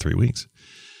 See, been 3 weeks.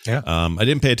 Yeah. I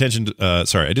didn't pay attention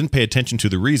to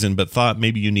the reason, but thought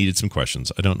maybe you needed some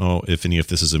questions. I don't know if any of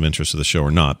this is of interest to the show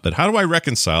or not, but how do I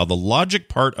reconcile the logic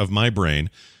part of my brain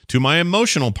to my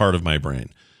emotional part of my brain?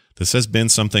 This has been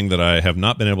something that I have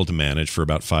not been able to manage for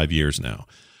about 5 years now.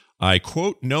 I,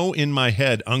 quote, know in my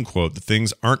head, unquote, that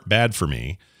things aren't bad for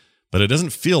me, but it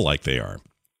doesn't feel like they are.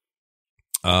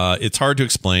 It's hard to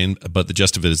explain, but the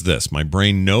gist of it is this. My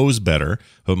brain knows better,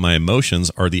 but my emotions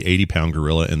are the 80-pound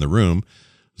gorilla in the room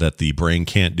that the brain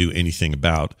can't do anything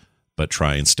about but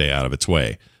try and stay out of its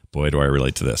way. Boy, do I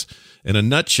relate to this. In a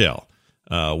nutshell,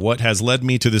 what has led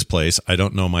me to this place, I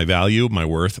don't know my value, my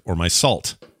worth, or my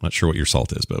salt. Not sure what your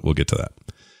salt is, but we'll get to that.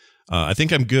 I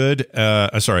think I'm good.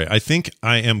 I think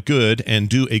I am good and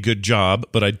do a good job,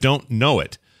 but I don't know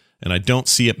it, and I don't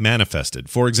see it manifested.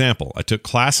 For example, I took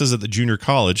classes at the junior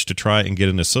college to try and get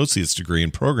an associate's degree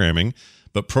in programming,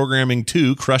 but programming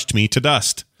 2 crushed me to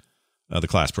dust. The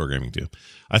class programming 2.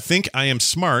 I think I am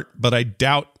smart, but I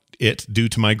doubt it due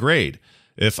to my grade.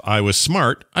 If I was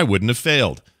smart, I wouldn't have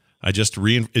failed. It just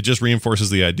reinforces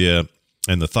the idea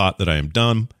and the thought that I am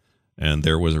dumb, and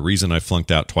there was a reason I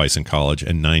flunked out twice in college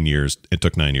and it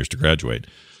took 9 years to graduate.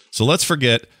 So let's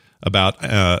forget about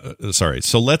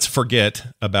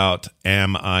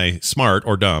am I smart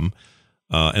or dumb,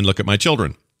 and look at my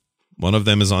children. One of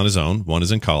them is on his own, one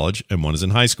is in college, and one is in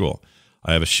high school.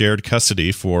 I have had shared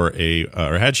custody for a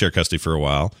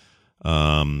while.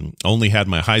 Only had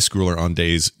my high schooler on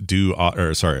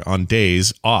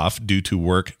days off due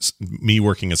to me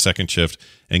working a second shift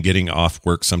and getting off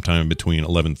work sometime between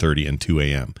 11:30 and 2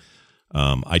 a.m.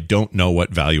 I don't know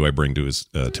what value I bring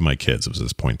to my kids. Was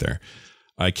this point there?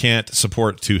 I can't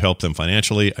support to help them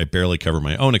financially. I barely cover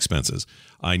my own expenses.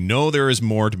 I know there is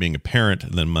more to being a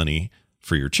parent than money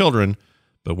for your children,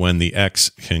 but when the ex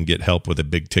can get help with a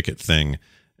big ticket thing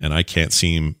and I can't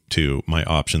seem to, my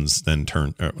options then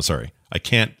turn, I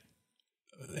can't,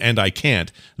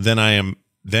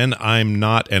 then I'm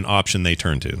not an option they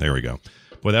turn to. There we go.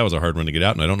 Boy, that was a hard one to get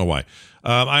out, and I don't know why.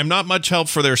 I'm not much help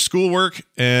for their schoolwork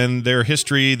and their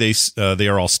history. They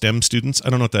are all STEM students.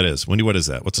 I don't know what that is. Wendy, what is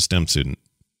that? What's a STEM student?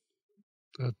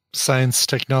 Science,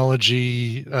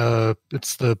 technology.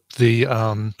 It's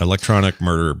the electronic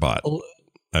murder bot.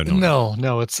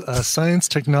 No, it's science,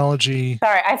 technology.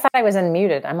 Sorry, I thought I was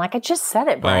unmuted. I'm like, I just said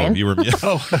it, Brian. Oh, you were.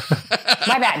 Oh.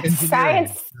 My bad.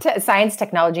 Science,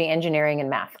 technology, engineering,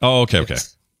 and math. Oh, okay.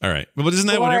 All right. But isn't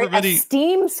that what everybody? A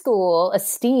STEAM school, a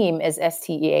STEAM is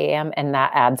STEAM, and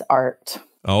that adds art.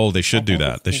 Oh, they should do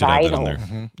that. They should add that in there.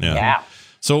 Mm-hmm. Yeah.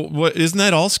 So what, isn't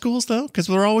that all schools though? Because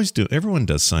everyone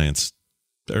does science.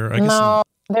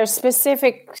 There's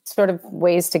specific sort of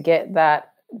ways to get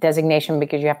that designation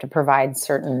because you have to provide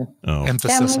certain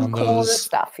emphasis on those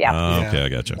stuff. Yeah. Okay, I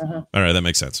gotcha. All right, that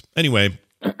makes sense. Anyway,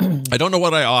 I don't know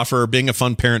what I offer. Being a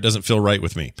fun parent doesn't feel right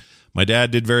with me. My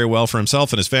dad did very well for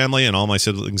himself and his family, and all my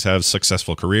siblings have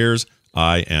successful careers.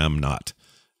 I am not.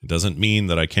 It doesn't mean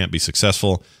that I can't be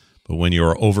successful, but when you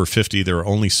are over 50, there are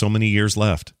only so many years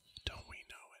left. Don't we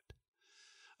know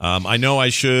it? I know I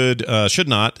should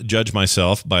not judge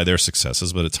myself by their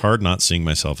successes, but it's hard not seeing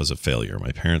myself as a failure.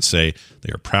 My parents say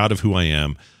they are proud of who I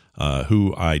am,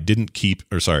 who I am didn't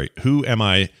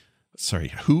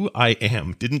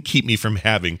keep me from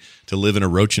having to live in a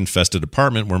roach-infested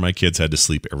apartment where my kids had to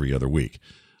sleep every other week.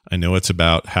 I know it's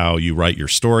about how you write your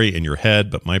story in your head,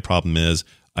 but my problem is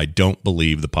I don't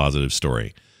believe the positive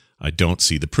story. I don't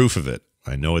see the proof of it.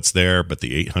 I know it's there, but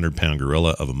the 800-pound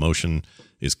gorilla of emotion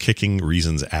is kicking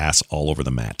reason's ass all over the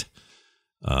mat.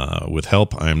 With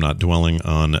help, I am not dwelling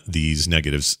on these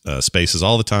negative spaces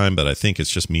all the time, but I think it's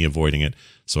just me avoiding it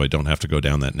so I don't have to go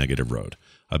down that negative road.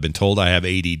 I've been told I have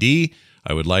ADD.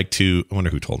 I wonder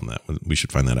who told them that. We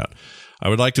should find that out. I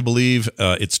would like to believe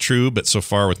it's true, but so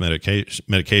far with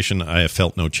medication, I have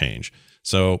felt no change.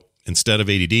 So instead of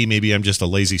ADD, maybe I'm just a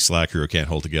lazy slacker who can't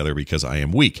hold together because I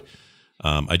am weak.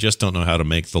 I just don't know how to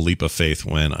make the leap of faith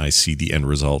when I see the end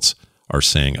results are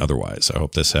saying otherwise. I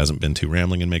hope this hasn't been too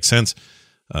rambling and makes sense.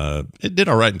 It did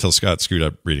all right until Scott screwed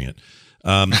up reading it.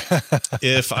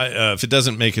 If it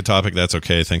doesn't make a topic, that's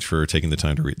okay. Thanks for taking the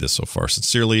time to read this so far.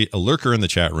 Sincerely, a lurker in the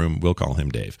chat room. We'll call him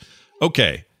Dave.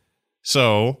 Okay.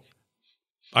 So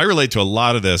I relate to a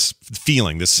lot of this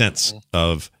feeling, this sense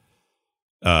of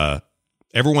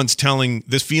everyone's telling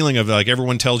this feeling of like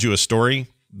everyone tells you a story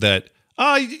that,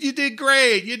 oh, you did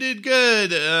great. You did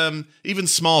good. Even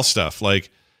small stuff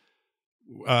like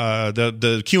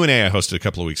the Q&A I hosted a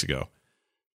couple of weeks ago.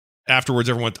 Afterwards,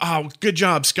 everyone went, oh, good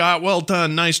job, Scott. Well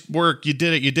done. Nice work. You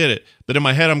did it. But in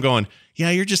my head, I'm going,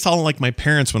 yeah, you're just all like my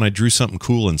parents when I drew something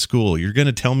cool in school. You're going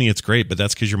to tell me it's great, but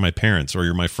that's because you're my parents or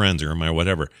you're my friends or you're my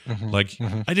whatever.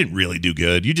 I didn't really do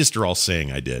good. You just are all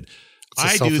saying I did.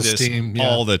 I do this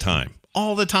all the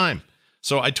time.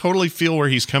 So I totally feel where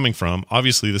he's coming from.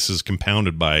 Obviously, this is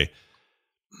compounded by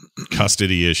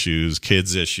custody issues,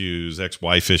 kids issues,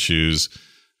 ex-wife issues,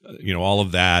 all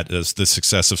of that, is the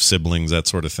success of siblings, that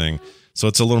sort of thing. So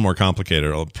it's a little more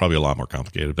complicated, probably a lot more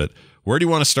complicated. But where do you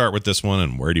want to start with this one,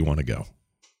 and where do you want to go?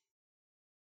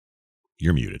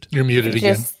 You're muted. You're muted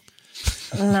again.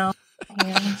 No.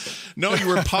 Yeah. No, you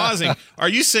were pausing. Are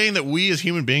you saying that we as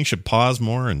human beings should pause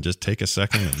more and just take a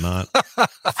second and not?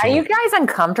 Are you guys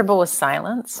uncomfortable with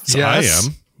silence? So yes. I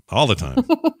am all the time.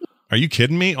 Are you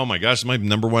kidding me? Oh my gosh, it's my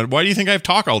number one. Why do you think I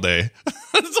talk all day?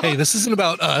 Hey, this isn't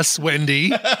about us,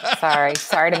 Wendy. Sorry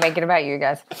to make it about you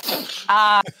guys.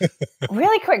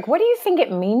 Really quick, what do you think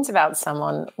it means about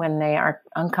someone when they are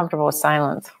uncomfortable with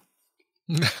silence?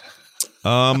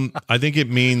 I think it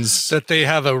means that they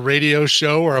have a radio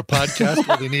show or a podcast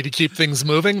where they need to keep things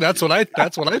moving. That's what I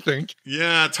think.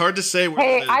 Yeah, it's hard to say.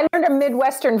 Hey, I learned a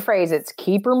Midwestern phrase. It's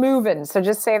keep her moving. So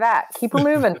just say that. Keep her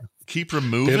moving. Keep her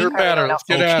moving. Get her better. Let's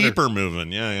get at keep her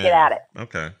moving. Yeah. Get at it.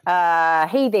 Okay.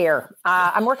 Hey there.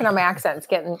 I'm working on my accent. It's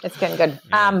getting good.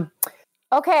 Yeah.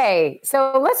 Okay,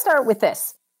 so let's start with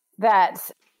this. That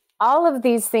all of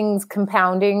these things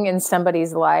compounding in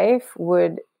somebody's life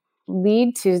would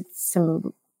lead to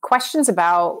some questions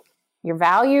about your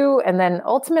value and then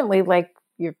ultimately like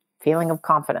your feeling of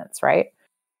confidence, right?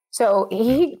 So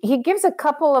he gives a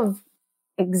couple of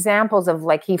examples of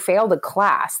like he failed a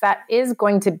class. That is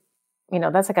going to,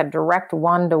 that's like a direct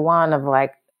one-to-one of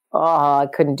like, oh, I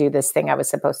couldn't do this thing I was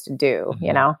supposed to do,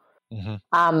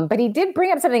 But he did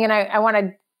bring up something, and I want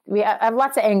to. I have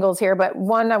lots of angles here, but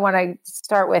one I want to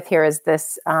start with here is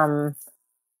this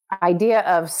idea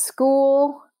of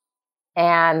school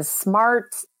and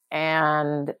smart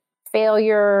and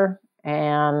failure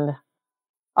and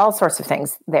all sorts of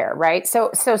things there, right?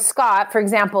 So Scott, for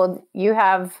example, you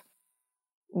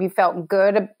felt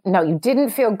good. No, you didn't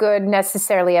feel good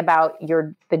necessarily about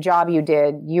the job you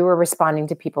did. You were responding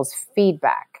to people's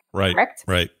feedback, right? Correct?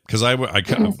 Right. Because I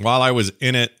while I was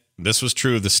in it, this was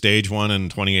true of the stage one in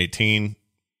 2018.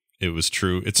 It was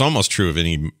true. It's almost true of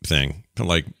anything.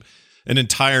 Like an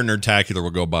entire Nerdtacular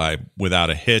will go by without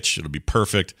a hitch. It'll be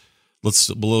perfect.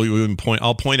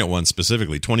 I'll point at one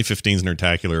specifically. 2015's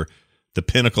Nerdtacular, the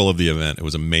pinnacle of the event. It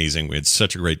was amazing. We had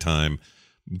such a great time.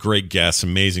 Great guests,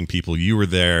 amazing people. You were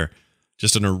there.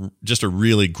 Just a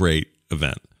really great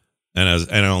event. And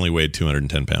I only weighed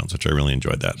 210 pounds, which I really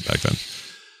enjoyed that back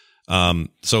then.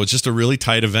 So it's just a really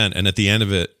tight event. And at the end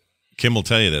of it, Kim will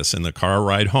tell you this in the car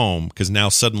ride home, because now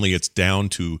suddenly it's down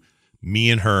to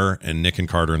me and her and Nick and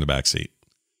Carter in the back seat.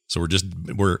 So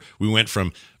we went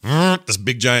from this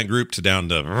big giant group to down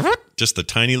to just the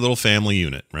tiny little family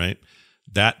unit, right?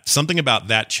 That something about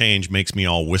that change makes me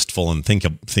all wistful and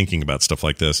thinking about stuff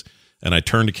like this. And I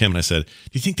turned to Kim and I said, "Do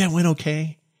you think that went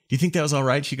okay? Do you think that was all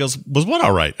right?" She goes, "Was what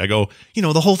all right?" I go,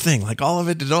 "The whole thing, like all of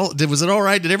it. Was it all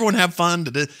right? Did everyone have fun?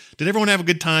 Did everyone have a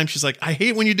good time?" She's like, "I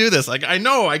hate when you do this. Like, I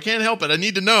know, I can't help it. I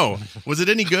need to know. Was it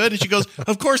any good?" And she goes,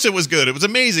 "Of course it was good. It was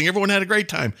amazing. Everyone had a great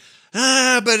time."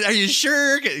 But are you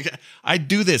sure? I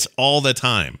do this all the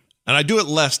time, and I do it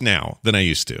less now than I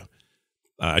used to.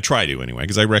 I try to anyway,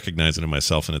 because I recognize it in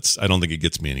myself, and I don't think it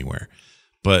gets me anywhere.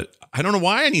 But I don't know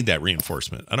why I need that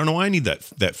reinforcement. I don't know why I need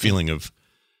that feeling of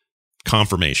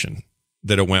confirmation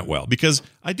that it went well, because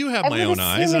I do have my own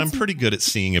eyes, and I'm pretty good at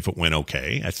seeing if it went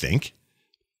okay, I think.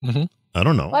 Mm-hmm. I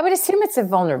don't know. Well, I would assume it's a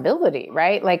vulnerability,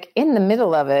 right? Like in the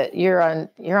middle of it, you're on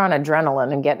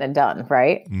adrenaline and getting it done,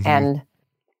 right? Mm-hmm. And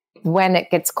when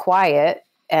it gets quiet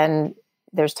and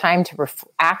there's time to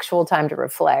actual time to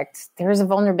reflect, there's a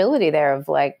vulnerability there of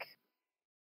like,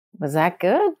 was that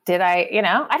good? Did I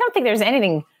don't think there's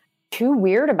anything too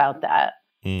weird about that.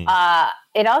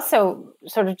 It also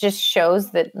sort of just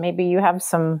shows that maybe you have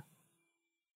some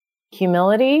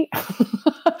humility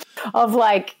of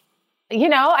like,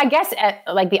 I guess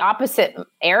like the opposite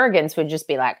arrogance would just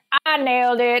be like, I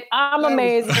nailed it. I'm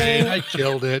amazing. I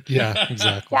killed it. Yeah,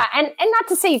 exactly. Yeah. And not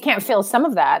to say you can't feel some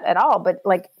of that at all, but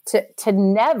like to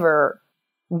never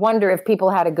wonder if people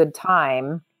had a good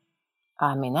time.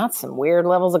 I mean, that's some weird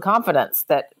levels of confidence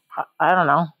that I don't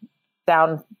know,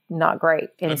 sound not great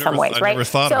in some ways, right? Never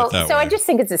thought of it that way. I just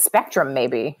think it's a spectrum,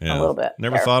 maybe a little bit.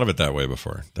 Never thought of it that way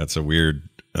before. That's a weird.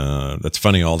 That's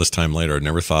funny. All this time later, I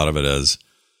never thought of it as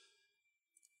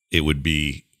it would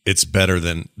be. It's better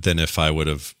than if I would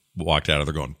have walked out of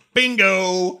there going,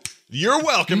 "Bingo! You're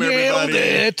welcome, everybody."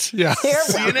 It. Yeah.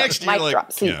 See you next year. Mic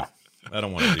drop. Yeah. I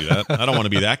don't want to do that. I don't want to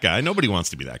be that guy. Nobody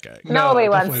wants to be that guy. Nobody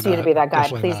wants you to be that guy.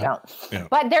 Please don't. Yeah.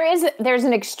 But there's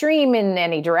an extreme in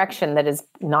any direction that is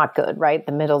not good, right?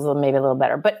 The middle's maybe a little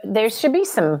better, but there should be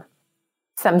some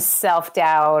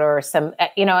self-doubt or some,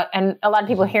 and a lot of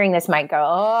people hearing this might go,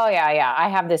 "Oh yeah. I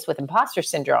have this with imposter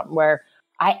syndrome where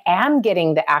I am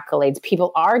getting the accolades.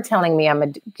 People are telling me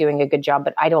I'm doing a good job,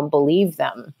 but I don't believe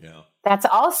them." Yeah. That's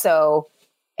also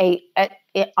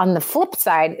on the flip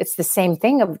side, it's the same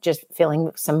thing of just feeling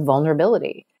some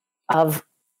vulnerability of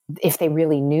if they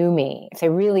really knew me, if they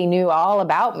really knew all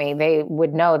about me, they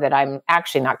would know that I'm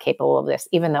actually not capable of this,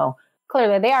 even though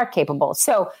clearly they are capable.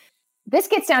 So this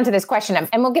gets down to this question,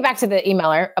 and we'll get back to the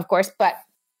emailer, of course, but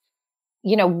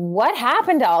what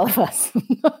happened to all of us?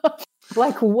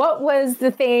 Like, what was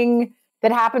the thing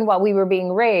that happened while we were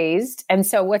being raised? And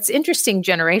so what's interesting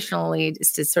generationally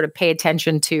is to sort of pay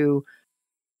attention to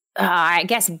I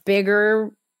guess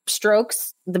bigger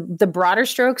strokes, the broader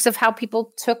strokes of how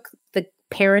people took the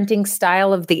parenting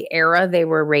style of the era they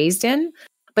were raised in.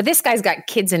 But this guy's got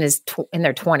kids in in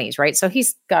their 20s, right? So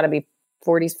he's got to be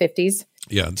 40s, 50s.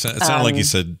 Yeah, it sounded like he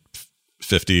said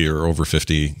 50 or over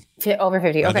 50. Over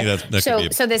 50. Okay. I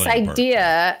think so this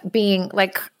idea being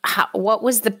like, what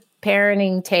was the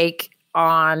parenting take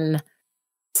on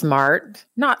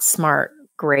not smart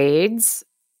grades,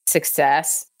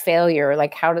 success, failure?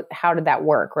 Like how did that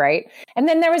work, right? And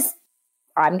then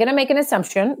I'm going to make an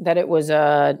assumption that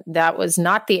that was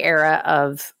not the era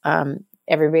of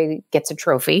everybody gets a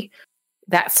trophy.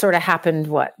 That sort of happened.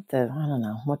 I don't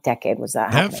know, what decade was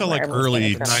that? That felt like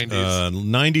early 90s.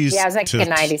 90s. Yeah, it was like to a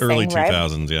 90s early thing,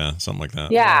 2000s. Right? Yeah, something like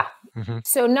that. Yeah.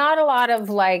 So not a lot of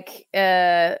like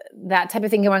that type of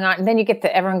thing going on. And then you get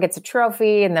everyone gets a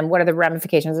trophy, and then what are the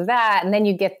ramifications of that? And then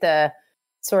you get the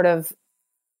sort of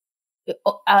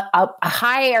a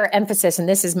higher emphasis, and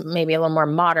this is maybe a little more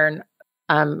modern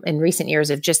in recent years,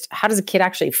 of just how does a kid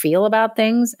actually feel about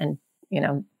things, and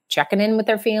checking in with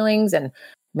their feelings and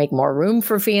make more room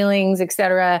for feelings,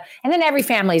 etc. And then every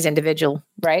family is individual,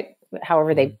 right?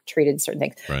 However they've treated certain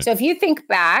things. Right. So if you think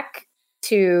back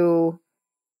to,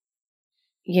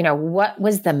 what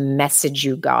was the message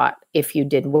you got if you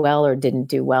did well or didn't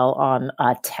do well on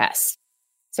a test?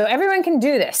 So everyone can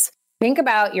do this. Think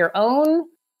about your own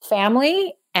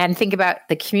family and think about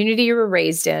the community you were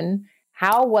raised in.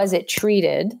 How was it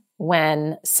treated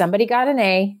when somebody got an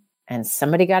A and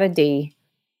somebody got a D?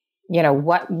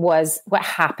 What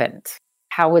happened?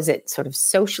 How was it sort of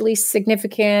socially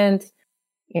significant?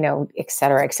 Et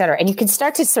cetera, et cetera. And you can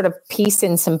start to sort of piece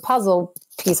in some puzzle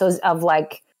pieces of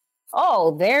like,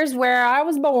 oh, there's where I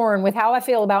was born with how I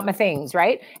feel about my things,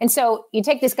 right? And so you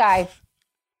take this guy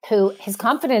who his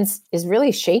confidence is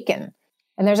really shaken.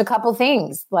 And there's a couple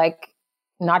things like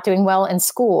not doing well in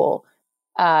school,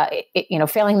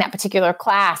 failing that particular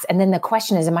class. And then the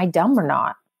question is, am I dumb or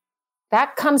not?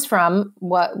 That comes from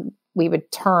what we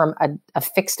would term a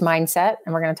fixed mindset.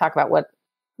 And we're going to talk about what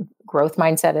growth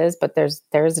mindset is, but there's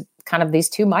kind of these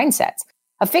two mindsets.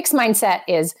 A fixed mindset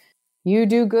is you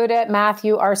do good at math,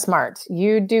 you are smart.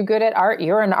 You do good at art,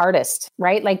 you're an artist,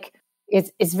 right? Like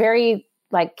it's very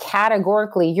like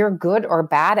categorically you're good or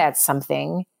bad at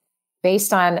something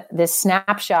based on this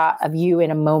snapshot of you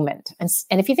in a moment.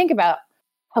 And if you think about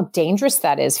how dangerous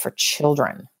that is for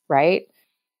children, right?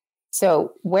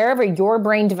 So wherever your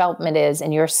brain development is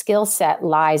and your skill set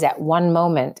lies at one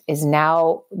moment is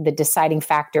now the deciding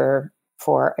factor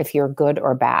for if you're good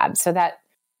or bad. So that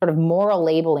sort of moral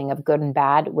labeling of good and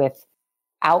bad with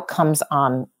outcomes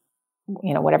on,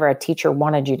 whatever a teacher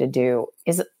wanted you to do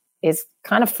is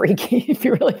kind of freaky if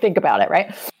you really think about it,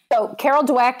 right? So Carol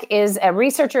Dweck is a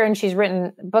researcher and she's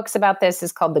written books about this.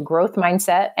 It's called The Growth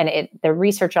Mindset, and the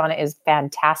research on it is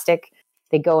fantastic.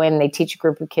 They go in, they teach a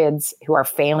group of kids who are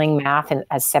failing math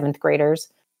as seventh graders.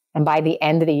 And by the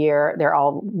end of the year, they're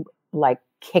all like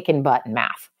kicking butt in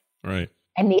math. Right.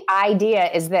 And the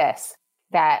idea is this,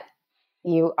 that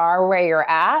you are where you're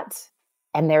at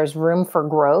and there's room for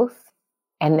growth,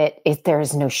 and that if there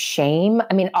is no shame.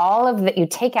 I mean, all of that, you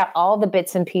take out all the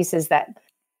bits and pieces that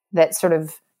sort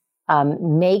of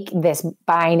make this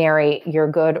binary, you're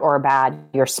good or bad,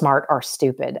 you're smart or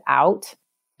stupid out,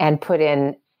 and put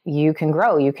in, you can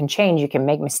grow, you can change, you can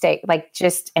make mistakes,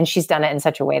 and she's done it in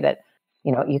such a way that,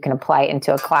 you can apply it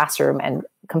into a classroom and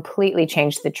completely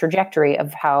change the trajectory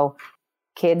of how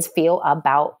kids feel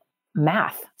about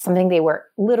math, something they were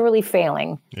literally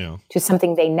failing to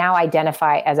something they now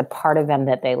identify as a part of them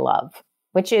that they love,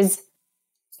 which is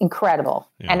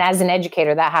incredible. Yeah. And as an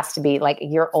educator, that has to be like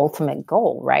your ultimate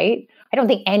goal, right? I don't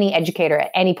think any educator at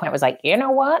any point was like, you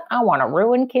know what? I want to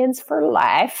ruin kids for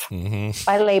life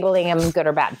by labeling them good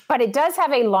or bad. But it does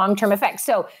have a long-term effect.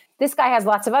 So this guy has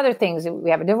lots of other things.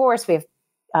 We have a divorce. We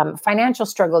have financial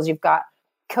struggles. You've got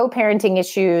co-parenting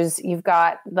issues. You've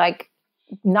got like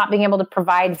not being able to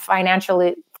provide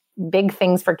financially big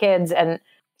things for kids. And,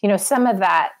 some of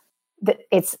that,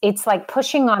 it's like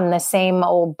pushing on the same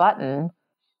old button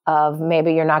of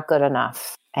maybe you're not good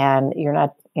enough and you're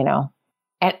not,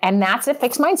 and that's a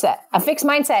fixed mindset. A fixed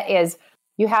mindset is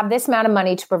you have this amount of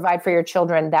money to provide for your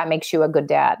children. That makes you a good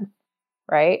dad,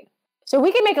 right? So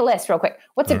we can make a list real quick.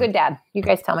 What's a good dad? You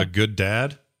guys tell me. A good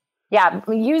dad? Yeah.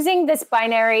 Using this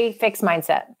binary fixed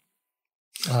mindset.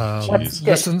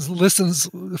 Listens,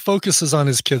 focuses on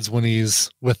his kids when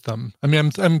he's with them. I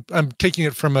mean, I'm taking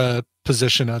it from a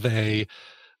position of a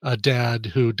dad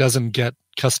who doesn't get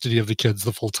custody of the kids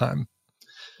the full time.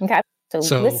 Okay.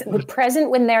 So listen, present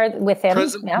when they're with him.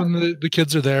 Present when the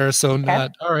kids are there. So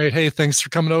not, all right, hey, thanks for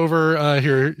coming over.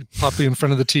 Here, pop you in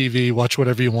front of the TV, watch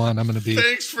whatever you want. I'm going to be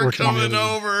Thanks for coming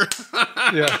over.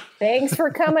 Yeah. Thanks for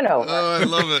coming over. Oh, I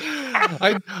love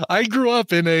it. I grew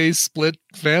up in a split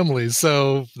family.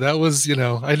 So that was,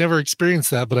 I never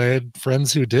experienced that, but I had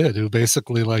friends who did, who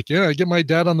basically I get my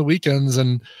dad on the weekends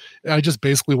and I just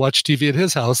basically watch TV at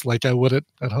his house like I would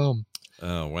at home.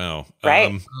 Oh, wow.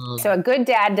 Right. So a good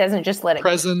dad doesn't just let it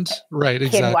present, right? Kid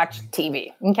Exactly. watch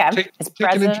TV. Okay.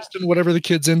 Take an interest in whatever the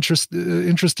kid's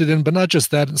interested in, but not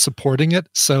just that, and supporting it.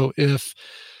 So if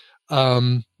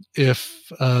their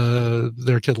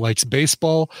kid likes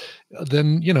baseball,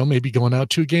 then, maybe going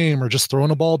out to a game or just throwing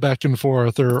a ball back and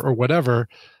forth or whatever.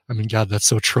 I mean, God, that's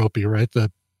so tropey, right?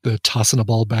 The tossing a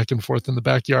ball back and forth in the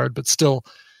backyard, but still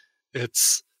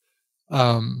it's,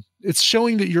 it's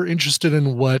showing that you're interested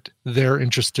in what they're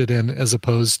interested in, as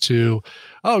opposed to,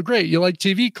 oh, great, you like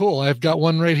TV? Cool. I've got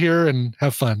one right here and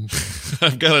have fun.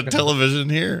 I've got a television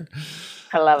here.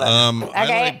 I love it.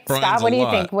 Okay, Scott, what do you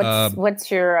think?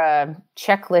 What's your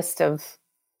checklist of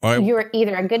you're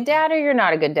either a good dad or you're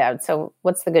not a good dad? So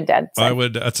what's the good dad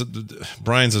side?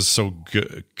 Brian's is so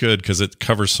good because it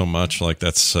covers so much. Like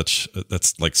that's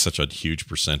like such a huge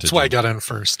percentage. That's why I got in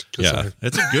first. Yeah,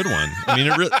 it's a good one. I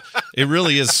mean, it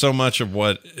really is so much of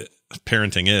what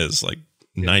parenting is. Like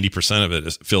 90% of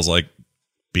it feels like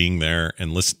being there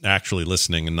and actually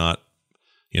listening, and not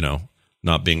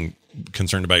being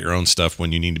concerned about your own stuff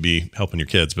when you need to be helping your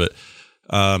kids. But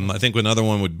I think another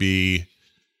one would be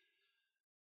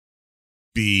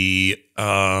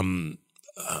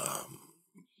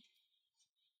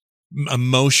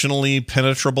emotionally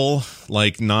penetrable,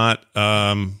 like not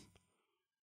how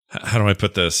do I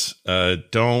put this?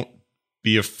 Don't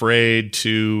be afraid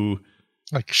to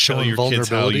like show your kids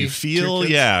how you feel,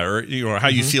 or how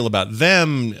you feel about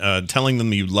them, telling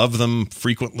them you love them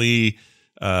frequently,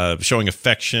 showing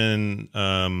affection,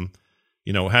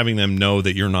 having them know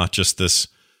that you're not just this,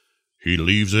 he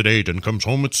leaves at 8 and comes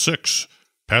home at 6,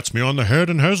 pats me on the head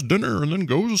and has dinner and then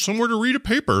goes somewhere to read a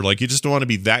paper. Like, you just don't want to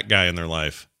be that guy in their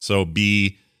life. So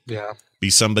be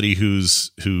somebody who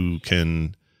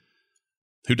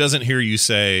doesn't hear you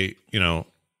say, how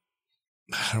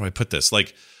do I put this?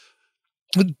 Like,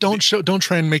 don't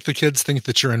try and make the kids think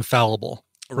that you're infallible,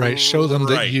 right? Show them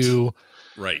that you,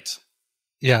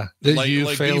 yeah, that you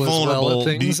fail as well at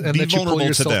things, and that you pull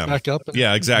yourself back up.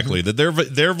 Yeah, exactly. That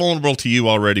they're vulnerable to you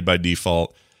already by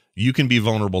default. You can be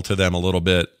vulnerable to them a little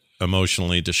bit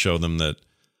emotionally to show them that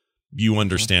you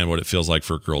understand what it feels like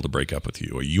for a girl to break up with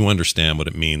you, or you understand what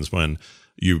it means when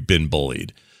you've been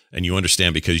bullied, and you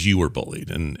understand because you were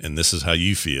bullied, and this is how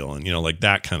you feel, and like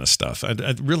that kind of stuff.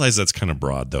 I realize that's kind of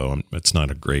broad, though. It's not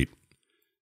a great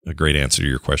answer to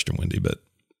your question, Wendy, but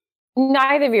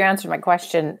neither of you answered my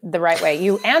question the right way.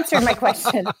 You answered my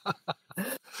question.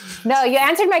 No, you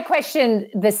answered my question,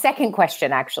 the second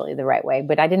question, actually, the right way,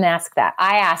 but I didn't ask that.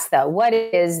 I asked, though, what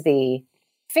is the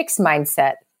fixed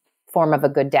mindset form of a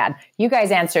good dad? You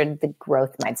guys answered the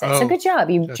growth mindset. So good job.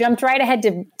 You jumped right ahead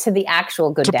to the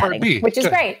actual good dadding, which is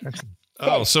great.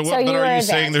 Oh, so what? But are you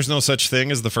saying there's no such thing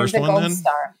as the first one then?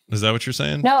 Star. Is that what you're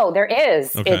saying? No, there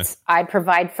is. Okay. It's I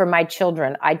provide for my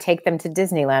children. I take them to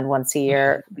Disneyland once a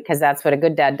year because that's what a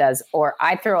good dad does. Or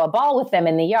I throw a ball with them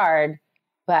in the yard,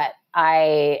 but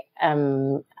I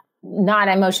am not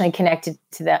emotionally connected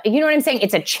to them. You know what I'm saying?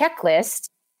 It's a checklist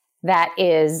that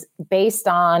is based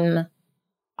on,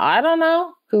 I don't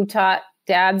know who taught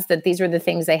dads that these were the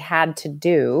things they had to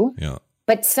do. Yeah.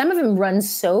 But some of them run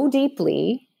so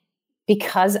deeply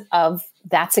because of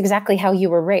that's exactly how you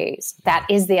were raised. That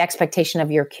is the expectation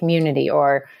of your community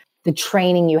or the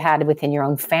training you had within your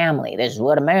own family. This is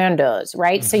what a man does,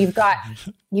 right? So you've got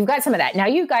some of that. Now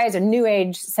you guys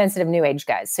are sensitive new age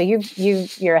guys. So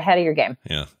you're ahead of your game.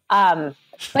 Yeah.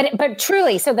 But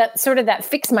truly, so that sort of that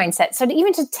fixed mindset. So to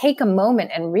even to take a moment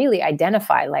and really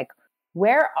identify, like,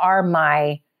 where's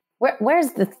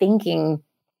the thinking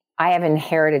I have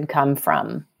inherited come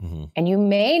from? Mm-hmm. And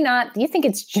you think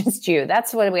it's just you.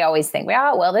 That's what we always think.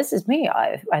 Well, this is me.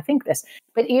 I think this.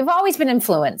 But you've always been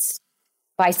influenced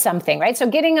by something, right? So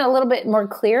getting a little bit more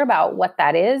clear about what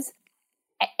that is.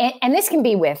 And this can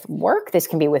be with work. This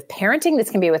can be with parenting. This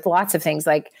can be with lots of things.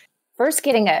 Like first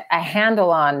getting a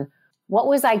handle on what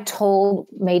was I told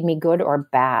made me good or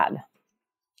bad?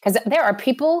 Because there are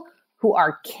people who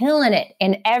are killing it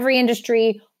in every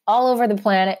industry all over the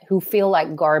planet who feel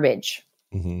like garbage,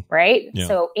 right? Yeah.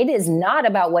 So it is not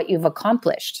about what you've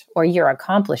accomplished or you're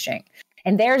accomplishing.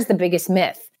 And there's the biggest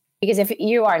myth. Because if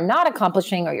you are not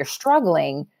accomplishing or you're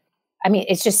struggling, I mean,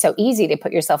 it's just so easy to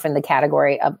put yourself in the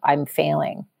category of I'm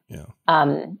failing. Yeah.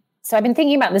 So I've been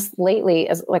thinking about this lately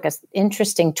as like an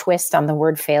interesting twist on the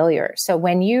word failure. So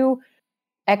when you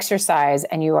exercise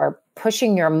and you are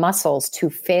pushing your muscles to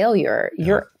failure,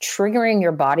 you're triggering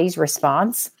your body's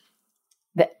response,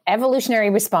 the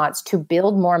evolutionary response to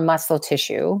build more muscle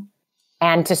tissue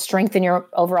and to strengthen your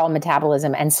overall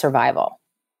metabolism and survival.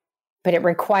 But it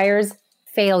requires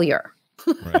failure.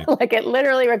 Right. Like it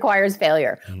literally requires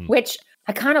failure, which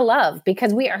I kind of love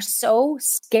because we are so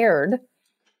scared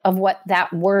of what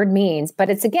that word means. But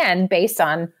it's again based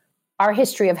on our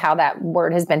history of how that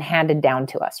word has been handed down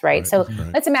to us, right? So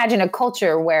let's imagine a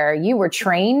culture where you were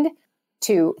trained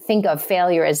to think of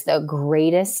failure as the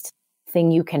greatest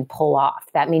thing you can pull off.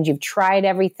 That means you've tried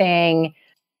everything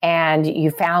and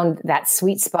you found that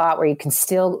sweet spot where you can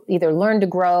still either learn to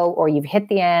grow or you've hit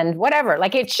the end, whatever.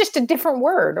 Like it's just a different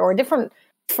word or a different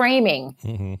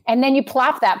framing. And then you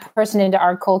plop that person into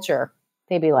our culture.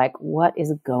 They'd be like, what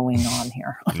is going on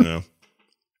here?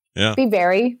 Yeah. Be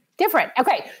very different.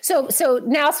 Okay. So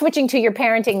now switching to your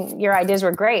parenting, your ideas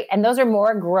were great. And those are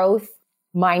more growth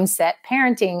mindset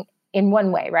parenting in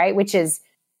one way, right? Which is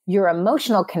your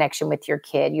emotional connection with your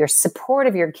kid, your support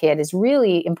of your kid is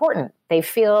really important. They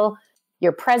feel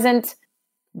you're present.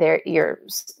 You're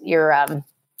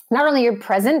not only you're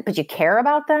present, but you care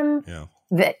about them,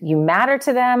 that you matter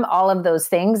to them, all of those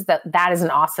things. That is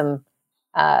an awesome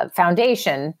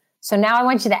foundation. So now I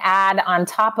want you to add on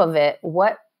top of it,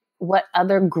 what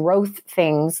other growth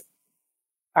things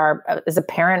are as a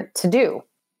parent to do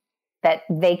that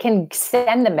they can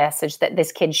send the message that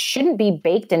this kid shouldn't be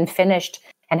baked and finished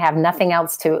and have nothing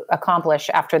else to accomplish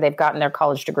after they've gotten their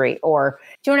college degree. Or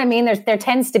do you know what I mean? There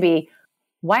tends to be,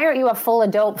 why aren't you a full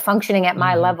adult functioning at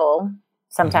my level?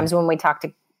 Sometimes when we talk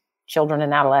to children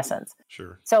and adolescents.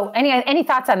 Sure. So any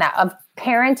thoughts on that, of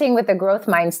parenting with a growth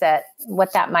mindset,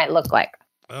 what that might look like?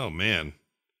 Oh, man.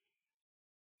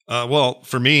 Well,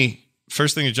 for me,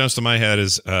 first thing that jumps to my head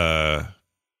is other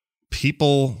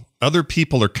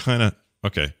people are kind of,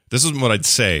 okay, this isn't what I'd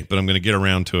say, but I'm going to get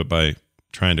around to it by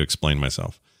trying to explain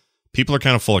myself. People are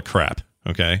kind of full of crap,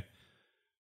 okay?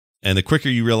 And the quicker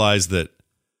you realize that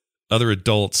other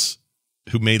adults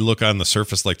who may look on the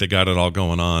surface like they got it all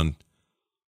going on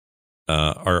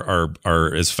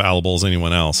are as fallible as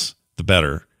anyone else, the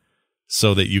better,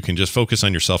 so that you can just focus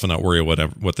on yourself and not worry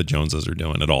what the Joneses are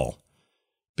doing at all.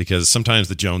 Because sometimes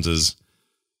the Joneses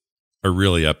are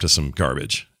really up to some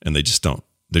garbage, and they just don't.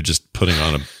 They're just putting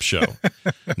on a show.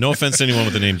 No offense to anyone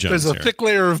with the name Jones. There's a thick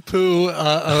layer of poo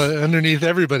underneath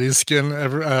everybody's skin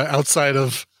outside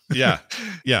of. Yeah.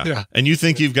 And you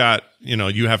think you've got,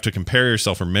 you have to compare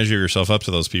yourself or measure yourself up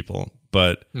to those people.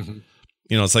 But,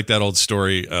 it's like that old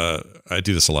story. I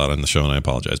do this a lot on the show, and I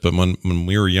apologize. But when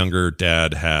we were younger,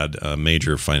 Dad had a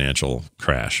major financial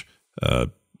crash.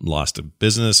 Lost a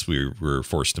business. We were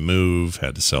forced to move,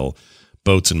 had to sell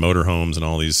boats and motorhomes and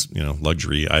all these,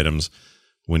 luxury items.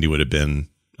 Wendy would have been,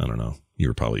 I don't know, you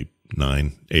were probably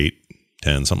 9, 8,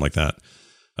 10, something like that.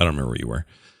 I don't remember where you were.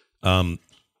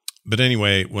 But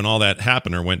anyway, when all that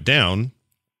happened or went down,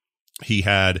 he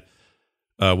had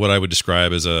what I would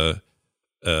describe as a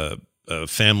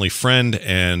family friend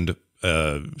and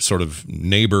sort of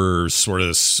neighbor, sort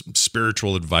of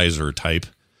spiritual advisor type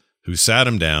who sat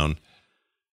him down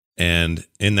and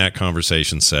in that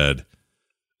conversation said,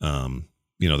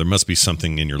 there must be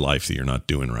something in your life that you're not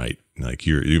doing right. Like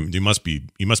you must be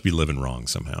living wrong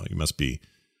somehow. You must be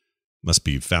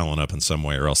fouling up in some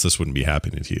way, or else this wouldn't be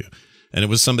happening to you. And it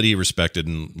was somebody he respected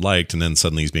and liked, and then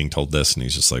suddenly he's being told this, and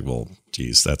he's just like, well,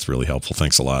 geez, that's really helpful.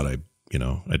 Thanks a lot. I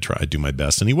try to do my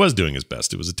best. And he was doing his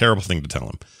best. It was a terrible thing to tell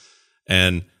him.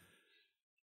 And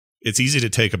it's easy to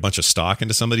take a bunch of stock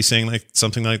into somebody saying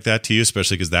something like that to you,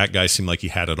 especially because that guy seemed like he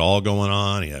had it all going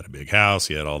on. He had a big house.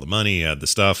 He had all the money. He had the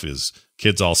stuff. His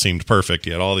kids all seemed perfect.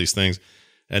 He had all these things.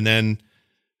 And then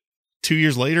 2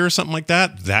 years later or something like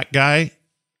that, that guy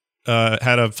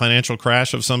had a financial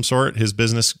crash of some sort. His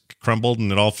business crumbled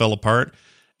and it all fell apart.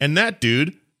 And that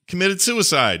dude committed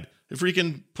suicide. He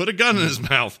freaking put a gun in his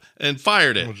mouth and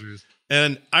fired it. Oh,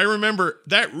 and I remember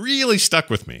that really stuck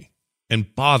with me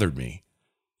and bothered me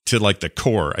to like the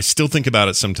core. I still think about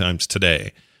it sometimes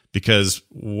today because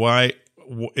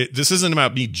this isn't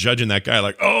about me judging that guy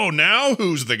like, oh, now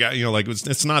who's the guy?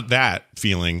 It's not that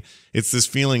feeling. It's this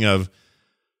feeling of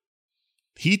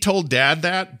he told Dad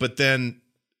that, but then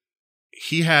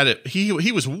he had it.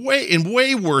 He was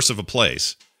way worse of a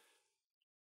place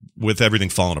with everything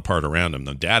falling apart around him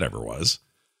than Dad ever was.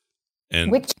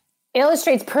 And which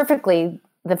illustrates perfectly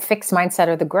the fixed mindset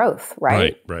or the growth,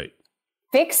 right? Right.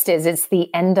 Fixed it's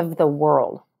the end of the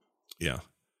world. Yeah.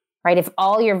 Right. If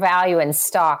all your value and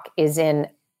stock is in,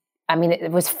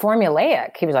 it was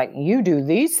formulaic. He was like, you do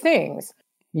these things,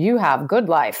 you have good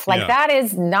life. That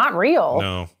is not real.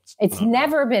 No, it's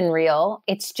never been real.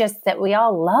 It's just that we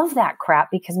all love that crap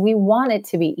because we want it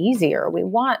to be easier. We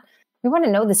want to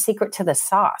know the secret to the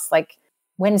sauce. Like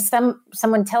when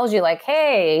someone tells you like,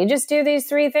 hey, you just do these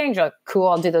 3 things. You're like, cool,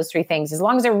 I'll do those 3 things. As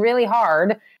long as they're really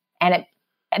hard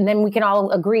and then we can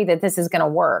all agree that this is going to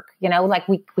work. We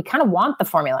kind of want the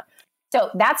formula. So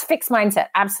that's fixed mindset.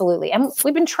 Absolutely. And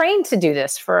we've been trained to do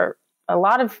this for a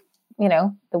lot of,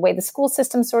 the way the school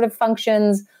system sort of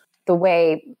functions, the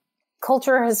way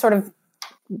culture has sort of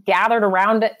gathered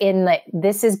around it in the,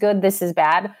 this is good, this is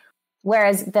bad.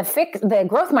 Whereas the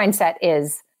growth mindset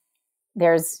is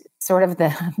there's sort of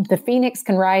the phoenix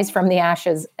can rise from the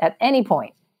ashes at any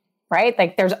point, right?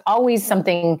 Like there's always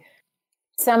something,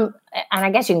 and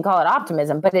I guess you can call it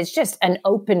optimism, but it's just an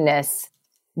openness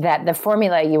that the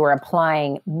formula you were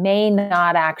applying may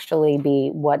not actually be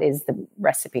what is the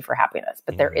recipe for happiness,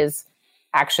 but there is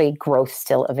actually growth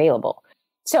still available.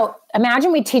 So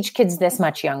imagine we teach kids this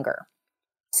much younger.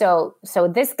 So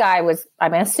this guy was,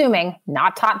 I'm assuming,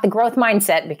 not taught the growth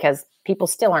mindset, because people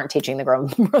still aren't teaching the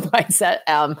growth mindset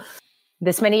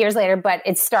this many years later, but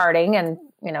it's starting, and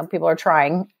people are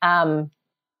trying.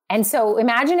 And so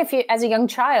imagine if you, as a young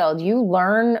child, you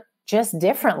learn just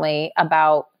differently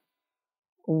about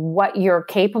what you're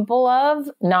capable of,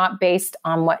 not based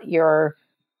on what your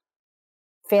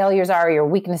failures are, your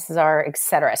weaknesses are,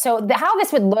 etc. So how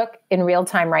this would look in real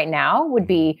time right now would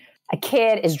be a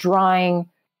kid is drawing,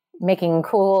 making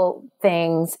cool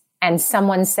things, and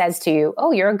someone says to you,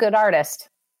 "Oh, you're a good artist."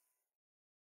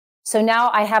 So now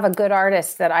I have a good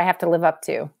artist that I have to live up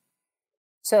to.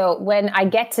 So when I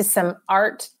get to some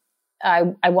art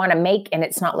I want to make and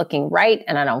it's not looking right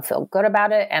and I don't feel good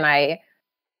about it, and I,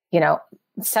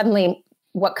 suddenly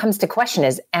what comes to question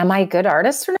is, am I a good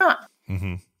artist or not?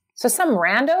 Mm-hmm. So some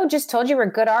rando just told you you're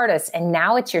a good artist, and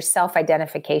now it's your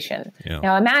self-identification. Yeah.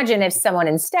 Now imagine if someone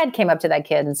instead came up to that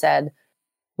kid and said,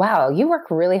 "Wow, you work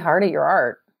really hard at your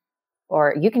art,"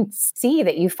 or "You can see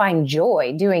that you find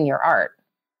joy doing your art."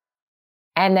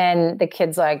 And then the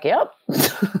kid's like, "Yep."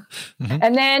 Mm-hmm.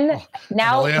 And then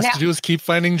now all he has to do is keep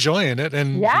finding joy in it,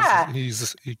 and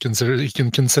he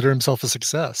can consider himself a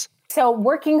success. So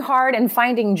working hard and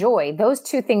finding joy, those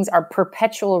two things are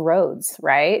perpetual roads,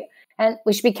 right? And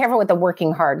we should be careful with the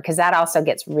working hard, because that also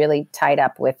gets really tied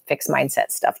up with fixed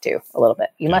mindset stuff too, a little bit.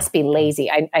 You must be lazy.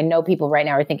 I know people right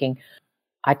now are thinking,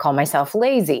 I call myself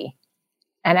lazy.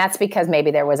 And that's because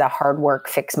maybe there was a hard work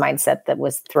fixed mindset that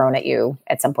was thrown at you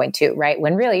at some point too, right?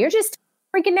 When really you're just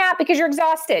freaking out because you're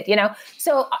exhausted,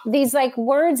 So these like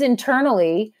words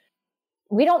internally,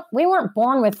 we weren't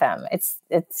born with them. It's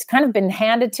kind of been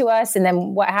handed to us. And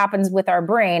then what happens with our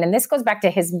brain, and this goes back to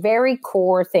his very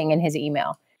core thing in his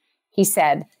email. He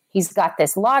said he's got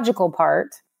this logical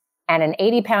part and an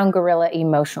 80-pound gorilla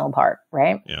emotional part,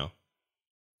 right? Yeah.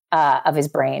 Of his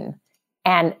brain.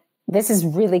 And this is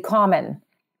really common,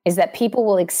 is that people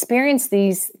will experience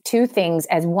these two things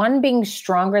as one being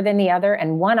stronger than the other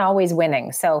and one always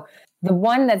winning. So the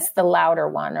one that's the louder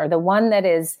one, or the one that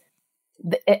is,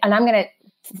 and I'm going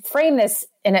to frame this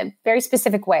in a very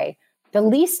specific way. The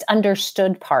least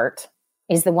understood part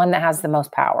is the one that has the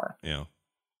most power. Yeah.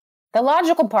 The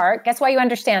logical part, guess why you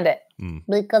understand it?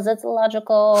 Because it's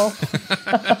logical.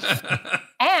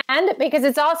 And because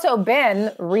it's also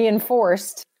been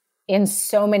reinforced in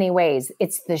so many ways.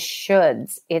 It's the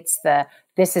shoulds. It's the,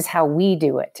 this is how we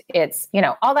do it. It's,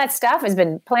 all that stuff has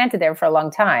been planted there for a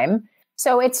long time.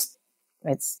 So it's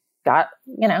got,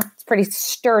 it's pretty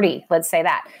sturdy, let's say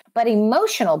that. But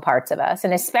emotional parts of us,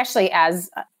 and especially as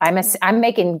I'm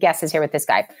making guesses here with this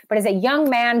guy, but as a young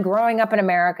man growing up in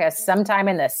America sometime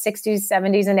in the 60s,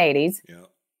 70s, and 80s,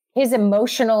 his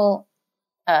emotional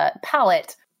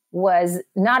palette was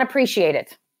not appreciated,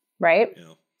 right? Yeah.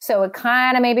 So it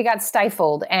kind of maybe got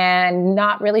stifled and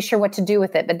not really sure what to do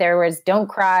with it. But there was don't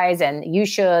cries and you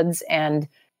shoulds, and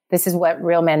this is what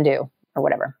real men do, or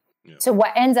whatever. Yeah. So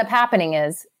what ends up happening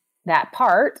is that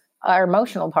part, our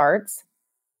emotional parts,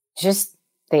 just,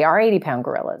 they are 80-pound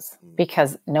gorillas,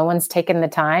 because no one's taken the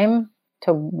time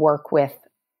to work with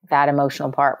that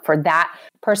emotional part for that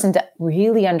person to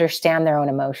really understand their own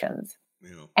emotions.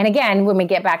 Yeah. And again, when we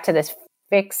get back to this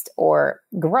fixed or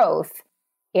growth,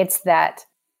 it's that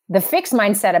the fixed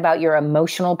mindset about your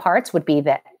emotional parts would be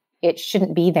that it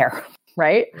shouldn't be there,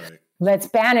 right? Let's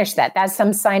banish that. That's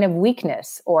some sign of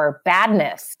weakness or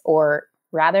badness, or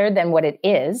rather than what it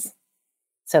is.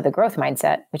 So the growth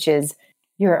mindset, which is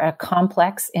you're a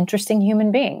complex, interesting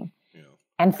human being. Yeah.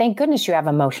 And thank goodness you have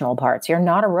emotional parts. You're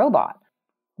not a robot.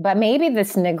 But maybe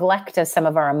this neglect of some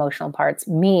of our emotional parts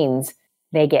means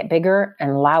they get bigger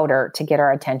and louder to get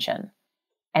our attention.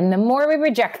 And the more we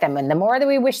reject them and the more that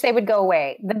we wish they would go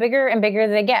away, the bigger and bigger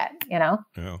they get, Yeah.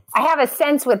 I have a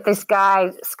sense with this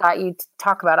guy, Scott, you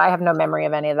talk about, I have no memory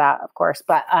of any of that, of course,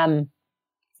 but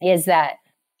is that,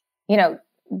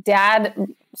 Dad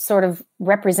sort of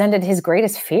represented his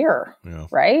greatest fear,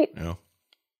 right? Yeah.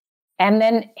 And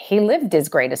then he lived his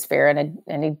greatest fear,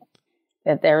 and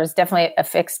there was definitely a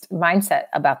fixed mindset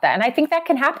about that. And I think that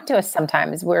can happen to us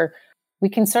sometimes, where we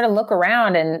can sort of look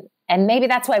around and maybe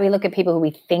that's why we look at people who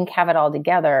we think have it all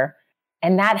together.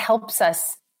 And that helps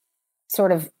us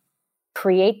sort of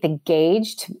create the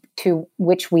gauge to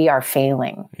which we are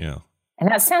failing. Yeah. And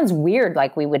that sounds weird,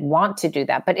 like we would want to do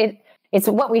that, but it's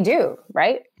what we do,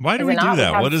 right? Why do we do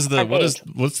that?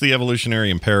 What's the evolutionary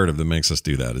imperative that makes us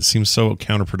do that? It seems so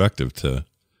counterproductive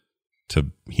to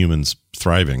humans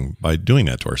thriving by doing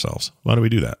that to ourselves? Why do we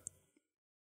do that?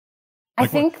 I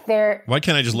think why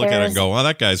can't I just look at it and go, well,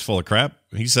 that guy's full of crap.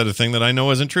 He said a thing that I know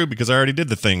isn't true because I already did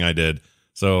the thing I did.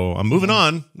 So I'm moving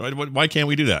on. Why can't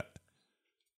we do that?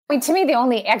 I mean, to me, the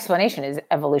only explanation is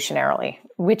evolutionarily,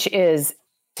 which is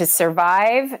to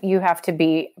survive, you have to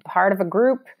be part of a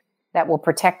group that will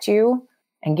protect you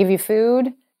and give you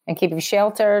food and keep you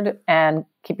sheltered and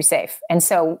keep you safe. And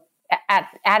so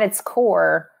at its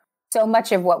core, so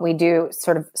much of what we do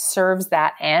sort of serves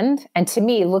that end. And to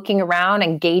me, looking around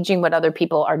and gauging what other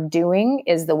people are doing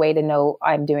is the way to know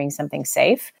I'm doing something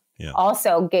safe. Yeah.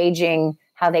 Also, gauging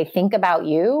how they think about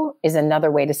you is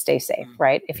another way to stay safe,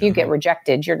 right? If you get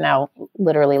rejected, you're now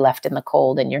literally left in the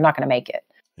cold and you're not going to make it.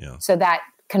 Yeah. So that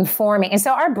conforming. And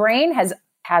so our brain has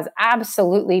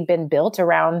absolutely been built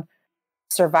around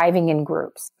surviving in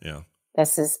groups. Yeah.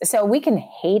 This is so we can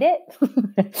hate it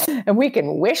and we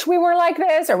can wish we were like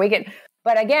this,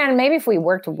 but again, maybe if we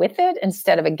worked with it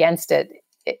instead of against it,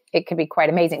 it could be quite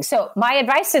amazing. So my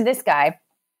advice to this guy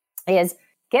is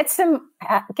get some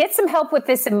help with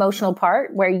this emotional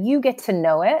part where you get to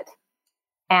know it.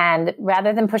 And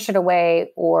rather than push it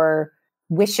away or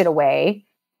wish it away,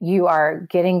 you are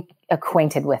getting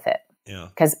acquainted with it. Yeah.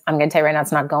 Because I'm going to tell you right now,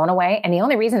 it's not going away. And the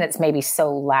only reason it's maybe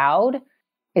so loud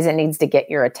is it needs to get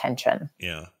your attention.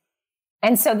 Yeah.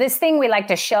 And so this thing we like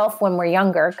to shelf when we're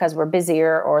younger because we're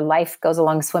busier or life goes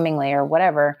along swimmingly or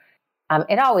whatever,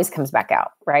 it always comes back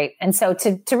out, right? And so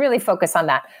to really focus on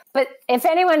that. But if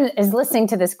anyone is listening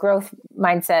to this growth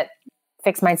mindset,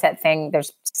 fixed mindset thing,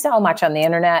 there's so much on the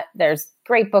internet. There's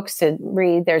great books to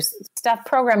read. There's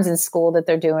programs in school that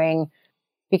they're doing,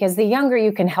 because the younger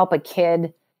you can help a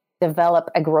kid develop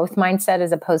a growth mindset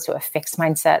as opposed to a fixed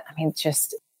mindset, I mean,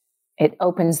 it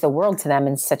opens the world to them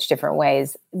in such different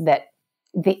ways that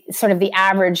the sort of the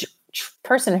average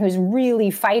person who's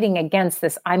really fighting against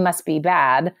this, I must be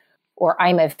bad or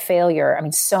I'm a failure. I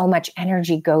mean, so much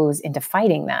energy goes into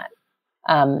fighting that.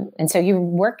 And so you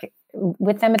work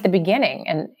with them at the beginning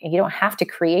and you don't have to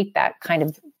create that kind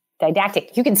of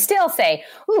didactic. You can still say,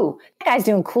 ooh, that guy's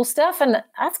doing cool stuff and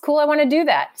that's cool. I want to do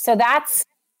that. So that's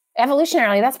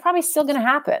evolutionarily, that's probably still going to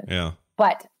happen. Yeah.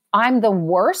 But I'm the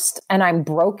worst and I'm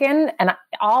broken and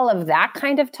all of that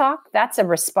kind of talk, that's a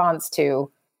response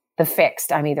to the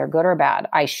fixed. I'm either good or bad.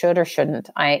 I should or shouldn't.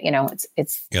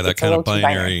 It's that kind of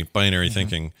binary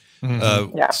thinking.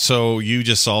 Mm-hmm. So you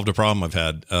just solved a problem I've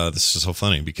had. This is so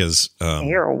funny because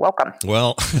you're welcome.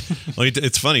 Well,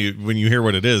 it's funny when you hear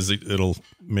what it is. It'll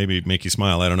maybe make you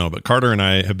smile. I don't know. But Carter and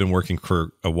I have been working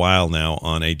for a while now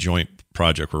on a joint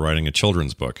project. We're writing a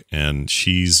children's book, and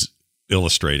she's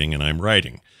illustrating and I'm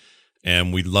writing.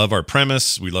 And we love our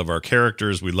premise. We love our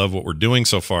characters. We love what we're doing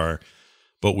so far.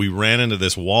 But we ran into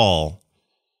this wall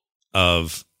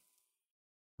of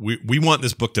we want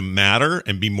this book to matter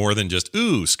and be more than just,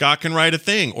 ooh, Scott can write a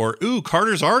thing, or, ooh,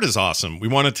 Carter's art is awesome. We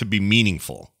want it to be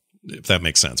meaningful, if that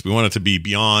makes sense. We want it to be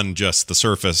beyond just the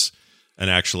surface and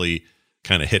actually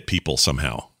kind of hit people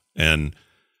somehow and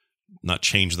not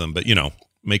change them, but,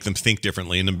 make them think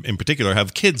differently. And in particular,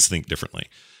 have kids think differently.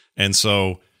 And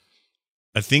so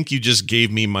I think you just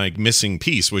gave me my missing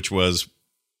piece, which was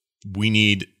we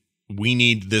need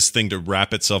this thing to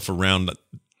wrap itself around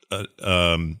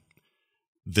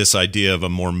this idea of a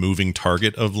more moving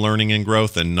target of learning and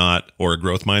growth, and not, or a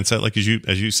growth mindset, like as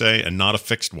you say, and not a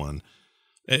fixed one.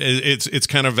 It's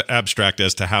kind of abstract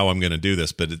as to how I'm going to do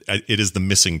this, but it is the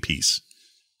missing piece.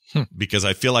 Because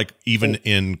I feel like even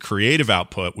in creative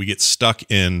output, we get stuck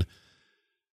in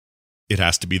it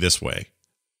has to be this way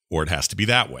or it has to be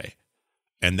that way.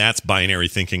 And that's binary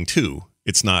thinking too.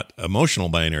 It's not emotional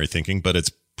binary thinking, but it's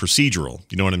procedural.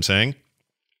 You know what I'm saying?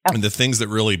 Yeah. And the things that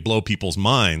really blow people's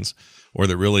minds or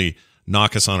that really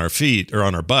knock us on our feet or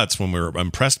on our butts when we're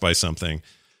impressed by something,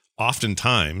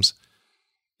 oftentimes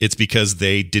it's because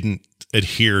they didn't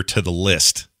adhere to the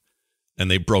list and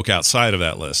they broke outside of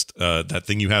that list. That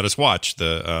thing you had us watch,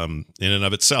 the In and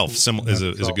of Itself, is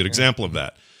a good example of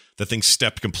that. The thing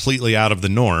stepped completely out of the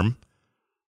norm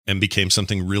and became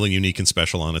something really unique and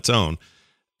special on its own.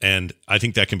 And I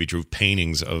think that can be true of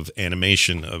paintings, of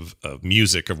animation, of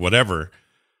music, of whatever,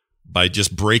 by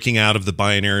just breaking out of the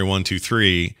binary 1, 2,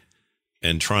 3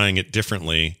 and trying it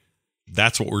differently.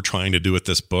 That's what we're trying to do with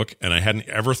this book. And I hadn't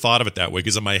ever thought of it that way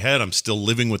because in my head, I'm still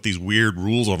living with these weird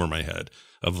rules over my head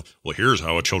of, well, here's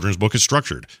how a children's book is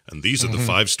structured. And these are the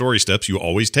 5 story steps you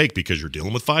always take because you're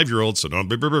dealing with 5-year-olds. So don't,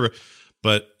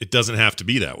 but it doesn't have to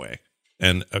be that way.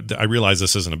 And I realize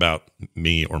this isn't about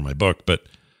me or my book, but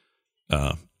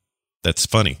that's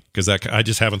funny because I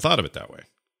just haven't thought of it that way.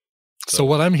 So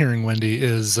what I'm hearing, Wendy,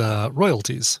 is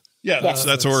royalties. Yeah,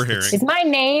 that's what we're hearing. Is my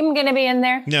name going to be in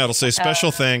there? Yeah, it'll say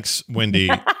special thanks, Wendy.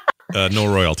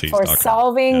 No royalties. For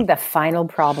solving the final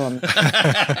problem.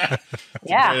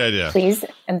 Yeah. Great idea. Please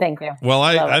and thank you. Well,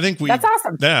 I think that's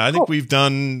awesome. Yeah, I think we've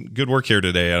done good work here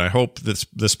today, and I hope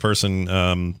this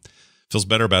person feels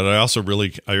better about it. I also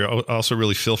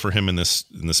really feel for him in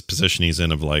this position he's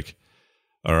in of like,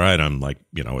 all right, I'm like,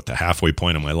 at the halfway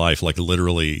point of my life, like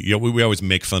literally, we always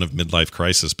make fun of midlife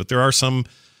crisis, but there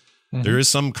is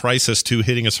some crisis too,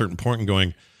 hitting a certain point and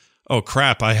going, oh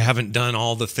crap, I haven't done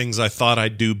all the things I thought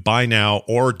I'd do by now,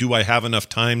 or do I have enough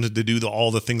time to do all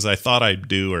the things I thought I'd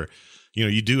do? Or,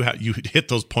 you hit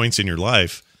those points in your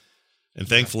life, and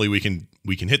thankfully we can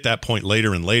hit that point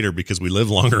later and later because we live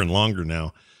longer and longer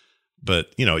now.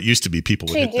 But it used to be people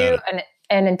would hit that.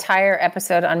 An entire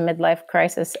episode on midlife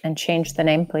crisis and change the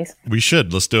name, please. We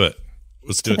should. Let's do it.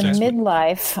 Let's do it. The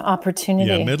midlife opportunity.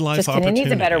 Yeah, midlife opportunity. It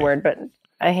needs a better word, but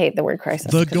I hate the word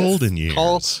crisis. The golden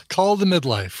years. Call the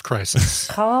midlife crisis.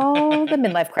 Call the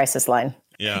midlife crisis line.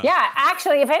 Yeah. Yeah.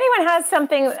 Actually, if anyone has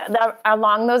something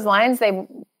along those lines,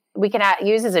 we can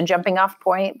use as a jumping off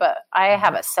point. But I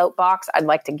have a soapbox I'd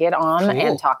like to get on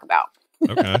and talk about.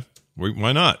 Okay.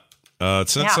 Why not?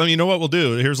 So you know what we'll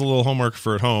do? Here's a little homework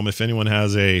for at home. If anyone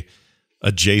has a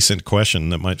adjacent question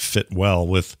that might fit well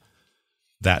with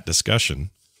that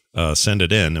discussion, send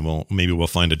it in, and we'll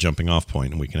find a jumping off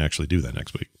point, and we can actually do that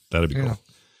next week. That'd be cool.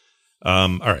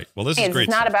 All right. Well, this is great.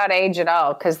 It's not about age at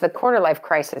all, because the quarter life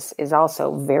crisis is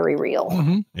also very real.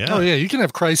 Mm-hmm. Yeah. Oh yeah, you can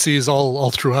have crises all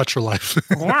throughout your life.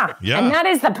 Yeah. And that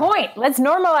is the point. Let's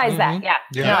normalize that.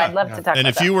 Yeah. No, I'd love to talk about that. And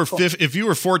if you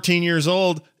were 14 years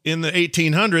old in the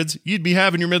 1800s, you'd be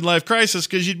having your midlife crisis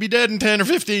because you'd be dead in 10 or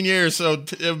 15 years. So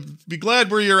be glad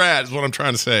where you're at is what I'm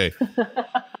trying to say.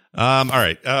 All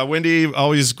right. Wendy,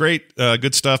 always great.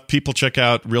 Good stuff. People check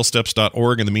out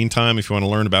realsteps.org. In the meantime, if you want to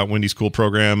learn about Wendy's cool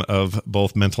program of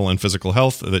both mental and physical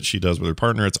health that she does with her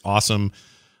partner, it's awesome.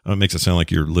 It makes it sound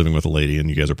like you're living with a lady and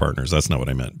you guys are partners. That's not what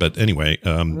I meant. But anyway,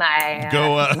 my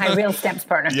Real Steps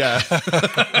partner. Yeah.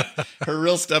 Her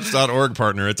realsteps.org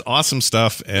partner. It's awesome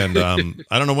stuff. And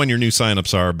I don't know when your new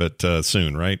signups are, but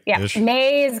soon, right? Yeah. Ish?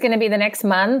 May is going to be the next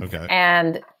month. Okay.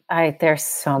 And there's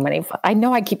so many. I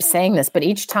know I keep saying this, but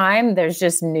each time there's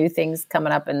just new things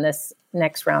coming up, and this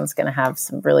next round's going to have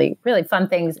some really, really fun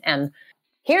things. And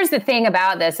here's the thing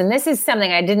about this, and this is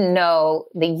something I didn't know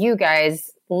that you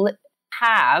guys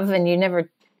have, and you never.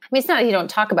 I mean, it's not that you don't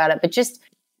talk about it, but just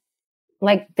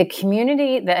like the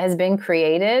community that has been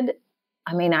created.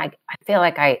 I mean, I feel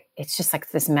like it's just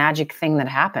like this magic thing that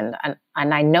happened,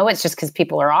 and I know it's just because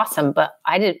people are awesome, but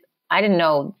I didn't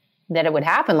know that it would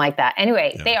happen like that.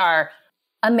 Anyway, They are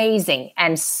amazing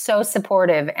and so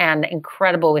supportive and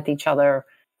incredible with each other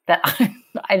that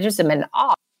I just am in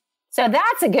awe. So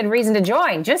that's a good reason to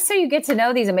join, just so you get to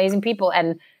know these amazing people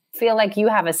and feel like you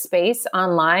have a space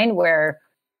online where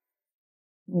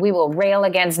we will rail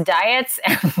against diets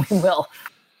and we will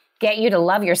get you to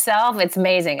love yourself. It's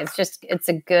amazing. It's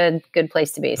a good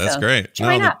place to be. That's great.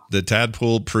 Join up. The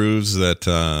Tadpool proves that,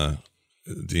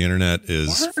 the internet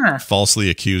is falsely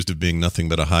accused of being nothing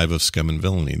but a hive of scum and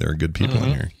villainy. There are good people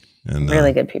in here, and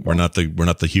really good people. We're not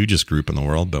the hugest group in the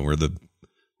world, but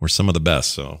we're some of the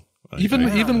best. So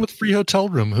even with Free Hotel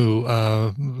Room,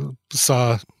 who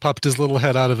popped his little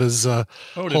head out of his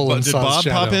hole and did saw Bob his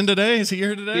shadow. pop in today? Is he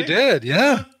here today? He did.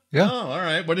 Yeah. Oh, all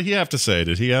right. What did he have to say?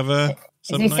 Did he have a?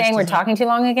 Is he saying we're talking too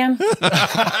long again?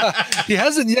 He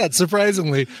hasn't yet,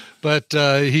 surprisingly. But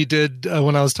he did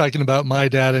when I was talking about my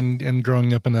dad and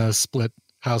growing up in a split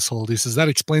household. He says, that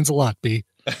explains a lot, B.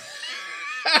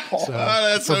 So,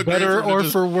 that's for so better great or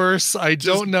for worse, I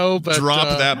don't know. But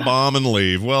drop that bomb and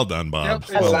leave. Well done, Bob.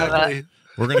 Yep, exactly.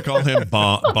 We're going to call him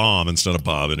Bomb instead of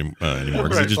Bob anymore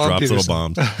because he just drops little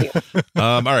bombs.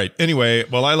 All right. Anyway,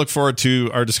 well, I look forward to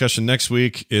our discussion next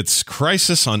week. It's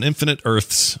Crisis on Infinite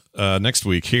Earths next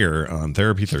week here on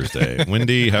Therapy Thursday.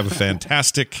 Wendy, have a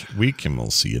fantastic week, and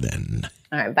we'll see you then.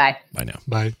 All right. Bye. Bye now.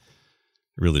 Bye. It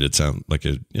really did sound like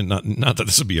not that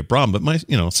this would be a problem, but my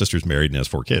sister's married and has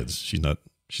 4 kids. She's not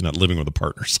living with a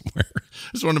partner somewhere.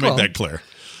 Just wanted to make that clear.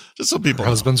 Just so people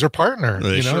husband's her partner.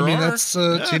 They sure are. That's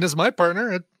Tina's my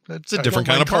partner. It's a different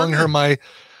kind of partner. Calling her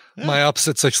my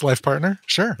opposite sex life partner.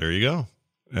 Sure. There you go.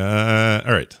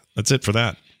 All right. That's it for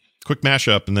that. Quick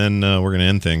mashup, and then we're going to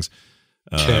end things.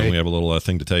 We have a little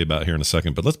thing to tell you about here in a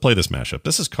second, but let's play this mashup.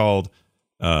 This is called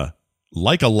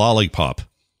Like a Lollipop.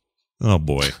 Oh,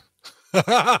 boy.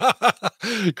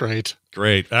 Great.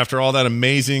 After all that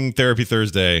amazing Therapy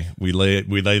Thursday, we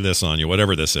lay this on you,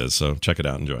 whatever this is. So check it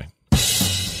out. Enjoy.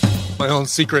 my own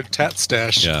secret tat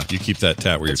stash. Yeah, you keep that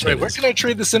tat where That's your right. tit Where is. can I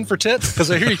trade this in for tit?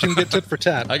 Because I hear you can get tit for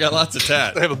tat. I got lots of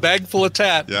tat. I have a bag full of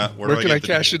tat. Yeah, where can I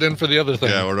cash it in for the other thing?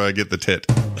 Yeah, where do I get the tit?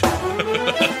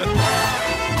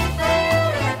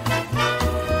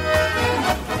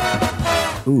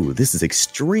 Ooh, this is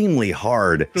extremely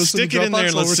hard. Stick it in there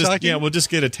and let's just, we'll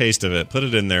just get a taste of it. Put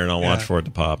it in there and I'll watch for it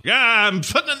to pop. Yeah, I'm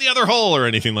putting it in the other hole or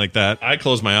anything like that. I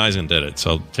closed my eyes and did it,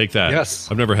 so take that. Yes.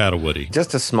 I've never had a Woody.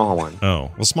 Just a small one. Oh,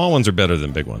 well, small ones are better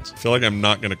than big ones. I feel like I'm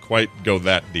not going to quite go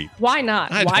that deep. Why not?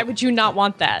 Why would you not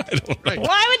want that?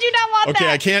 Why would you not want that?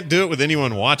 Okay, I can't do it with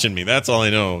anyone watching me. That's all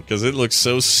I know, because it looks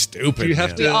so stupid. You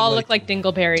have We all look like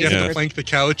dingleberries. You have to plank the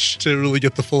couch to really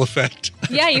get the full effect.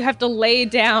 Yeah, you have to lay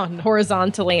down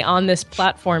horizontally on this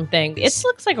platform thing. It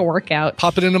looks like a workout.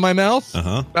 Pop it into my mouth.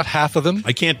 Uh-huh. About half of them.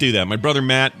 I can't do that. My brother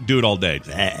Matt, do it all day.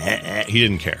 He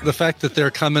didn't care. The fact that they're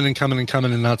coming and coming and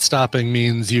coming and not stopping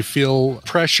means you feel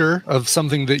pressure of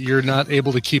something that you're not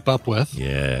able to keep up with.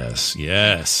 Yes,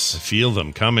 yes. Feel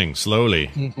them coming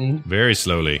slowly. Very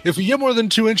slowly. If you get more than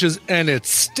 2 inches and it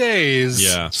stays.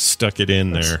 Yeah, stuck it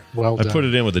in there. Well I done. put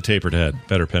it in with a tapered head.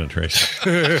 Better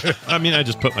penetration. I mean, I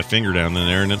just put my finger down in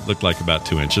there and it looked like about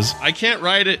 2 inches. I can't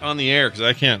ride it on the air because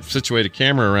I can't situate a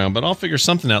camera around, but I'll figure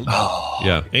something out.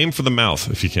 Yeah, aim for the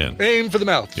mouth if you can. Aim for the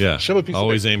mouth. Yeah, Shove a piece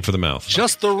always of aim for the mouth.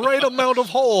 just the right amount of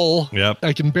hole. Yep.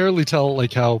 I can barely tell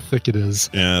like how thick it is.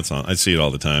 Yeah, that's all. I see it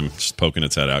all the time. Just poking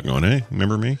its head out, going, "Hey,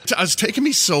 remember me?" It's taking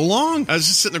me so long. I was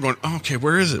just sitting there going, oh, "Okay,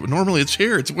 where is it? Normally it's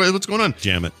here. What's going on?"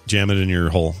 Jam it in your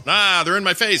hole. Ah, they're in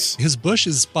my face. His bush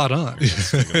is spot on.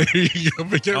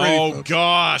 Oh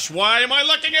gosh, why am I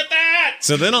looking at that?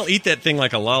 So then I'll eat that thing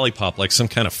like a lollipop, like some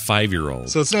kind of 5-year-old.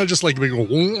 So it's not just like we go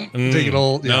take it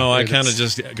all. No, I kind of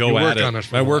just go at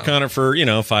it. I work on it for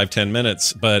 5-10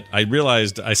 minutes, but I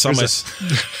realized I saw my.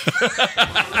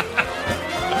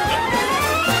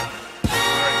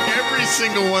 Every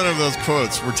single one of those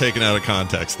quotes were taken out of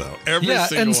context, though.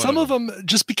 And some of them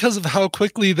just because of how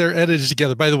quickly they're edited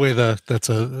together. By the way, that's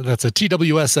a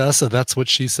TWSS, so that's what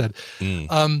she said.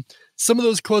 Some of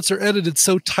those quotes are edited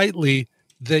so tightly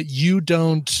that you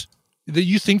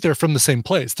think they're from the same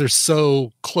place. They're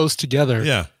so close together.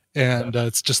 Yeah. And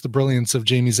it's just the brilliance of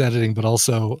Jamie's editing, but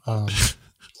also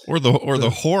or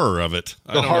the horror of it.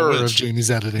 The horror of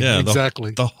Jamie's editing. Yeah,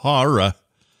 exactly. The horror.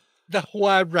 The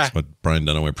horror. That's what Brian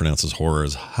Dunaway pronounces horror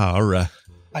as horror.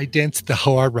 I danced the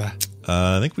horror.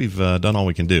 I think we've done all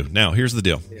we can do. Now, here's the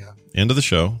deal. Yeah. End of the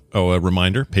show. Oh, a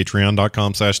reminder,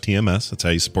 patreon.com/TMS. That's how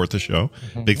you support the show.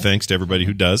 Big thanks to everybody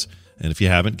who does. And if you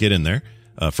haven't, get in there.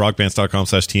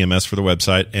 Frogpants.com/TMS for the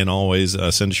website. And always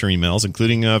send us your emails,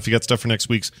 including if you got stuff for next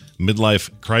week's midlife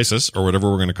crisis or whatever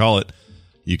we're going to call it.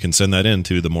 You can send that in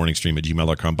to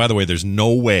themorningstream@gmail.com. By the way, there's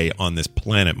no way on this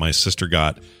planet my sister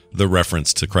got the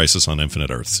reference to Crisis on Infinite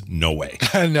Earths. No way.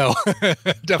 No,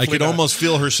 definitely I could almost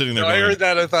feel her sitting there. I heard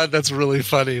that. I thought that's really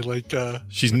funny. Like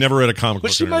she's never read a comic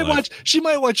book. She might watch. She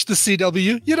might watch the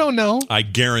CW. You don't know. I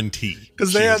guarantee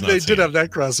because they did have that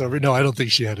crossover. No, I don't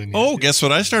think she had any. Oh, guess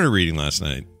what I started reading last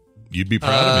night. You'd be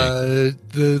proud of me.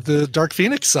 The Dark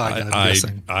Phoenix saga. I'm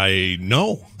guessing. I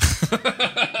know.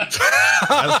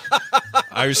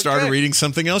 I started reading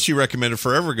something else you recommended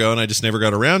forever ago, and I just never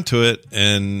got around to it.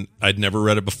 And I'd never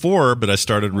read it before, but I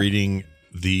started reading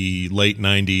the late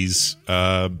 90s,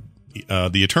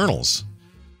 The Eternals.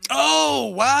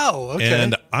 Oh, wow. Okay.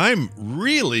 And I'm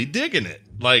really digging it.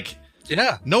 Like,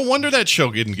 yeah. No wonder that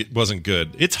show wasn't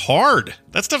good. It's hard.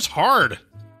 That stuff's hard.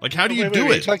 Like, how do you do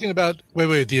it? Are you talking about,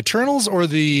 the Eternals or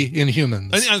the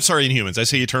Inhumans? I'm sorry, Inhumans. I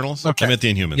say Eternals? Okay. I meant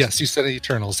the Inhumans. Yes, you said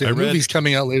Eternals. The movie's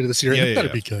coming out later this year. It better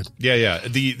be good. Yeah.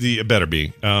 It better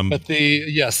be. But the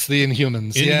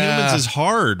Inhumans. Inhumans is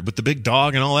hard with the big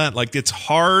dog and all that. Like, it's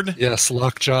hard. Yes,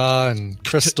 Lockjaw and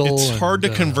Crystal. It's hard to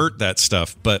convert that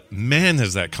stuff, but man,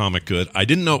 is that comic good. I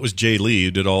didn't know it was Jay Lee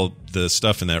who did all the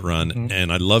stuff in that run,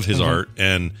 and I love his art,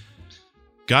 and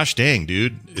gosh dang,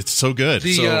 dude, it's so good.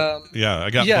 I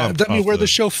got bumped. I mean, where the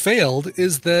show failed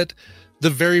is that the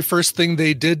very first thing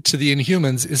they did to the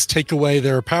Inhumans is take away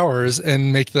their powers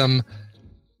and make them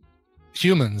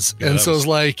humans. Yeah, and so it's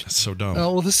like, that's so dumb.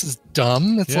 Oh, well, this is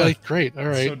dumb. It's like, great. All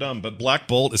right. It's so dumb. But Black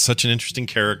Bolt is such an interesting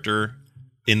character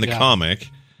in the comic.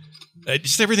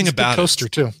 Just everything about coaster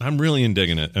it. Too. I'm really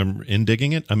indigging it. I'm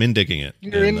indigging it.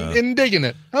 You're indigging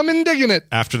it. I'm indigging it.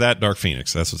 After that, Dark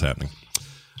Phoenix. That's what's happening.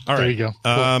 All right. There you go.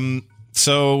 Cool.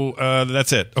 So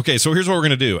that's it. Okay, so here's what we're going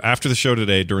to do. After the show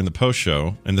today, during the post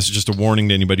show, and this is just a warning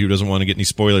to anybody who doesn't want to get any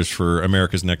spoilers for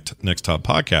America's Next Top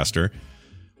Podcaster,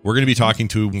 we're going to be talking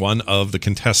to one of the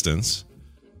contestants,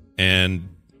 and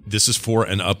this is for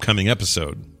an upcoming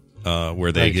episode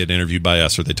where they get interviewed by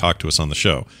us or they talk to us on the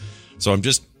show. So I'm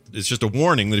just just a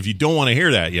warning that if you don't want to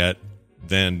hear that yet,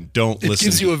 then don't listen. It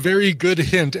gives you a very good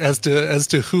hint as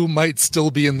to who might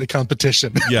still be in the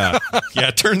competition. Yeah.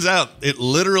 It turns out it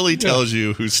literally tells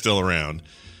you who's still around,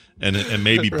 and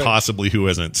maybe possibly who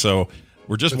isn't. So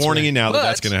we're just warning you now that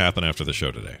that's going to happen after the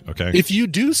show today. Okay. If you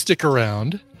do stick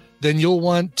around, then you'll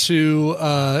want to,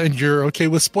 and you're okay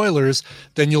with spoilers,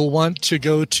 then you'll want to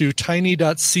go to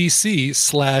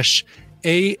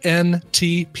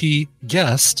tiny.cc/ANTP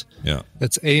guest. Yeah.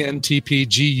 That's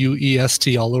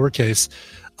ANTPGUEST, all lowercase.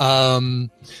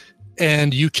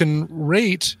 And you can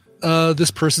rate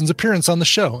this person's appearance on the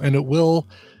show, and it will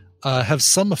have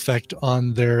some effect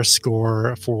on their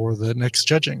score for the next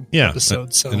judging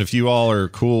episode. So, and if you all are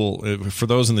cool, for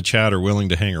those in the chat are willing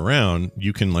to hang around,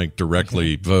 you can like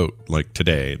directly vote like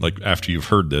today. Like after you've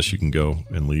heard this, you can go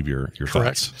and leave your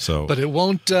thoughts. So, but it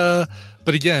won't. But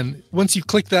again, once you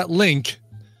click that link,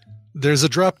 there's a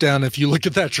drop down. If you look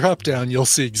at that drop down, you'll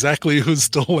see exactly who's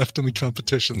still left in the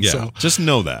competition. Yeah, so just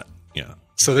know that. Yeah.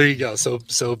 So there you go. So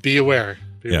be aware.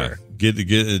 Get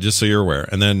just so you're aware.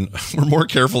 And then we're more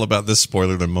careful about this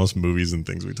spoiler than most movies and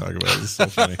things we talk about. It's so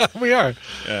funny. We are.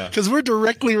 Yeah. Because we're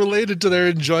directly related to their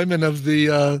enjoyment of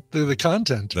the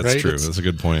content. That's right? true. That's a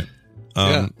good point.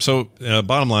 So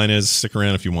bottom line is stick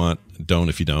around if you want, don't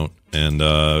if you don't. And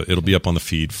it'll be up on the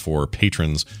feed for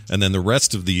patrons. And then the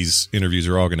rest of these interviews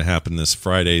are all going to happen this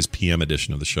Friday's PM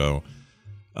edition of the show.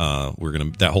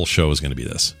 That whole show is going to be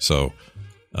this. So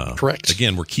correct.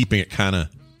 Again, we're keeping it kind of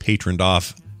patroned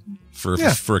off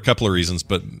for a couple of reasons,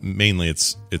 but mainly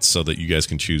it's so that you guys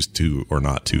can choose to or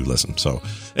not to listen. So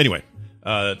anyway,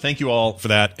 thank you all for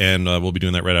that, and we'll be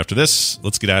doing that right after this.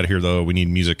 Let's get out of here, though. We need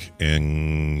music,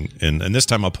 and this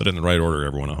time I'll put it in the right order,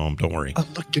 everyone at home. Don't worry.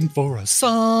 I'm looking for a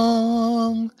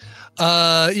song.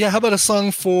 How about a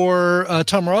song for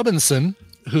Tom Robinson,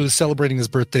 who's celebrating his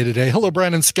birthday today. Hello,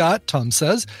 Brian and Scott, Tom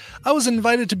says. I was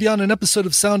invited to be on an episode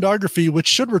of Soundography, which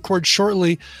should record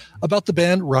shortly, about the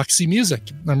band Roxy Music.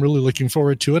 I'm really looking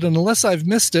forward to it, and unless I've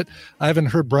missed it, I haven't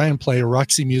heard Brian play a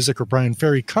Roxy Music or Brian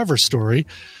Ferry cover story,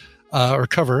 or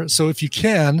cover. So if you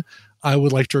can, I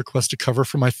would like to request a cover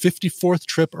for my 54th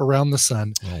trip around the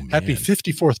sun. Oh, Happy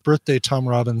 54th birthday, Tom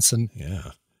Robinson.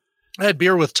 Yeah. I had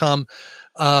beer with Tom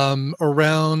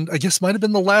around, I guess might have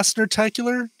been the last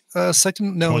Nerdtacular.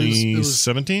 Second, no,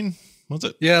 2017 was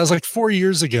it? Yeah, it was like 4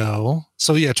 years ago.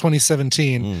 So yeah,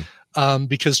 2017.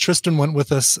 Because Tristan went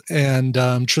with us, and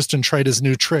Tristan tried his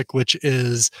new trick, which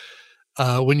is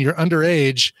when you're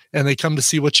underage and they come to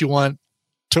see what you want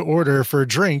to order for a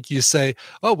drink, you say,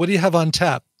 "Oh, what do you have on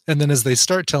tap?" And then as they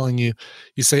start telling you,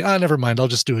 you say, "Never mind, I'll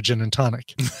just do a gin and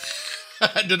tonic."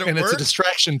 Did it and work? it's a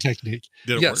distraction technique.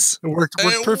 Did it yes, work? It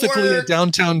worked perfectly at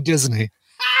downtown Disney.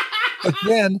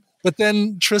 But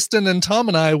then Tristan and Tom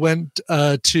and I went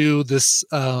to this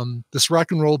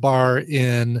rock and roll bar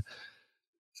in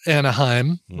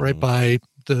Anaheim, right by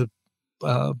the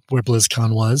where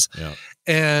BlizzCon was. Yeah.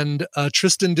 And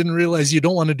Tristan didn't realize you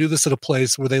don't want to do this at a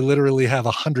place where they literally have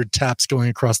 100 taps going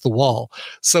across the wall.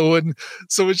 So when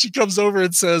she comes over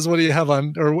and says, "What do you have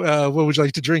on?" or "What would you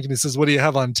like to drink?" and he says, "What do you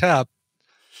have on tap?"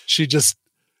 she just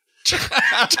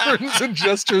turns and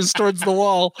gestures towards the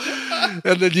wall,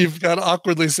 and then you've got to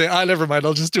awkwardly say, "Never mind,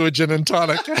 I'll just do a gin and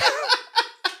tonic."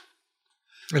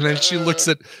 And then she looks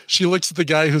at the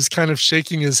guy who's kind of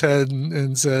shaking his head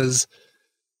and says,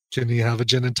 "Can he have a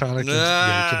gin and tonic?" And,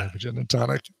 yeah, he can have a gin and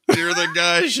tonic. You're the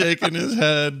guy shaking his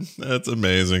head. That's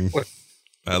amazing.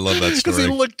 I love that story. Because he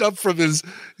looked up from his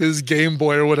Game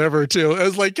Boy or whatever too. I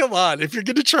was like, "Come on, if you're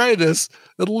going to try this,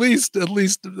 at least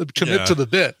commit to the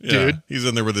bit, dude." He's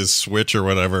in there with his Switch or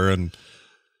whatever and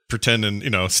pretending,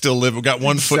 still got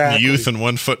one foot in youth and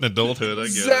one foot in adulthood. I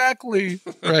get exactly.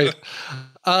 Right.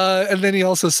 And then he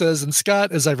also says, "And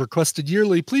Scott, as I've requested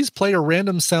yearly, please play a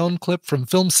random sound clip from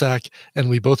Film Sack, and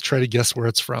we both try to guess where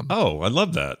it's from." Oh, I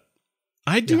love that.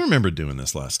 I do remember doing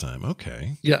this last time.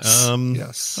 Okay. Yes.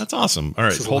 Yes. That's awesome. All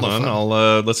right, hold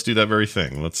on. Let's do that very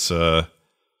thing. It's a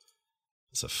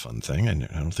fun thing. I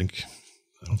don't think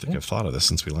I've thought of this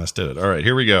since we last did it. All right,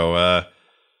 here we go.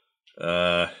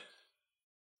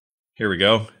 Here we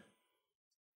go.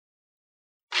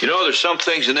 There's some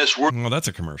things in this world. Oh, that's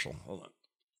a commercial. Hold on.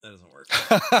 That doesn't work.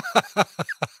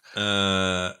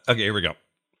 Okay, here we go.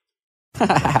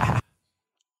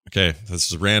 Okay, this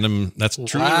is random. That's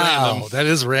truly random. That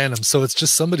is random. So it's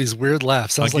just somebody's weird laugh.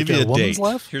 Sounds like a woman's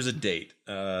laugh. Here's a date.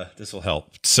 This will help.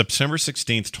 September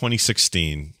 16th,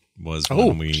 2016 was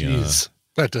when we... Geez.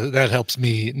 That helps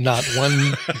me not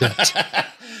one bit.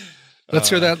 Let's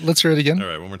hear that. Let's hear it again. All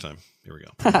right, one more time. Here we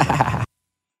go.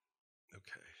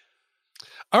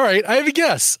 All right, I have a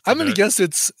guess. I'm going to guess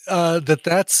it's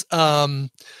that's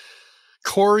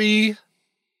Corey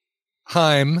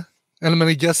Haim. And I'm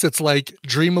going to guess it's like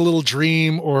Dream a Little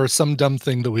Dream or some dumb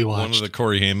thing that we watched. One of the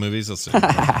Corey Haim movies. Let's see.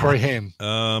 Corey Haim.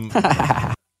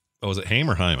 Was it Haim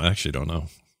or Haim? I actually don't know.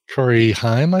 Corey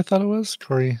Haim, I thought it was.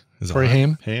 Corey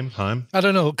Haim? Haim? I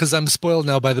don't know, because I'm spoiled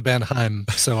now by the band Haim,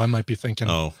 so I might be thinking.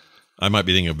 Oh, I might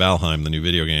be thinking of Valheim, the new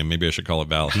video game. Maybe I should call it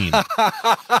Valheim.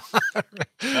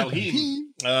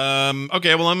 Valheim.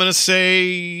 Okay, well, I'm going to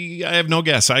say I have no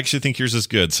guess. I actually think yours is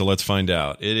good, so let's find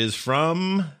out. It is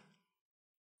from...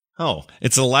 Oh,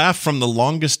 it's a laugh from The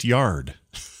Longest Yard.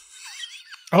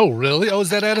 Oh, really? Oh, is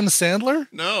that Adam Sandler?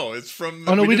 No, it's from...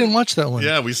 Oh, no, we didn't watch that one.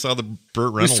 Yeah, we saw the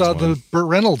Burt Reynolds one. the Burt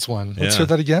Reynolds one. Let's hear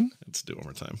that again. Let's do it one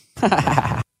more time.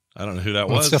 I don't know who that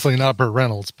was. It's definitely not Burt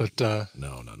Reynolds, but...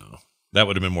 No. That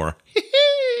would have been more...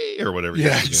 or whatever.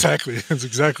 Yeah, exactly. That's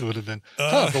exactly what it would have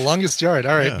been. The Longest Yard.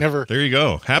 All right, never. There you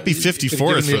go. Happy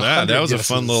 54th for that. That was a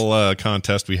fun little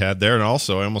contest we had there. And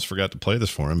also, I almost forgot to play this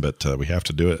for him, but we have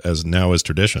to do it as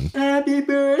tradition. Happy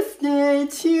birthday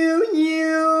to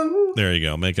you. There you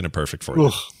go. Making it perfect for you.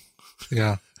 Ooh,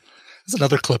 yeah. There's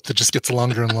another clip that just gets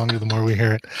longer and longer the more we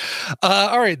hear it.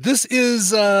 All right. This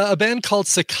is a band called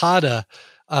Cicada.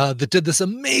 That did this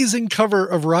amazing cover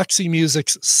of Roxy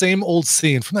Music's Same Old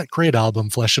Scene from that great album,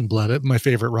 Flesh and Blood, my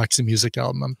favorite Roxy Music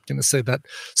album. I'm going to say that.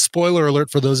 Spoiler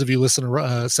alert for those of you listening to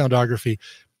Soundography.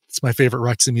 It's my favorite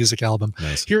Roxy Music album.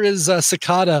 Nice. Here is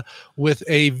Cicada with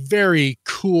a very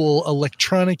cool,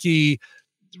 electronic-y,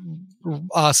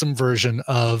 awesome version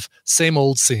of Same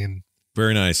Old Scene.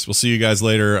 Very nice. We'll see you guys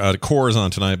later. Core is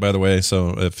on tonight, by the way. So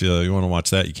if you want to watch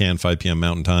that, you can. 5 p.m.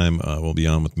 Mountain Time. We'll be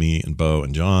on with me and Bo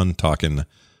and John talking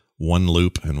One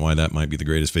Loop and why that might be the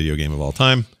greatest video game of all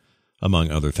time, among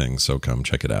other things. So come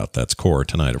check it out. That's Core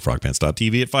tonight at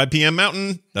frogpants.tv at 5 p.m.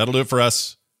 Mountain. That'll do it for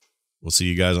us. We'll see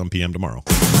you guys on PM tomorrow.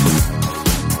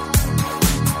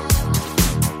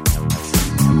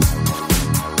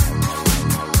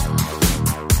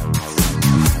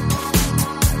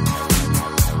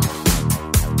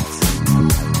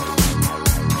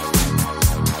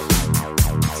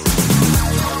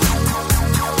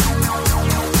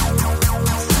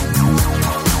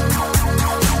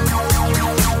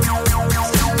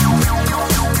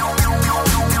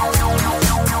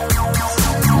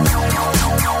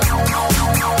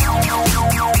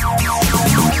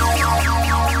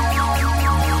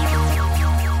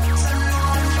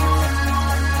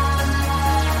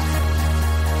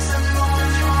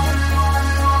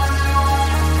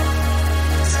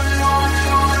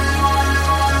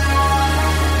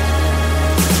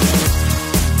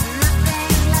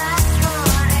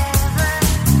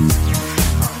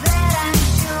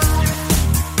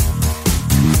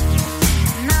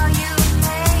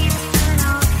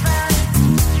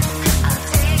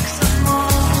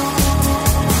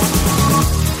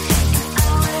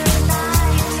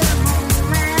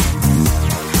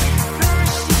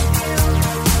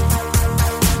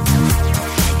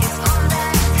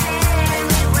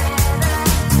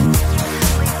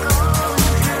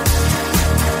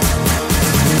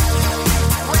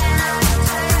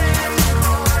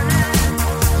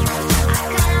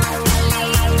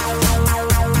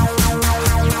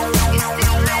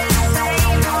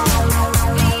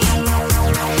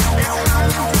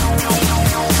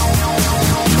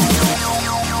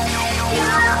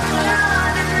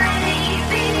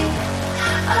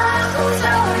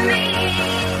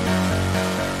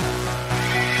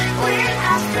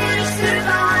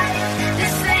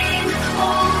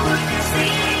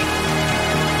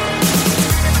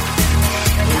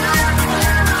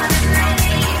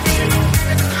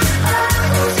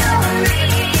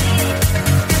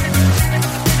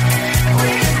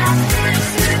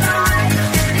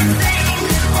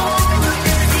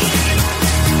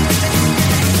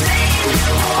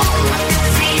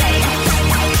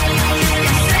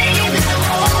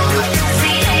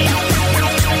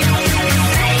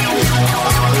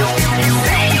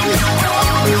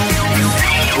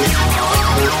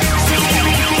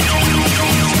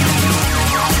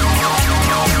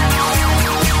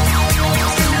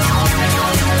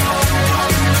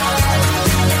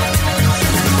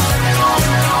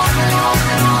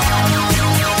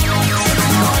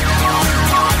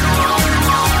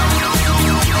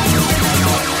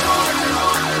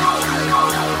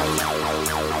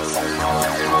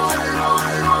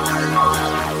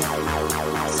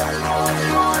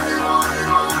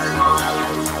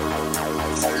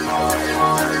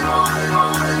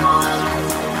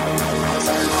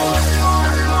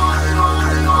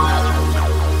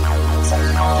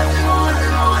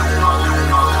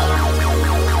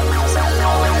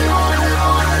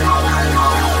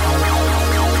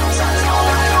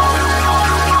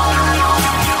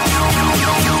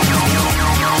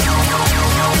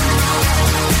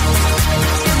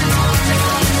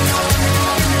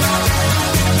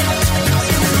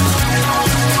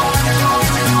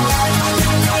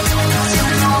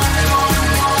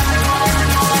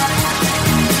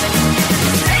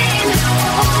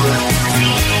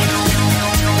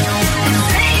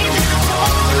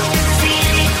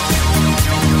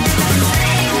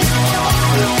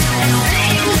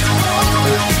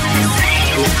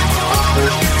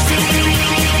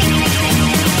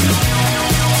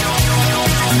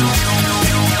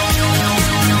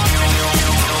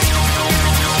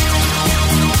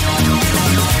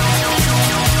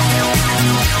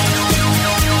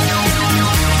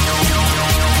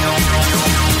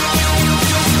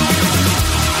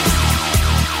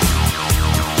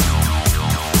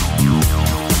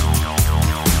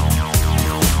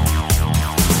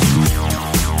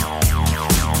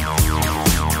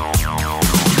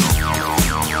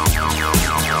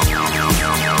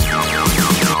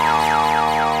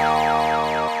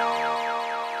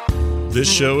 This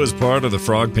show is part of the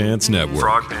Frog Pants Network.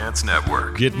 Frog Pants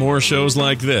Network. Get more shows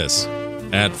like this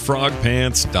at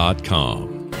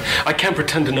frogpants.com. I can't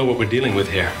pretend to know what we're dealing with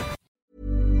here.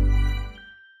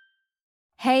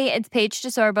 Hey, it's Paige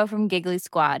DeSorbo from Giggly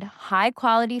Squad. High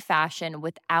quality fashion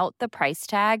without the price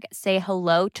tag. Say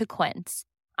hello to Quince.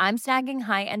 I'm snagging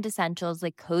high-end essentials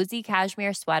like cozy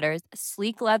cashmere sweaters,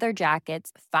 sleek leather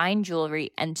jackets, fine jewelry,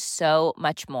 and so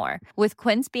much more. With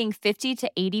Quince being 50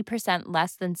 to 80%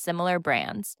 less than similar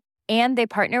brands. And they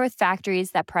partner with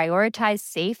factories that prioritize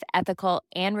safe, ethical,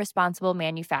 and responsible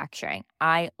manufacturing.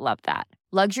 I love that.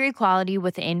 Luxury quality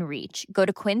within reach. Go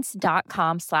to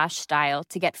quince.com/style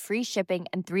to get free shipping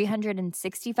and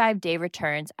 365-day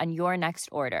returns on your next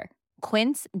order.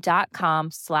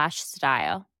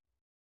 Quince.com/style.